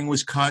wiring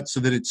was cut so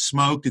that it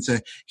smoked. It's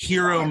a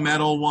hero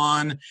metal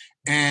one,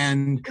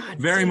 and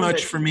very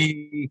much for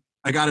me.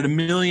 I got it 1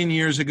 million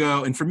years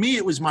ago, and for me,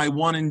 it was my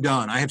one and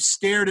done. I have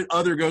stared at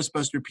other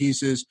Ghostbuster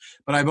pieces,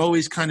 but I've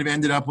always kind of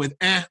ended up with,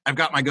 I've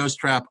got my ghost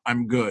trap,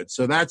 I'm good.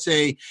 So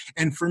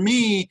and for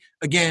me,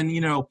 again,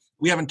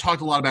 we haven't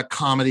talked a lot about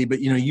comedy,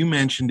 but, you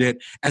mentioned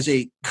it. As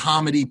a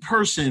comedy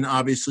person,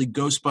 obviously,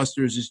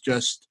 Ghostbusters is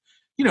just,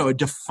 a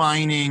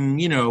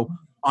defining,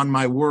 on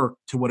my work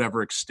to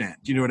whatever extent.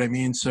 You know what I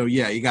mean? So,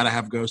 yeah, you got to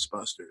have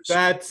Ghostbusters.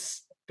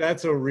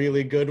 That's a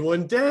really good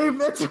one, Dave.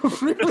 That's a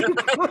really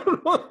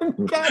good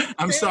one.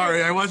 I'm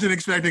sorry, I wasn't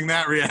expecting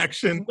that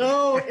reaction.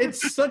 No,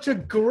 it's such a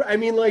great. I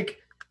mean,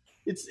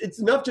 it's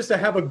enough just to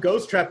have a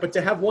ghost trap, but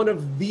to have one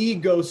of the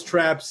ghost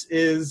traps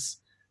is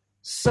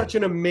such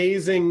an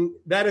amazing.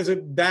 That's a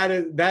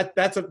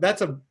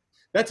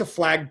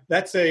flag.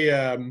 That's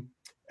a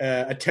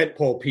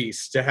tentpole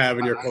piece to have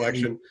in your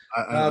collection.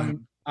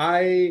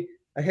 A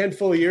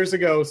handful of years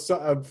ago,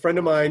 a friend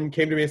of mine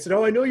came to me and said,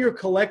 "Oh, I know you're a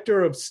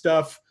collector of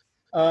stuff.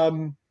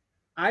 I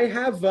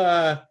have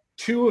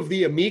 2 of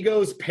the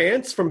Amigos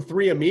pants from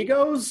 3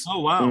 Amigos.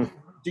 Oh, wow.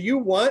 Do you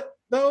want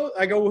those?"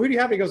 I go, "Well, who do you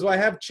have?" He goes, "Well, I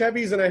have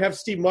Chevy's and I have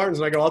Steve Martin's."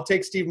 And I go, "I'll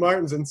take Steve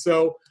Martin's." And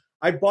so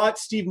I bought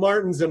Steve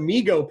Martin's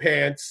Amigo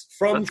pants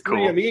from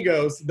 3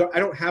 Amigos. I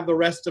don't have the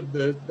rest of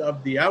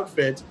the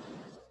outfit.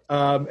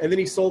 And then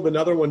he sold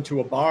another one to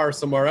a bar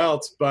somewhere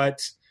else.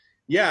 But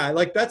yeah,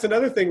 that's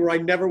another thing where I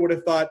never would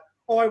have thought,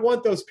 "Oh, I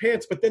want those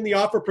pants." But then the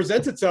offer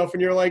presents itself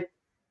and you're like,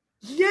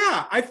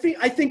 yeah, I think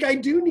I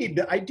do need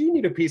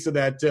a piece of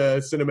that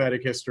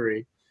cinematic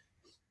history.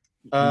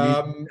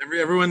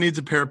 Everyone needs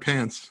a pair of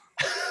pants.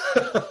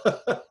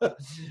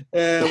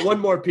 One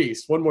more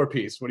piece. What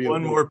do you?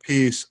 One more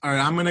piece. All right,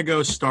 I'm going to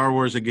go Star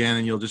Wars again,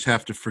 and you'll just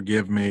have to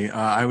forgive me.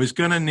 I was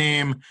going to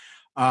name.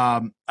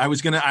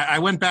 I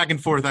went back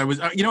and forth.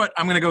 You know what?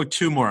 I'm going to go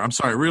two more. I'm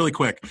sorry, really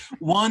quick.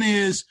 One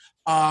is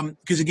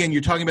because again,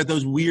 you're talking about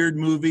those weird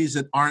movies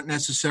that aren't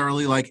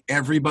necessarily like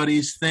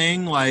everybody's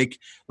thing. Like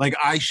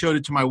I showed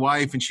it to my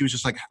wife, and she was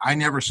just like, "I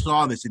never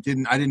saw this. I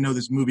didn't know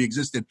this movie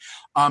existed."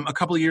 A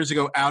couple of years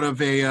ago, out of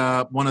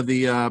one of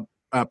the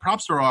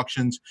prop store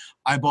auctions,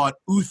 I bought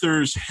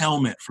Uther's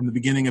helmet from the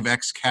beginning of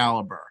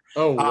Excalibur.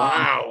 Oh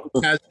wow!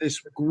 It has this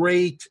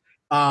great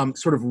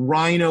sort of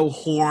rhino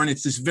horn.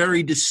 It's this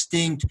very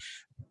distinct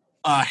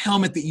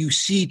helmet that you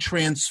see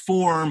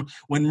transform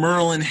when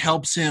Merlin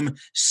helps him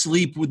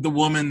sleep with the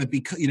woman that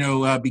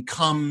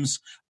becomes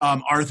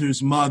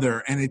Arthur's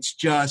mother, and it's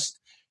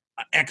just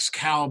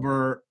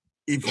Excalibur.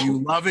 If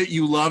you love it,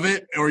 you love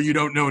it, or you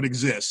don't know it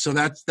exists. So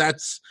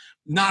that's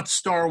not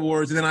Star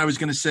Wars. And then I was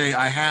going to say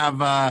I have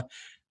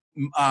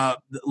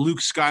Luke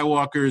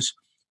Skywalker's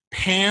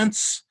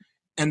pants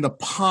and the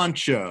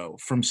poncho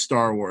from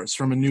Star Wars,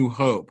 from A New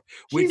Hope,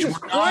 which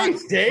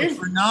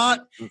were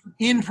not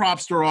in prop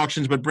store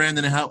auctions, but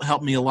Brandon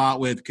helped me a lot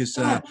with because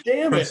from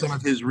some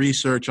of his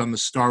research on the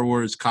Star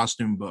Wars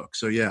costume book.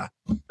 So yeah,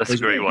 that's a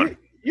great one.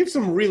 You have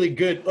some really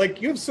good,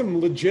 you have some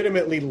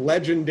legitimately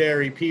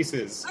legendary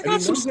pieces. I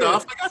got some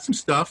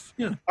stuff.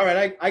 Yeah. All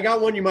right, I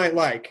got one you might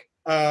like.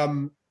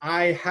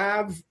 I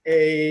have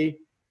a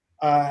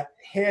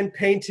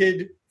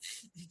hand-painted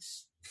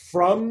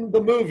from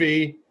the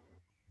movie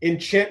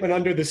Enchantment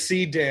Under the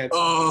Sea dance.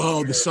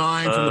 Oh, the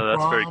sign from the prom.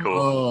 That's very cool.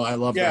 Oh, I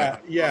love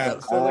that. Yeah.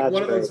 So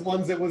one of those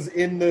ones that was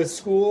in the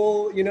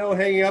school,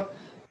 hanging up.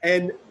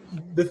 And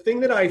the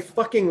thing that I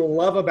fucking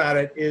love about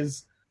it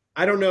is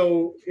I don't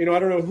know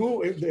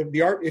who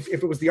the art, if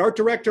it was the art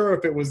director or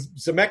if it was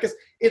Zemeckis,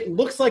 it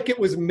looks like it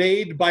was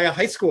made by a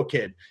high school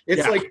kid.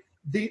 It's like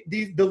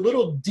the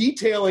little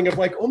detailing of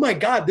like, oh my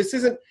God,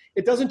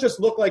 it doesn't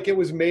just look like it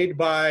was made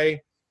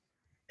by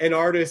an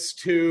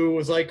artist who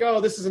was like, oh,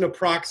 this is an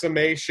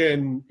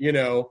approximation,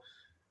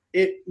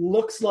 it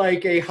looks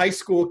like a high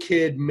school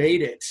kid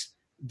made it.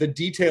 The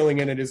detailing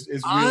in it is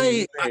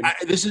really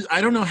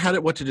I don't know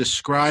what to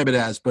describe it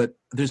as, but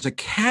there's a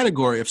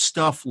category of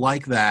stuff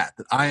like that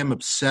I am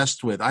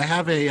obsessed with. I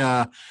have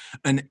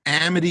an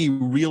Amity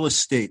real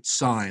estate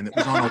sign that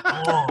was on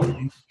a wall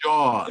in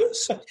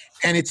Jaws,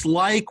 and it's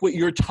like what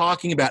you're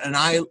talking about. And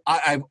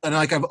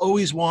I've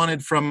always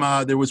wanted from.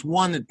 There was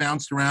one that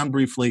bounced around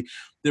briefly.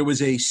 There was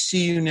a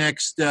See You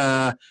Next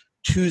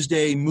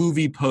Tuesday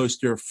movie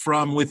poster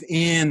from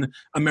within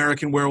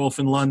American Werewolf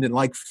in London.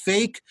 Like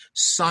fake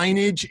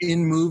signage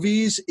in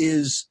movies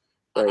is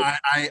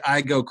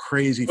I go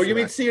crazy. Oh, you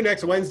mean See You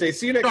Next Wednesday?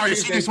 See You Next Tuesday.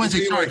 See You Next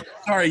Wednesday.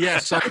 Sorry.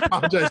 Yes, I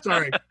apologize.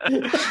 Sorry.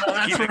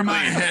 That's where my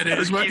head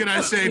is. What can I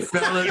say,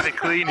 fellas? Keep it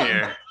clean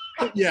here.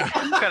 Yeah.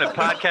 What kind of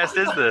podcast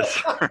is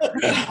this?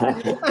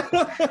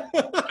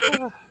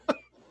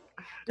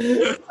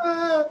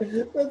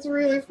 That's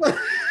really fun.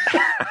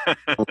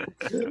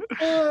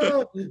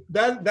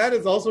 That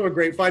is also a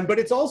great find, but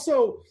it's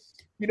also,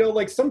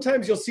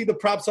 sometimes you'll see the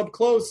props up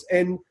close,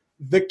 and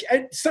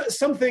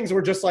some things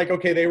were just like,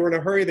 okay, they were in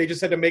a hurry, they just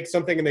had to make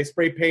something and they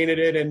spray painted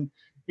it, and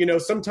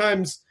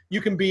sometimes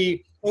you can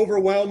be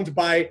overwhelmed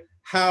by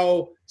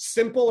how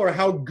simple or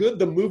how good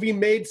the movie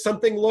made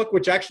something look,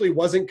 which actually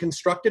wasn't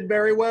constructed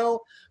very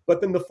well.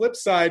 But then the flip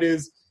side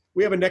is,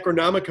 we have a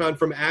Necronomicon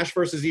from Ash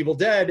vs. Evil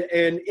Dead,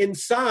 and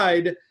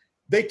inside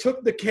they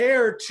took the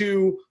care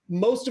to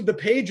most of the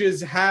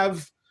pages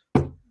have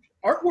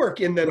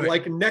artwork in them,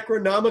 like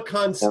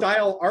Necronomicon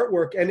style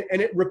artwork, and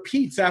it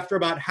repeats after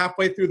about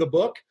halfway through the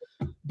book.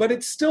 But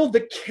it's still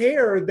the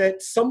care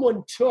that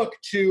someone took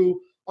to,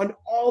 on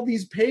all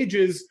these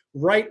pages,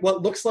 write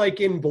what looks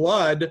like in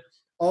blood,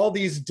 all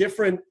these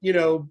different,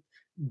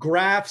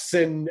 graphs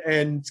and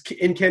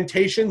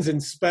incantations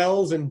and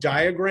spells and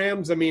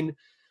diagrams. I mean,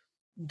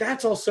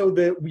 that's also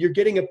you're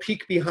getting a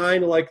peek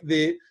behind like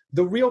the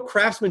real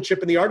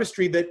craftsmanship and the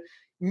artistry that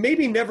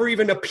maybe never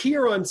even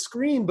appear on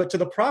screen, but to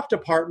the prop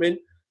department,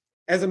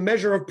 as a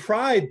measure of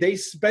pride, they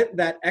spent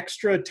that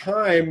extra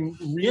time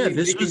really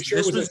making sure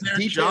it was as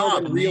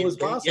detailed and real as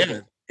possible.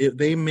 Yeah.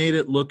 They made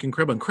it look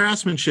incredible. And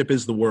craftsmanship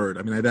is the word.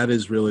 I mean, that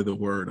is really the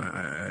word.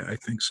 I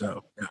think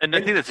so. Yeah. And I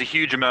think that's a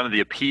huge amount of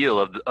the appeal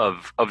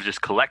of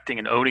just collecting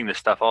and owning this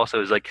stuff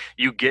also is like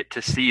you get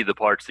to see the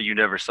parts that you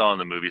never saw in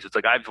the movies. It's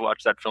like I've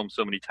watched that film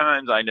so many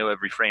times. I know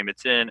every frame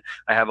it's in.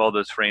 I have all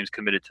those frames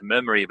committed to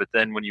memory. But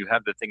then when you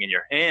have the thing in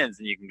your hands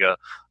and you can go,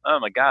 oh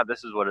my God,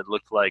 this is what it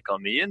looked like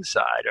on the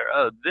inside. Or,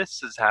 oh,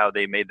 this is how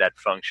they made that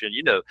function.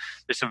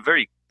 There's some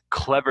very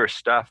clever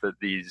stuff that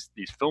these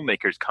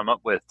filmmakers come up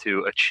with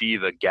to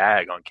achieve a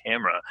gag on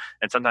camera,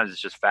 and sometimes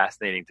it's just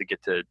fascinating to get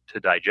to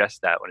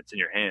digest that when it's in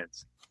your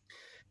hands.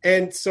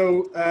 And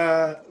so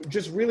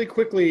just really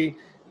quickly,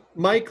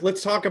 Mike,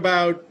 let's talk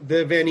about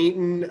the Van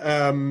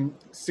Eaton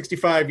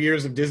 65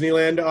 Years of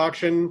Disneyland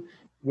auction,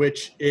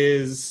 which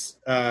is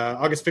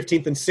August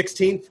 15th and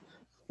 16th.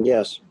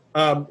 Yes.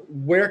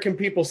 Where can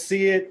people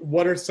see it?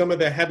 What are some of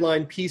the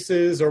headline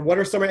pieces, or what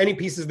are any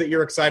pieces that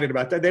you're excited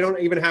about? They don't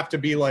even have to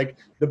be like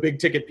the big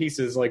ticket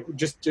pieces, like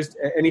just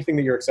anything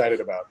that you're excited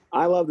about.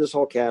 I love this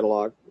whole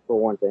catalog, for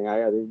one thing. I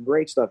have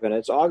great stuff in it.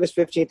 It's August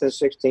 15th and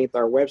 16th.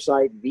 Our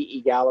website,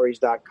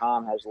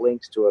 vegalleries.com, has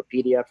links to a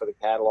PDF of the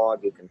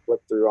catalog. You can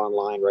flip through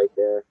online right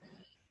there.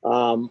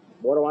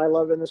 What do I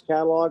love in this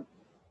catalog?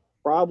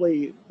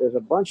 Probably there's a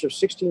bunch of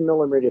 16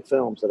 millimeter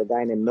films that a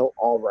guy named Milt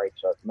Albright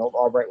took. Milt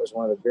Albright was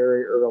one of the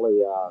very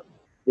early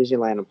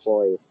Disneyland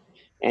employees.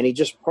 And he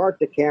just parked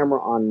the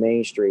camera on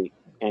Main Street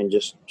and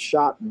just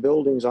shot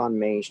buildings on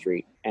Main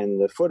Street.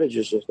 And the footage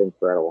is just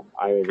incredible.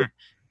 I mean,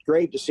 it's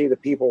great to see the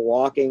people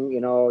walking,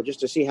 just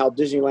to see how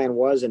Disneyland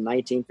was in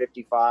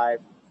 1955.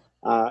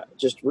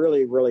 Just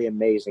really, really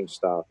amazing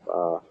stuff.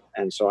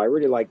 And so I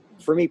really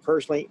for me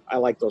personally, I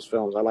like those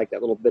films. I like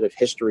that little bit of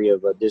history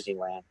of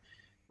Disneyland.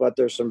 But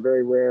there's some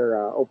very rare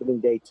opening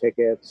day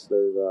tickets.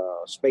 There's a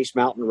Space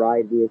Mountain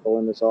ride vehicle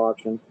in this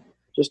auction.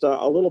 Just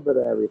a little bit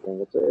of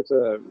everything. It's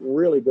a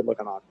really good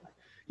looking auction.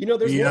 There's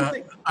one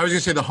thing. I was going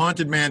to say the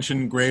Haunted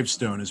Mansion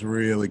gravestone is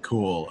really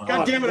cool.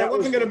 God damn it! I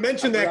wasn't going to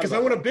mention that because I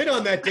want to bid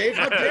on that, Dave.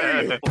 How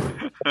dare you?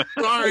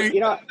 Sorry.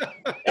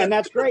 And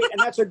that's great. And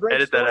that's a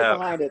great story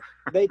behind it.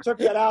 They took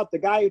that out. The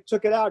guy who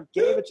took it out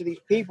gave it to these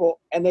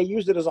people, and they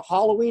used it as a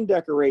Halloween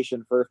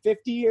decoration for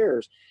 50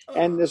 years.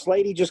 And this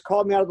lady just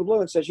called me out of the blue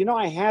and says,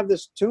 I have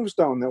this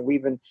tombstone that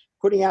we've been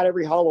putting out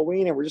every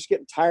Halloween, and we're just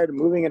getting tired of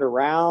moving it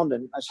around.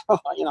 And I saw,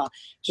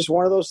 just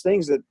one of those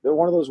things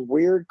one of those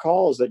weird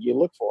calls that you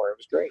look for. It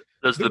was great.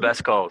 Those are the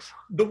best calls.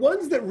 The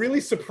ones that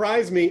really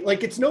surprise me,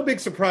 it's no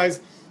big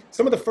surprise.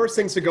 Some of the first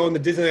things to go in the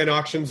Disneyland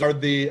auctions are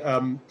the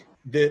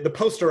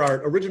poster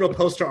art. Original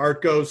poster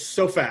art goes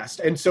so fast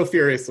and so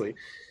furiously.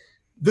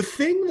 The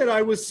thing that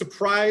I was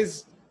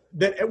surprised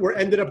that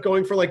ended up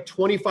going for like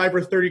 25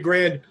 or 30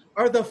 grand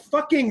are the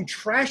fucking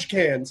trash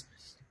cans.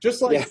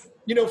 Just like,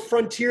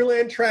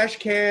 Frontierland trash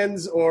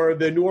cans, or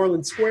the New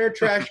Orleans Square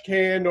trash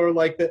can, or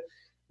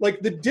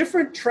the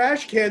different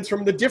trash cans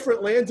from the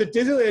different lands at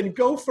Disneyland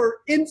go for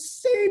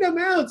insane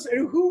amounts.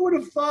 And who would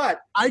have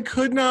thought? I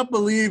could not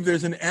believe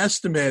there's an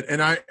estimate,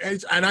 and I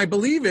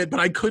believe it, but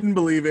I couldn't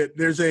believe it.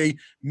 There's a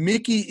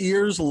Mickey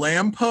Ears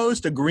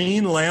lamppost, a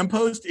green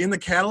lamppost in the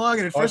catalog,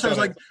 and at first I was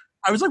like,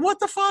 what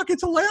the fuck?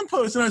 It's a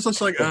lamppost. And I was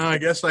just like, I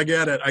guess I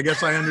get it. I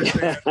guess I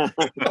understand.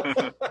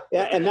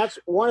 Yeah, and that's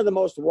one of the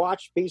most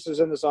watched pieces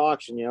in this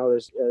auction.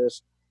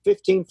 There's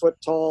 15-foot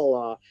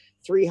tall,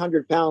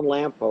 300-pound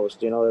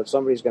lamppost, that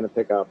somebody's going to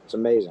pick up. It's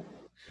amazing.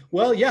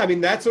 Well, yeah, I mean,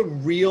 that's a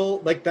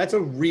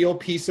real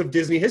piece of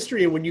Disney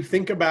history. And when you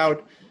think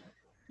about,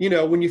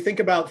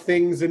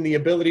 things and the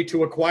ability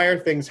to acquire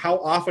things, how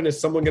often is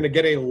someone going to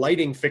get a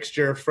lighting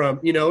fixture from,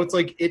 it's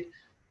like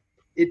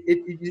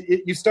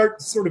you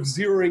start sort of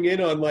zeroing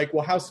in on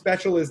how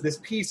special is this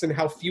piece and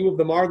how few of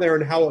them are there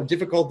and how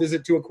difficult is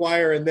it to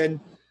acquire. And then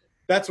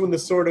that's when the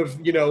sort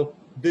of,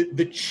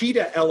 the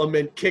cheetah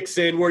element kicks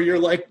in, where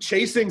you're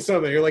chasing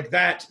something. You're like,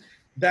 that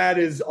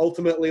is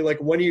ultimately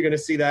when are you going to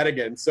see that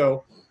again?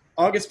 So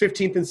August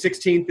 15th and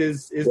 16th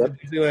is the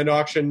Disneyland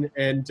auction.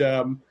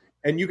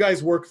 And you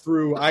guys work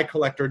through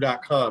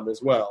iCollector.com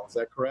as well. Is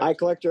that correct?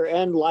 iCollector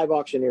and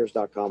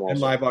liveauctioneers.com also. And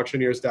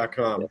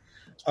liveauctioneers.com.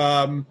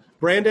 Yeah.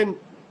 Brandon,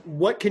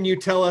 what can you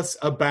tell us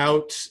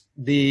about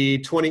the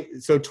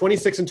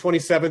 26th and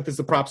 27th is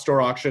the prop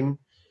store auction.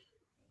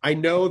 I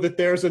know that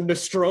there's a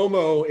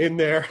Nostromo in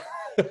there.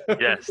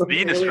 Yes,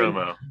 the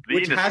Nostromo.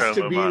 Which has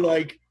to be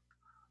model.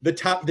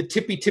 The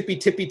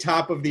tippy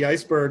top of the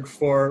iceberg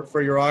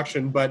for your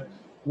auction. But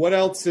what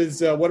else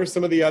what are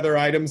some of the other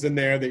items in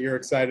there that you're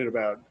excited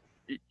about?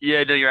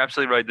 Yeah, no, you're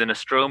absolutely right. The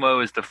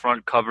Nostromo is the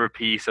front cover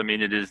piece. I mean,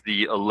 it is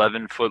the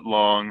 11-foot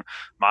long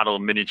model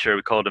miniature.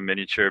 We call it a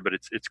miniature, but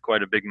it's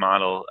quite a big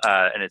model,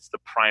 and it's the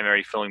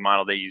primary filming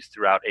model they use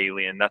throughout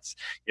Alien. That's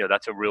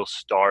a real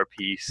star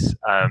piece.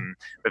 We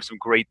have some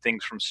great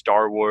things from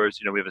Star Wars.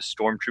 We have a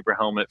Stormtrooper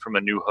helmet from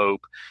A New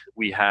Hope.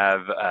 We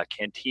have a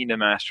Cantina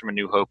mask from A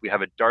New Hope. We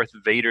have a Darth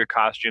Vader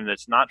costume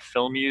that's not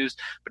film used,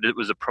 but it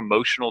was a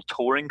promotional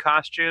touring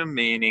costume,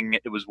 meaning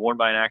it was worn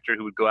by an actor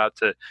who would go out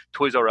to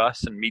Toys R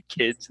Us and meet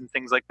kids and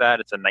things like that.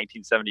 It's a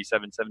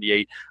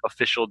 1977-78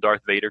 official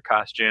Darth Vader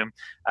costume.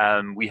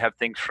 We have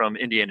things from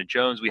Indiana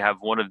Jones. We have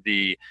one of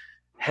the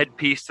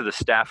headpiece to the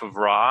Staff of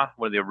Ra,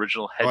 one of the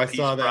original headpiece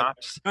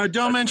props.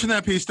 Don't mention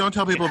that piece. Don't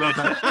tell people about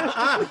that.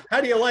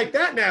 How do you like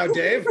that now,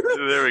 Dave?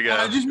 There we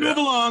go. Just move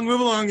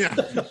along. Yeah.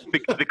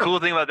 The cool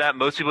thing about that,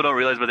 most people don't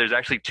realize, but there's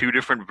actually two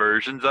different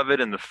versions of it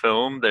in the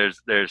film.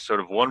 There's sort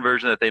of one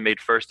version that they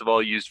made first of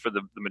all, used for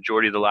the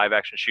majority of the live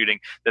action shooting.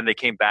 Then they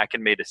came back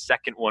and made a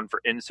second one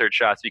for insert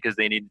shots because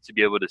they needed to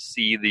be able to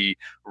see the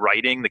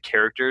writing, the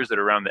characters that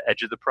are around the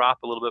edge of the prop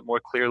a little bit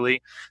more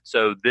clearly.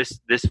 So this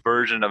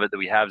version of it that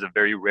we have is a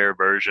very rare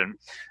version.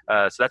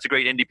 So that's a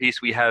great indie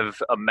piece. We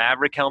have a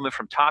Maverick helmet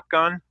from Top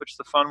Gun, which is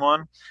a fun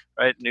one,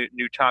 right?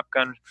 New Top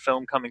Gun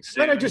film coming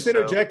soon. Can I just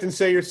interject and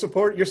say you're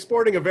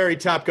sporting a very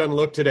Top Gun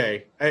look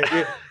today.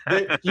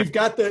 You've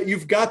got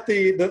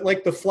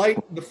the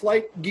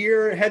flight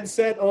gear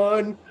headset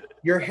on.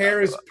 Your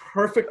hair is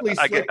perfectly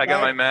slicked I got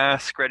back. my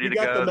mask ready to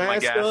go. My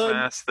gas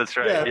mask. That's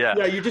right.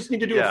 Yeah. You just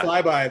need to do a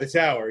flyby of the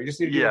tower. You just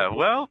need to do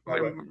well,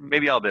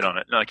 maybe I'll bid on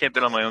it. No, I can't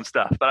bid on my own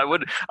stuff, but I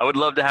would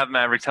love to have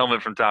Maverick's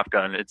helmet from Top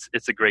Gun.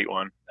 It's a great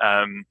one.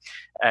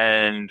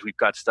 And we've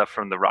got stuff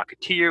from the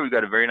Rocketeer. We've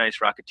got a very nice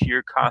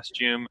Rocketeer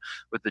costume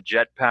with the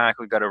jetpack.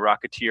 We've got a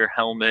Rocketeer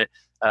helmet.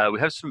 We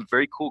have some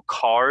very cool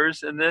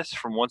cars in this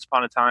from Once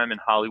Upon a Time in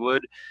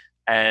Hollywood.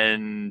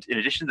 And in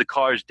addition to the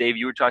cars, Dave,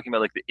 you were talking about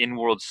like the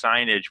in-world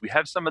signage. We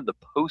have some of the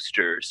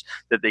posters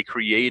that they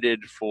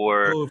created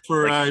for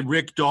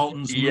Rick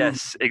Dalton's movie.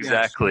 Yes,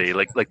 exactly.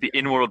 Yes. Like the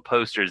in-world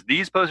posters.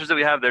 These posters that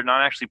we have, they're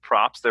not actually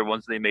props. They're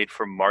ones they made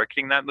for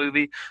marketing that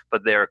movie,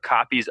 but they're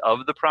copies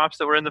of the props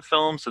that were in the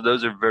film. So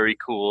those are very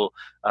cool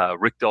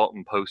Rick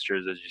Dalton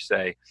posters, as you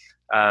say.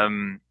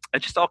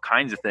 And just all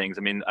kinds of things.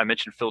 I mean, I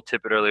mentioned Phil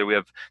Tippett earlier. We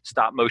have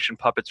stop motion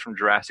puppets from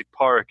Jurassic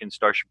Park and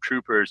Starship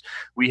Troopers.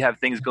 We have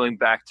things going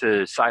back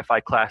to sci-fi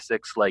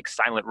classics like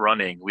Silent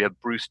Running. We have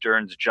Bruce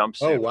Dern's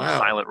jumpsuit from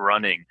Silent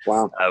Running,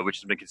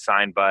 which has been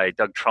consigned by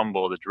Doug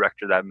Trumbull, the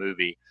director of that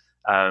movie.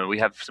 We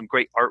have some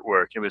great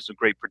artwork. We have some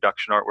great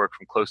production artwork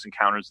from Close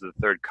Encounters of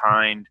the Third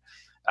Kind.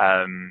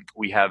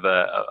 We have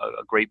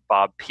a great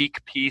Bob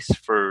Peak piece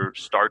for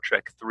Star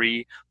Trek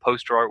 3,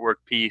 poster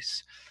artwork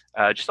piece.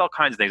 Just all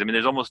kinds of things. I mean,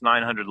 there's almost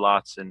 900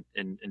 lots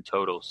in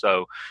total.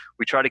 So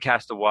we try to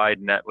cast a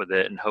wide net with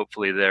it, and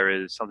hopefully there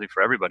is something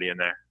for everybody in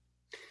there.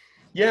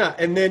 Yeah,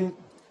 and then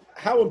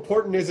how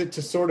important is it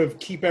to sort of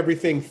keep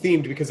everything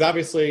themed? Because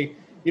obviously,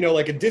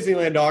 like a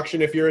Disneyland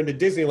auction, if you're into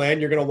Disneyland,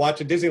 you're going to watch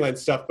the Disneyland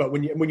stuff. But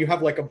when you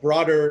have like a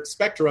broader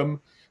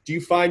spectrum, do you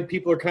find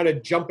people are kind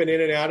of jumping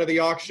in and out of the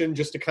auction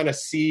just to kind of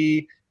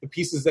see the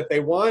pieces that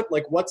they want?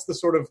 Like, what's the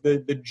sort of the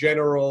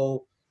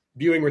general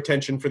viewing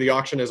retention for the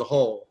auction as a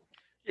whole?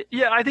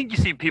 Yeah, I think you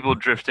see people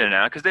drift in and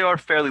out because they are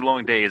fairly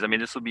long days. I mean,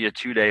 this will be a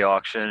 2-day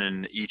auction,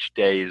 and each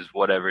day is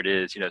whatever it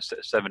is,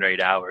 7 or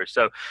 8 hours.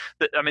 So,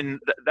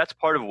 that's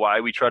part of why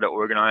we try to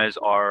organize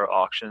our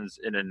auctions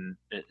in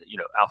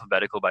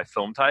alphabetical by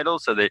film title,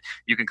 so that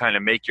you can kind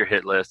of make your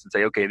hit list and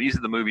say, okay, these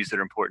are the movies that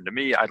are important to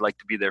me. I'd like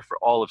to be there for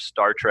all of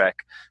Star Trek,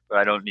 but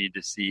I don't need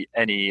to see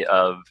any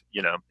of,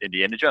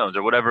 Indiana Jones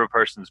or whatever a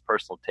person's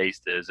personal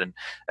taste is.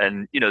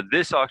 And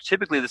this auction,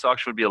 typically this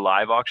auction would be a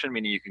live auction,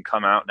 meaning you can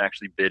come out and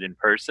actually bid in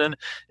person.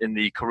 In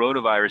the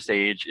coronavirus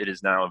age, it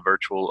is now a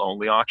virtual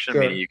only auction,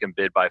 meaning you can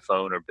bid by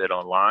phone or bid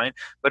online.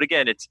 But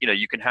again, it's,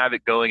 you can have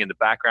it going in the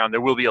background.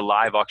 There will be a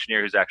live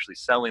auctioneer who's actually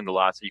selling the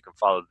lot, so you can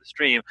follow the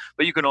stream,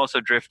 but you can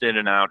also drift in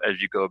and out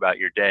as you go about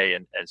your day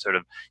and sort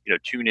of,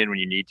 tune in when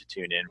you need to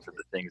tune in for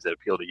the things that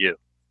appeal to you.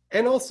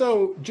 And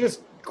also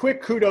just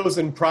quick kudos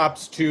and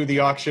props to the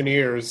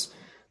auctioneers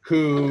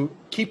who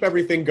keep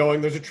everything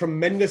going. There's a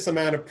tremendous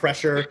amount of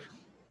pressure.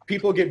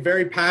 People get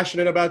very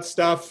passionate about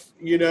stuff,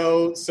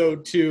 so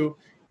to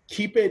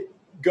keep it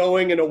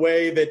going in a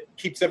way that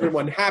keeps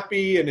everyone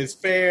happy and is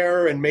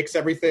fair and makes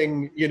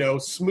everything,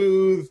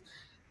 smooth.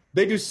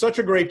 They do such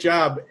a great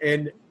job.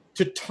 And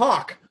to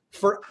talk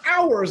for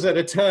hours at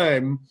a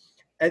time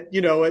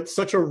at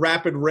such a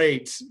rapid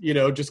rate,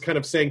 just kind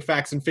of saying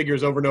facts and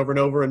figures over and over and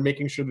over and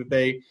making sure that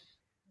they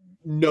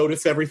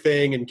notice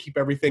everything and keep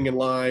everything in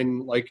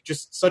line, like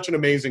just such an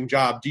amazing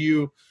job.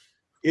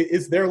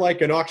 Is there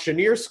like an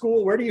auctioneer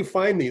school? Where do you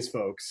find these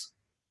folks?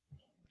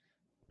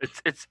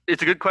 It's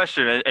a good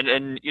question,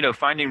 and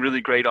finding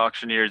really great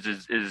auctioneers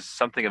is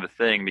something of a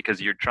thing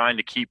because you're trying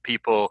to keep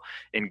people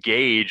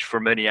engaged for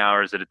many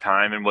hours at a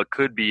time in what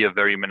could be a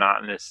very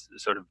monotonous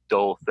sort of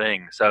dull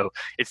thing. So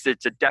it's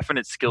a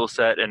definite skill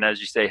set, and as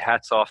you say,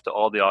 hats off to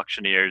all the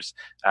auctioneers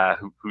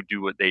who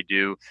do what they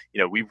do.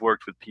 We've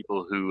worked with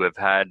people who have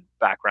had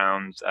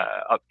backgrounds,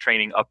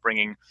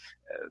 upbringing.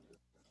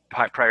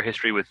 Prior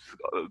history with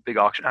big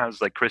auction houses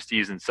like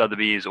Christie's and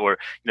Sotheby's, or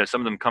some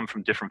of them come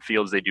from different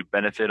fields. They do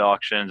benefit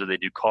auctions, or they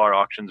do car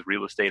auctions,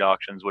 real estate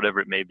auctions, whatever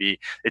it may be.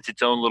 It's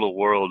its own little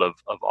world of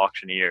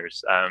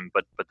auctioneers.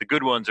 But the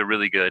good ones are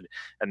really good,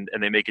 and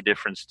they make a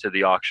difference to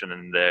the auction,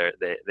 and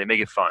they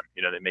make it fun.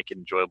 They make it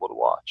enjoyable to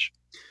watch.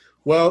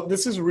 Well,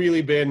 this has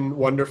really been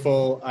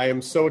wonderful. I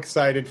am so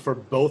excited for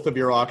both of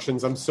your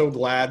auctions. I'm so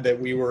glad that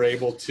we were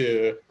able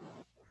to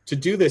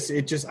do this.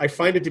 I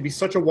find it to be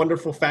such a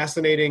wonderful,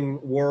 fascinating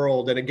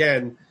world. And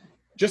again,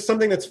 just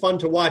something that's fun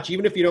to watch,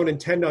 even if you don't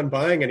intend on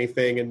buying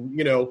anything. And,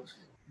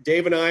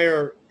 Dave and I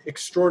are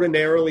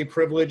extraordinarily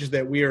privileged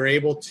that we are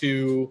able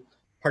to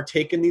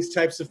partake in these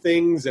types of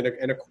things and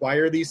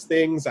acquire these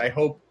things. I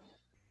hope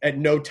at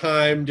no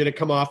time did it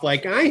come off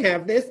like, I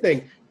have this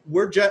thing.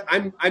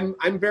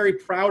 I'm very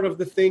proud of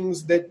the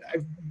things that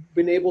I've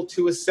been able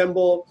to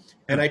assemble,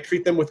 and I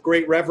treat them with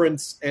great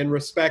reverence and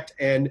respect.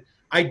 And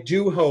I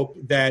do hope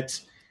that,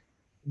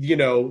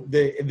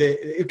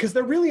 because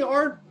there really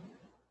aren't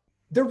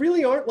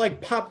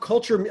like pop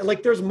culture,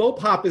 like there's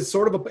Mopop is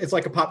sort of it's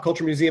like a pop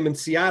culture museum in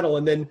Seattle.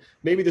 And then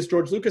maybe this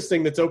George Lucas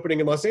thing that's opening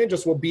in Los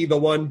Angeles will be the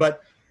one.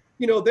 But,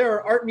 there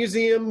are art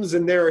museums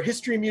and there are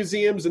history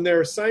museums and there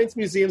are science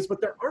museums,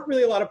 but there aren't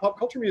really a lot of pop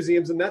culture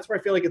museums. And that's where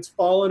I feel like it's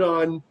fallen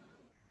on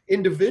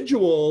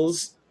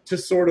individuals to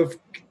sort of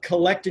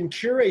collect and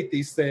curate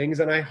these things.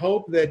 And I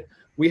hope that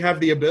we have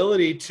the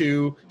ability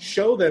to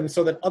show them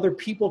so that other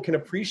people can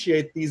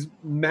appreciate these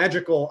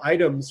magical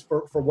items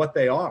for what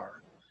they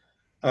are.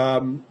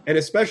 And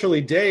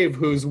especially Dave,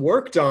 who's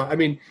worked on, I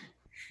mean,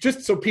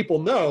 just so people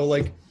know,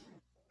 like,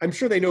 I'm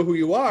sure they know who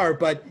you are,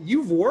 but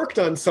you've worked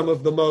on some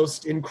of the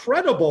most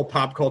incredible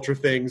pop culture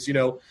things, you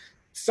know,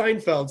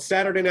 Seinfeld,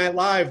 Saturday Night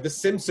Live, The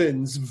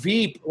Simpsons,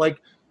 Veep,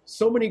 like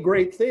so many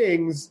great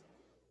things.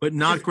 But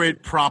not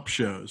great prop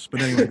shows.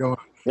 But anyway, go on.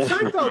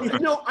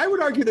 Seinfeld, no, I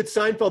would argue that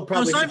Seinfeld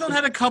probably... No, Seinfeld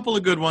had a couple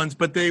of good ones,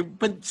 but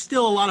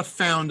still a lot of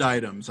found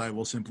items, I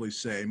will simply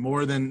say. There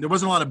wasn't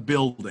a lot of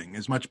building,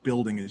 as much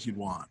building as you'd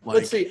want. Like,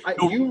 let's see.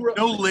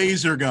 No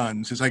laser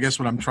guns is, I guess,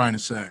 what I'm trying to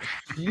say.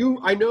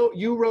 I know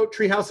you wrote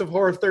Treehouse of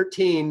Horror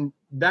 13.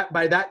 That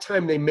by that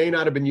time, they may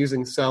not have been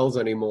using cells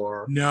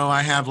anymore. No,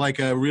 I have like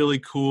a really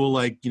cool,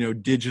 like, you know,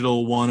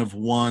 digital one of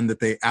one that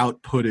they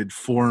outputted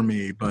for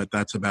me, but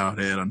that's about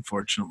it,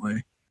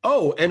 unfortunately.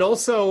 Oh, and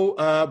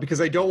also,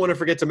 because I don't want to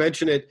forget to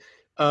mention it,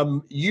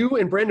 you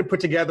and Brandon put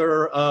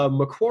together a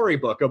Macquarie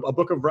book, a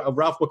book of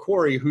Ralph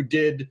McQuarrie, who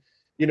did,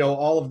 you know,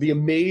 all of the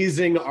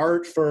amazing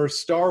art for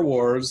Star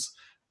Wars,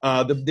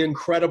 the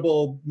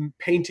incredible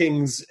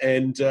paintings,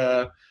 and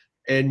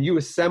you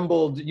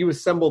assembled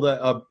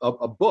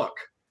a book.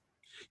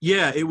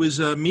 Yeah, it was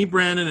me,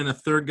 Brandon, and a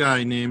third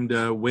guy named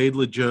Wade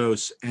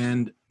LaJose.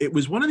 And it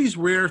was one of these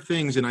rare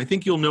things, and I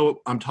think you'll know what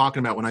I'm talking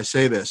about when I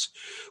say this.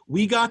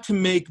 We got to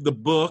make the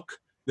book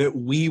that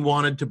we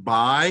wanted to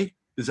buy.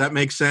 Does that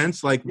make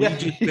sense? Like, we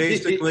just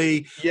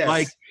basically, yes.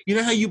 Like, you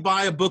know how you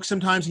buy a book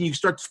sometimes and you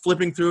start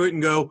flipping through it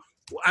and go,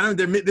 I don't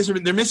know,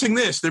 they're missing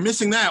this, they're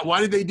missing that.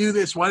 Why did they do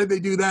this? Why did they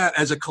do that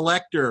as a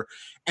collector?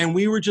 And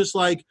we were just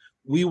like,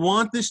 we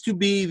want this to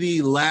be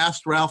the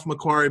last Ralph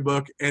McQuarrie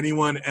book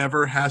anyone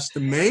ever has to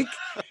make,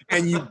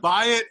 and you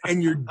buy it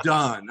and you're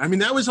done. I mean,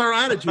 that was our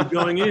attitude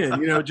going in,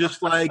 you know,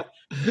 just like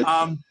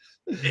that.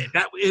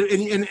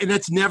 And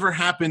that's never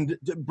happened.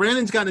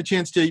 Brandon's gotten a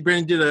chance to.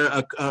 Brandon did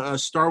a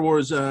Star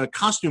Wars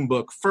costume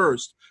book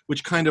first,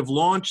 which kind of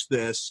launched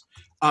this.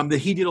 That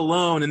he did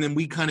alone, and then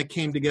we kind of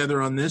came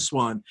together on this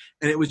one,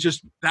 and it was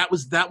just that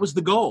was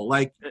the goal.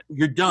 Like,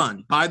 you're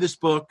done. Buy this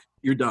book,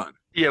 you're done.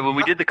 Yeah, when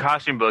we did the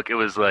costume book, it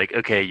was like,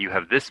 okay, you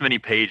have this many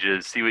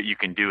pages, see what you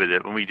can do with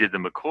it. When we did the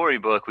McQuarrie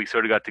book, we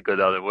sort of got to go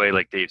the other way,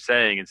 like Dave's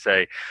saying, and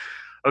say,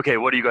 okay,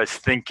 what do you guys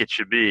think it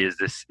should be? Is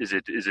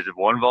it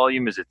one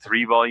volume? Is it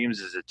 3 volumes?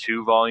 Is it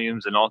 2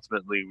 volumes? And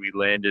ultimately, we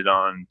landed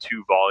on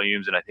 2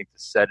 volumes, and I think the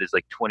set is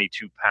like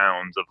 22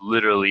 pounds of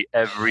literally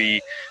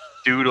every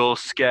doodle,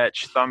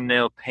 sketch,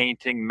 thumbnail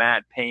painting,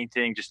 matte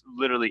painting, just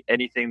literally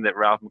anything that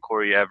Ralph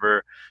McQuarrie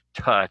ever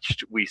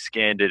touched, we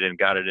scanned it and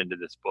got it into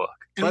this book.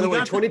 And by the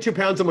way, 22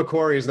 Pounds of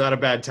McQuarrie is not a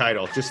bad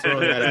title. Just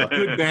throwing that out.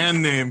 Good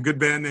band name.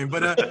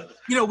 But,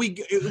 you know, we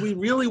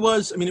really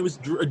was, I mean, it was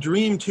a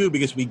dream, too,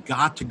 because we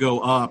got to go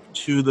up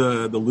to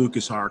the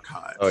Lucas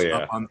Archives. Oh,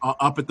 yeah.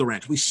 Up at the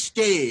ranch. We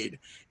stayed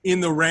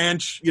in the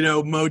ranch, you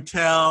know,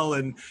 motel,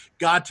 and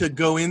got to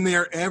go in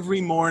there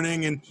every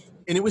morning. And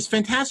it was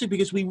fantastic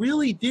because we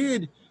really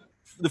did.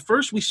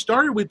 We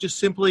started with just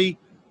simply,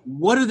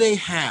 what do they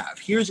have?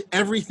 Here's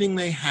everything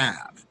they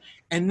have.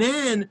 And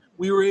then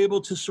we were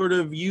able to sort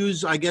of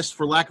use, I guess,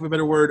 for lack of a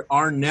better word,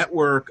 our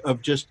network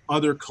of just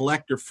other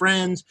collector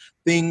friends,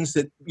 things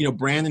that, you know,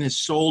 Brandon has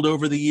sold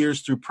over the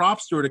years through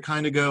Prop Store, to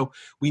kind of go,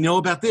 we know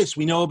about this,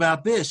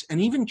 and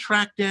even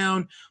track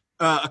down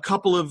a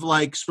couple of,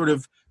 like, sort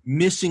of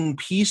missing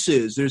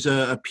pieces. There's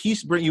a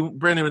piece,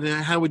 Brandon,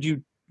 how would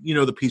you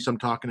know the piece I'm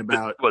talking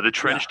about? The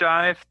trench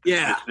dive?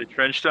 Yeah. The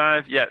trench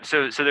dive? Yeah.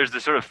 So there's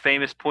this sort of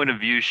famous point of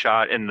view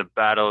shot in the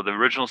battle, the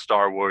original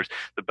Star Wars,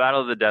 the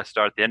Battle of the Death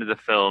Star at the end of the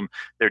film.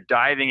 They're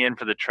diving in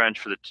for the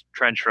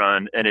trench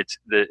run, and it's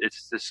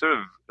this sort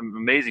of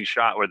amazing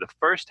shot where the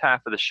first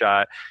half of the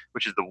shot,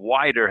 which is the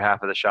wider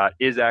half of the shot,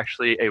 is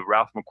actually a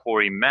Ralph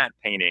McQuarrie matte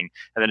painting.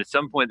 And then at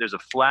some point there's a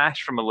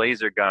flash from a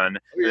laser gun,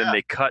 and then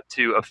they cut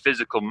to a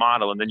physical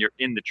model, and then you're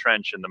in the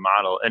trench in the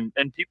model.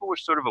 And people were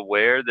sort of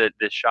aware that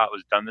this shot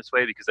was done this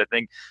way because I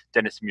think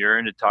Dennis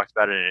Muren had talked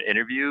about it in an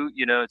interview,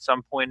 you know, at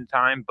some point in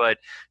time, but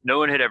no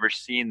one had ever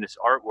seen this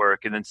artwork.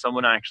 And then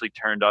someone actually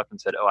turned up and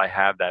said, oh, I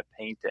have that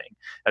painting.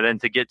 And then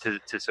to get to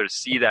sort of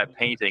see that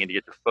painting and to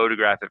get to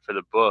photograph it for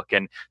the book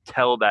and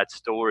tell that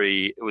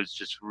story, it was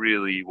just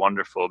really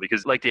wonderful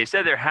because, like Dave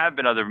said, there have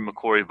been other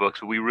McQuarrie books,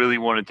 but we really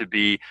wanted to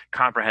be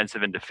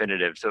comprehensive and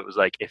definitive. So it was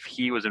like, if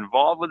he was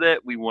involved with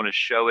it, we want to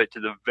show it to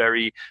the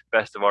very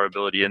best of our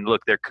ability. And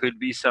look, there could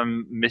be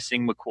some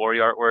missing McQuarrie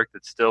artwork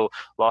that's still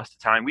lost to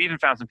time. We even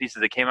found some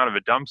pieces that came out of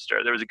a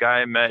dumpster. There was a guy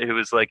I met who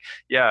was like,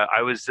 yeah,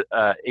 I was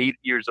 8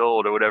 years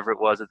old or whatever it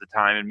was at the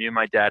time, and me and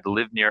my dad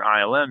lived near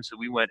ILM, so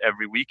we went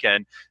every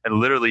weekend and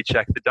literally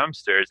checked the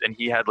dumpsters, and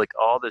he had like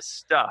all this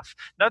stuff.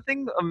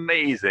 Nothing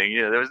amazing.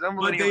 You know, there was no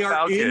Millennium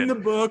Falcon. They are in the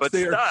books.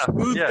 They are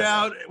smoothed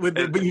out,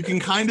 but you can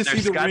kind of see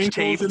the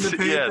wrinkles in the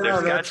paper. Yeah,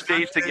 they're scotch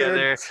taped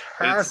together.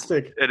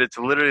 Fantastic. And it's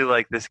literally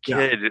like this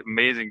kid,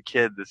 amazing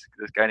kid, this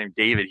guy named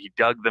David, he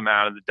dug them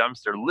out of the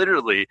dumpster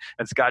literally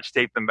and scotch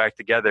taped them back back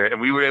together. And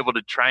we were able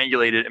to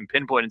triangulate it and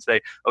pinpoint and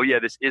say, oh yeah,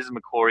 this is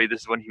McQuarrie.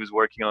 This is when he was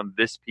working on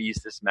this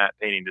piece, this matte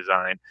painting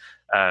design.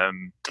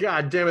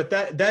 God damn it.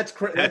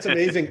 That's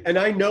amazing. And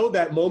I know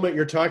that moment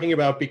you're talking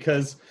about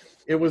because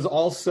it was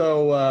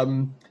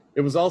also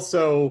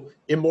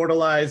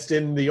immortalized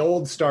in the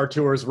old Star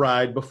Tours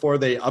ride before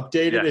they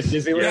updated at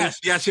Disneyland.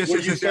 Yes. Where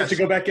you start to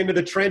go back into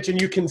the trench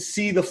and you can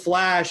see the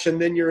flash,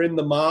 and then you're in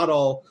the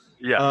model.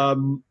 Yeah.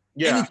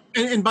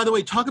 And by the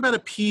way, talk about a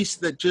piece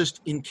that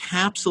just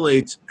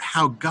encapsulates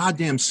how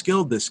goddamn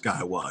skilled this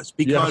guy was,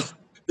 because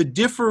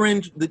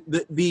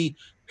the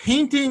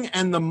painting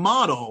and the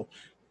model,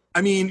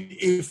 I mean,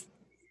 if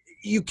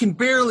you can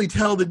barely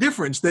tell the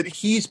difference, that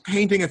he's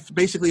painting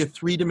basically a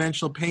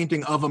three-dimensional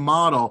painting of a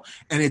model,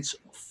 and it's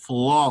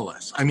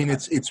flawless. I mean,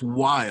 it's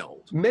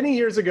wild. Many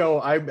years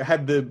ago, I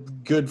had the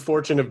good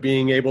fortune of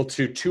being able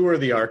to tour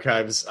the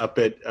archives up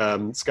at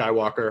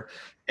Skywalker,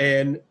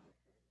 and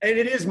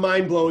it is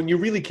mind-blowing. You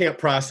really can't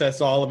process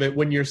all of it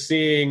when you're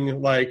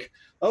seeing, like,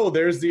 oh,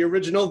 there's the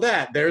original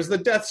there's the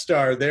Death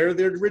Star, there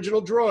the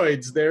original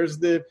droids, there's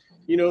the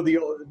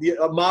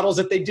models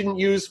that they didn't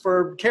use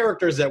for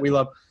characters that we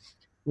love.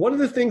 One of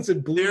the things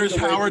that blew there's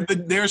Howard the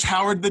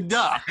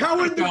Duck.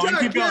 Howard the Duck.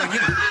 Keep going.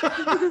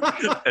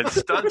 Yeah. And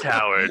Stunt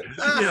Howard.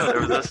 There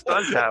was a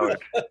Stunt Howard.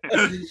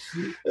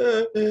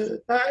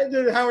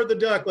 Howard the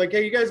Duck. Like,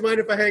 hey, you guys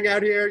mind if I hang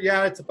out here?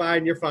 Yeah, it's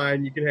fine. You're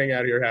fine. You can hang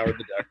out here, Howard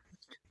the Duck.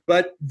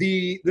 But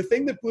the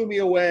thing that blew me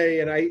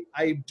away, and I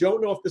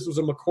don't know if this was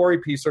a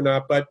McQuarrie piece or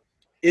not, but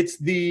it's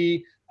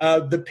the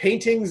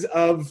paintings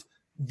of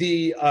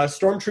the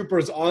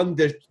stormtroopers on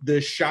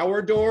the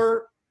shower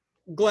door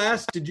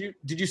glass. Did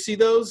you see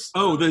those?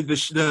 Oh,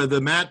 the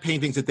matte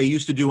paintings that they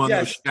used to do on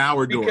those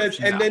shower doors.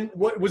 And then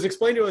what was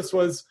explained to us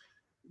was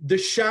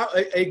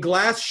a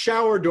glass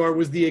shower door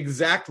was the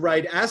exact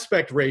right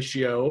aspect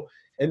ratio,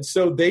 and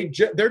so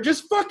they're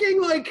just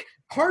fucking like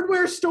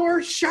hardware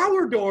store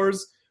shower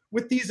doors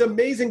with these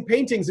amazing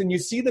paintings, and you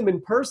see them in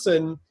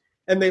person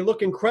and they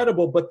look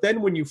incredible, but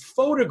then when you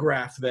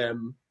photograph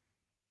them,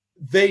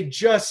 they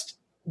just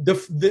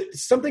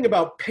something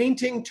about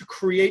painting to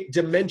create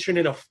dimension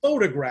in a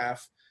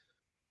photograph,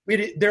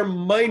 they're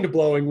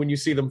mind-blowing when you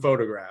see them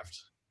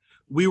photographed.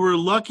 We were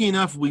lucky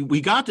enough. We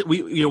got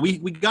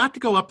to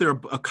go up there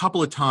a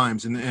couple of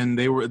times, and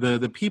they were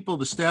the people,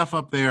 the staff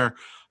up there.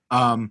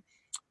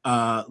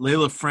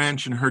 Layla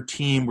French and her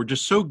team were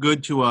just so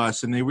good to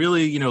us, and they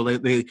really,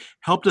 they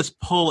helped us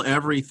pull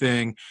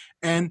everything.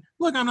 And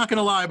look, I'm not going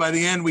to lie, by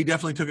the end, we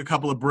definitely took a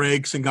couple of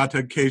breaks and got to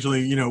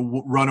occasionally,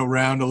 run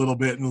around a little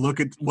bit and look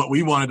at what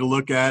we wanted to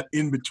look at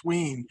in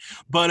between.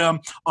 But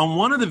on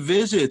one of the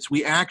visits,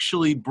 we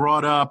actually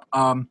brought up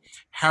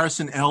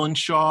Harrison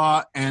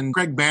Ellenshaw and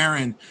Craig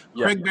Barron.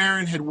 Yeah. Craig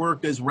Barron had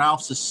worked as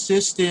Ralph's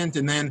assistant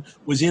and then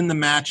was in the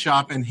matte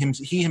shop, and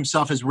he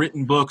himself has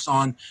written books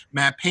on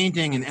matte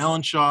painting, and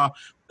Ellenshaw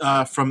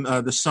from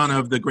the son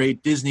of the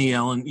great Disney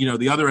Ellen,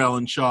 the other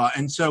Ellenshaw.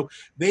 And so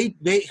they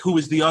who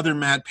was the other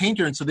matte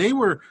painter. And so they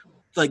were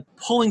like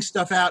pulling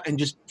stuff out and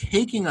just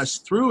taking us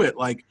through it,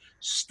 like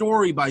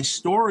story by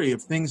story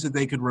of things that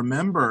they could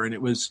remember. And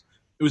it was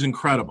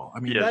incredible. I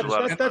mean,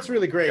 that's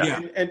really great.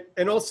 Yeah.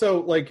 And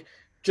also, like,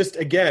 just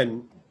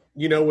again,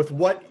 with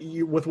what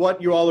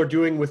you all are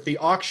doing with the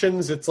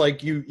auctions, it's like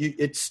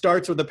it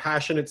starts with a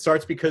passion. It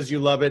starts because you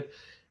love it.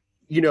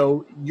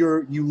 You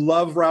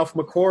love Ralph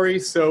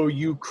McQuarrie, so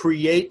you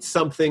create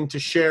something to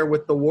share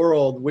with the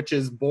world, which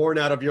is born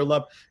out of your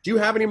love. Do you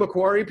have any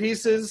McQuarrie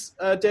pieces,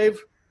 Dave?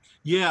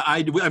 Yeah,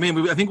 I do. I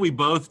mean, I think we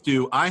both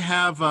do. I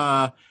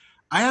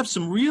have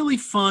some really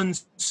fun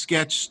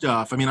sketch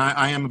stuff. I mean,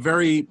 I am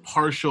very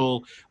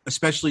partial,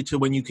 especially to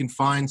when you can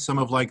find some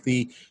of like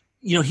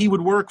he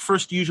would work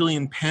first usually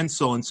in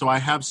pencil, and so I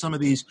have some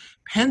of these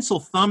pencil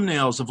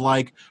thumbnails of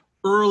like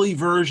early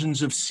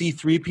versions of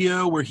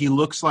C-3PO where he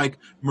looks like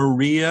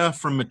Maria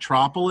from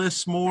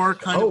Metropolis more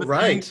kind of a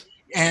right thing.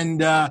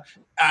 And I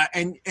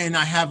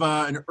have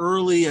an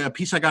early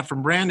piece I got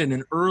from Brandon,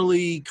 an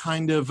early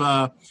kind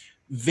of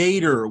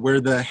Vader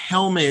where the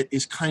helmet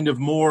is kind of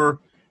more,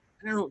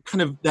 I don't know,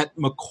 kind of that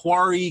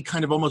McQuarrie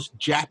kind of almost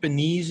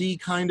Japanese-y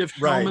kind of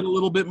helmet a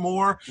little bit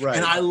more. Right.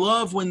 And I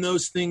love when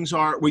those things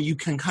are where you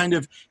can kind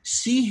of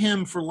see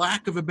him, for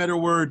lack of a better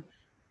word,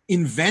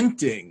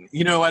 inventing,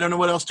 I don't know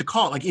what else to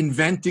call it, like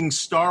inventing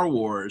Star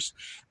Wars.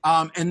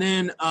 And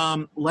then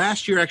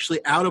last year,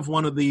 actually, out of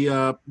one of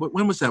the,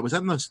 when was that? Was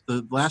that in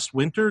the last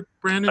winter,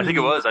 Brandon? I think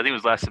it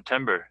was last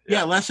September.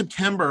 Yeah, last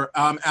September,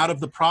 out of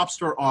the prop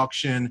store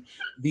auction,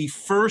 the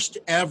first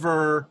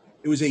ever,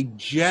 it was a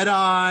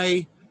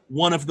Jedi,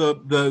 one of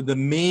the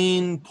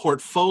main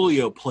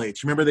portfolio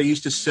plates. Remember, they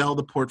used to sell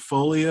the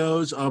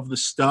portfolios of the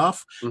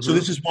stuff? Mm-hmm. So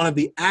this is one of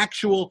the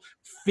actual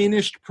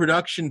finished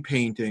production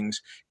paintings,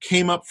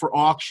 came up for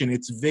auction.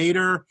 It's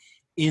Vader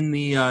in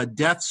the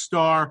Death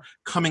Star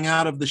coming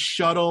out of the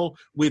shuttle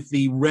with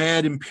the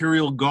red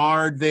Imperial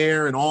Guard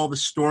there and all the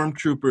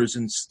stormtroopers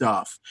and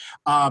stuff.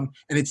 And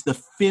it's the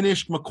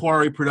finished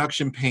Macquarie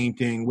production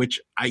painting, which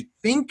I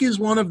think is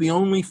one of the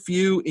only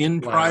few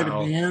in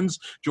private hands.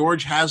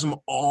 George has them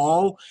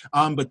all,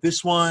 but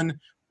this one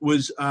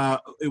was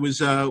it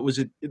was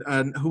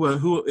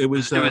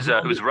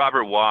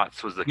Robert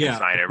Watts was the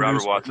consignor.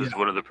 Robert Watts was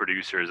one of the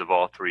producers of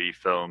all three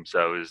films.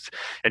 So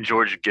and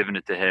George had given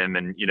it to him,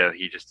 and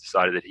he just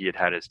decided that he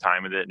had his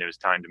time with it, and it was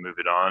time to move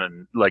it on.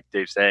 And like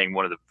Dave's saying,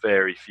 one of the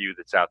very few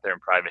that's out there in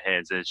private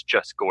hands, and it's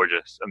just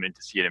gorgeous. I mean,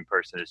 to see it in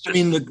person, it's just.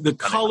 I mean, the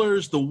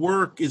colors, the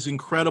work is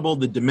incredible.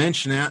 The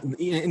dimension, and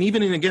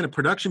even in a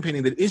production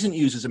painting that isn't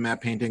used as a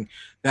matte painting,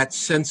 that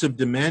sense of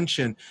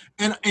dimension,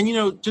 and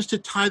just to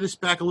tie this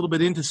back a little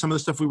bit into some of the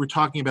stuff we were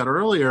talking about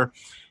earlier,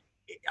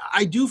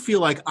 I do feel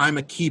like I'm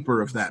a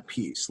keeper of that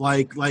piece.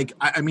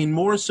 I mean,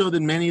 more so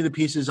than many of the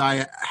pieces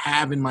I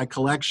have in my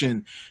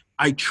collection,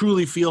 I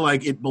truly feel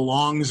like it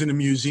belongs in a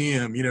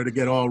museum, to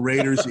get all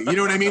Raidersy. You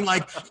know what I mean?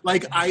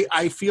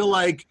 I feel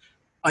like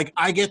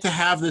I get to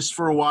have this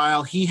for a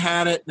while. He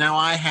had it, now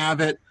I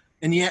have it.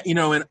 And yet,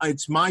 and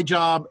it's my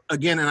job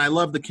again. And I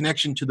love the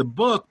connection to the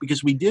book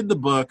because we did the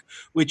book,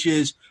 which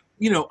is,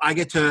 I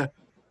get to,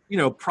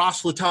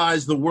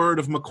 proselytize the word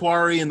of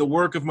Macquarie and the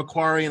work of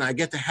Macquarie, and I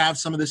get to have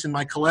some of this in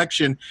my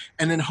collection,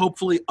 and then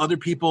hopefully other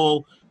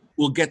people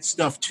will get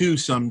stuff too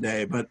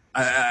someday. But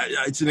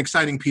it's an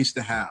exciting piece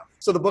to have.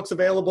 So the book's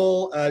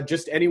available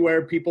just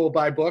anywhere people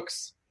buy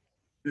books?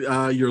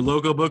 Your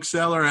local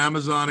bookseller,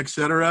 Amazon,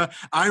 etc.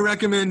 I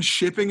recommend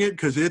shipping it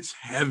because it's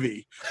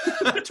heavy.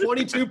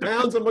 22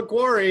 pounds of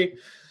Macquarie.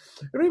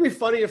 It'd be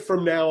funny if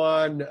from now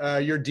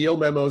on your deal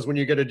memos when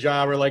you get a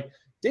job are like,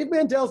 Dave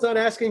Mandel's not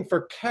asking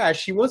for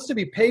cash. He wants to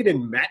be paid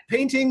in matte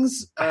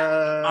paintings.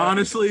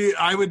 Honestly,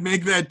 I would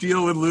make that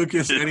deal with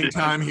Lucas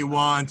anytime he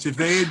wants. If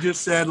they had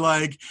just said,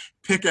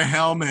 pick a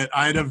helmet,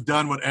 I'd have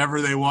done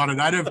whatever they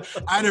wanted. I'd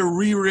have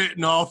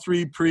rewritten all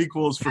three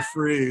prequels for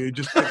free.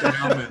 Just pick a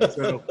helmet.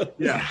 So,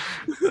 yeah.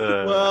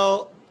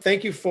 Well,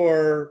 thank you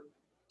for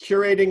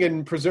curating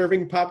and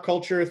preserving pop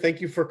culture.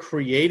 Thank you for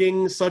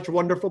creating such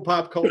wonderful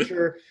pop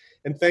culture.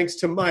 And thanks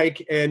to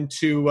Mike and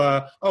to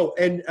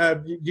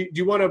do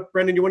you want to,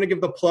 Brendan? You want to give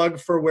the plug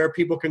for where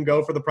people can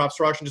go for the prop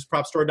store auction? Just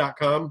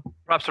propstore.com.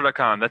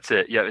 Propstore.com. That's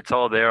it. Yeah, it's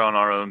all there on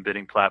our own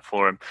bidding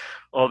platform.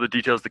 All the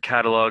details, the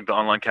catalog, the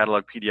online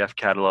catalog, PDF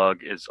catalog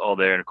is all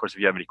there. And of course,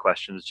 if you have any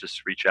questions,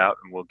 just reach out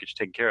and we'll get you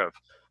taken care of.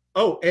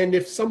 Oh, and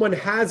if someone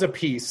has a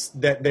piece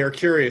that they're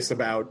curious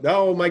about,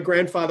 my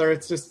grandfather,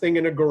 it's this thing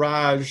in a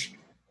garage.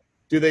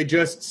 Do they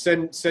just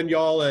send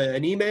y'all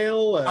an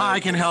email? I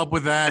can help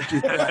with that.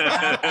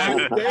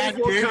 At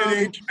David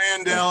H.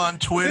 Mandel on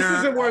Twitter. This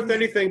isn't worth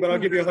anything, but I'll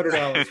give you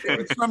 $100.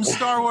 It's from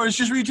Star Wars.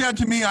 Just reach out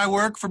to me. I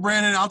work for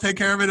Brandon. I'll take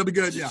care of it. It'll be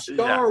good. Yeah.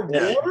 Star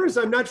Wars?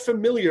 I'm not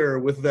familiar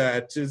with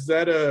that. Was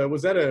that a?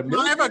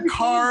 I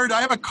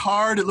have a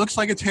card. It looks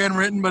like it's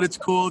handwritten, but it's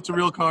cool. It's a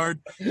real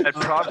card. At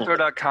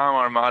propstore.com,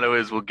 our motto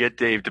is "We'll get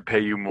Dave to pay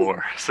you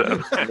more."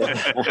 So,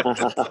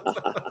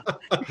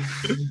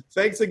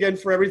 thanks again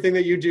for everything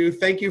that you do.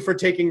 Thank you for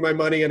taking my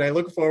money, and I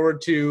look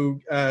forward to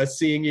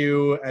seeing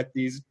you at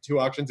these two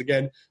auctions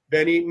again.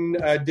 Van Eaton,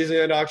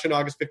 Disneyland auction,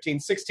 August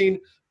 15, 16.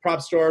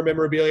 Prop Store,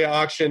 Memorabilia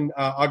auction,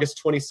 August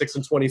 26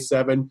 and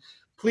 27.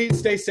 Please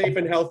stay safe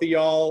and healthy,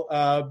 y'all,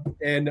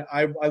 and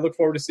I look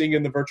forward to seeing you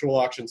in the virtual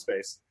auction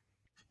space.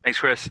 Thanks,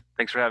 Chris.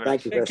 Thanks for having us.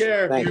 Thank you, Chris. Take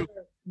care. Thank you.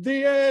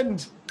 The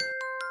end.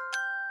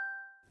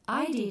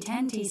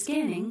 ID10T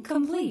scanning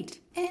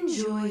complete.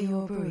 Enjoy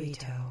your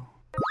burrito.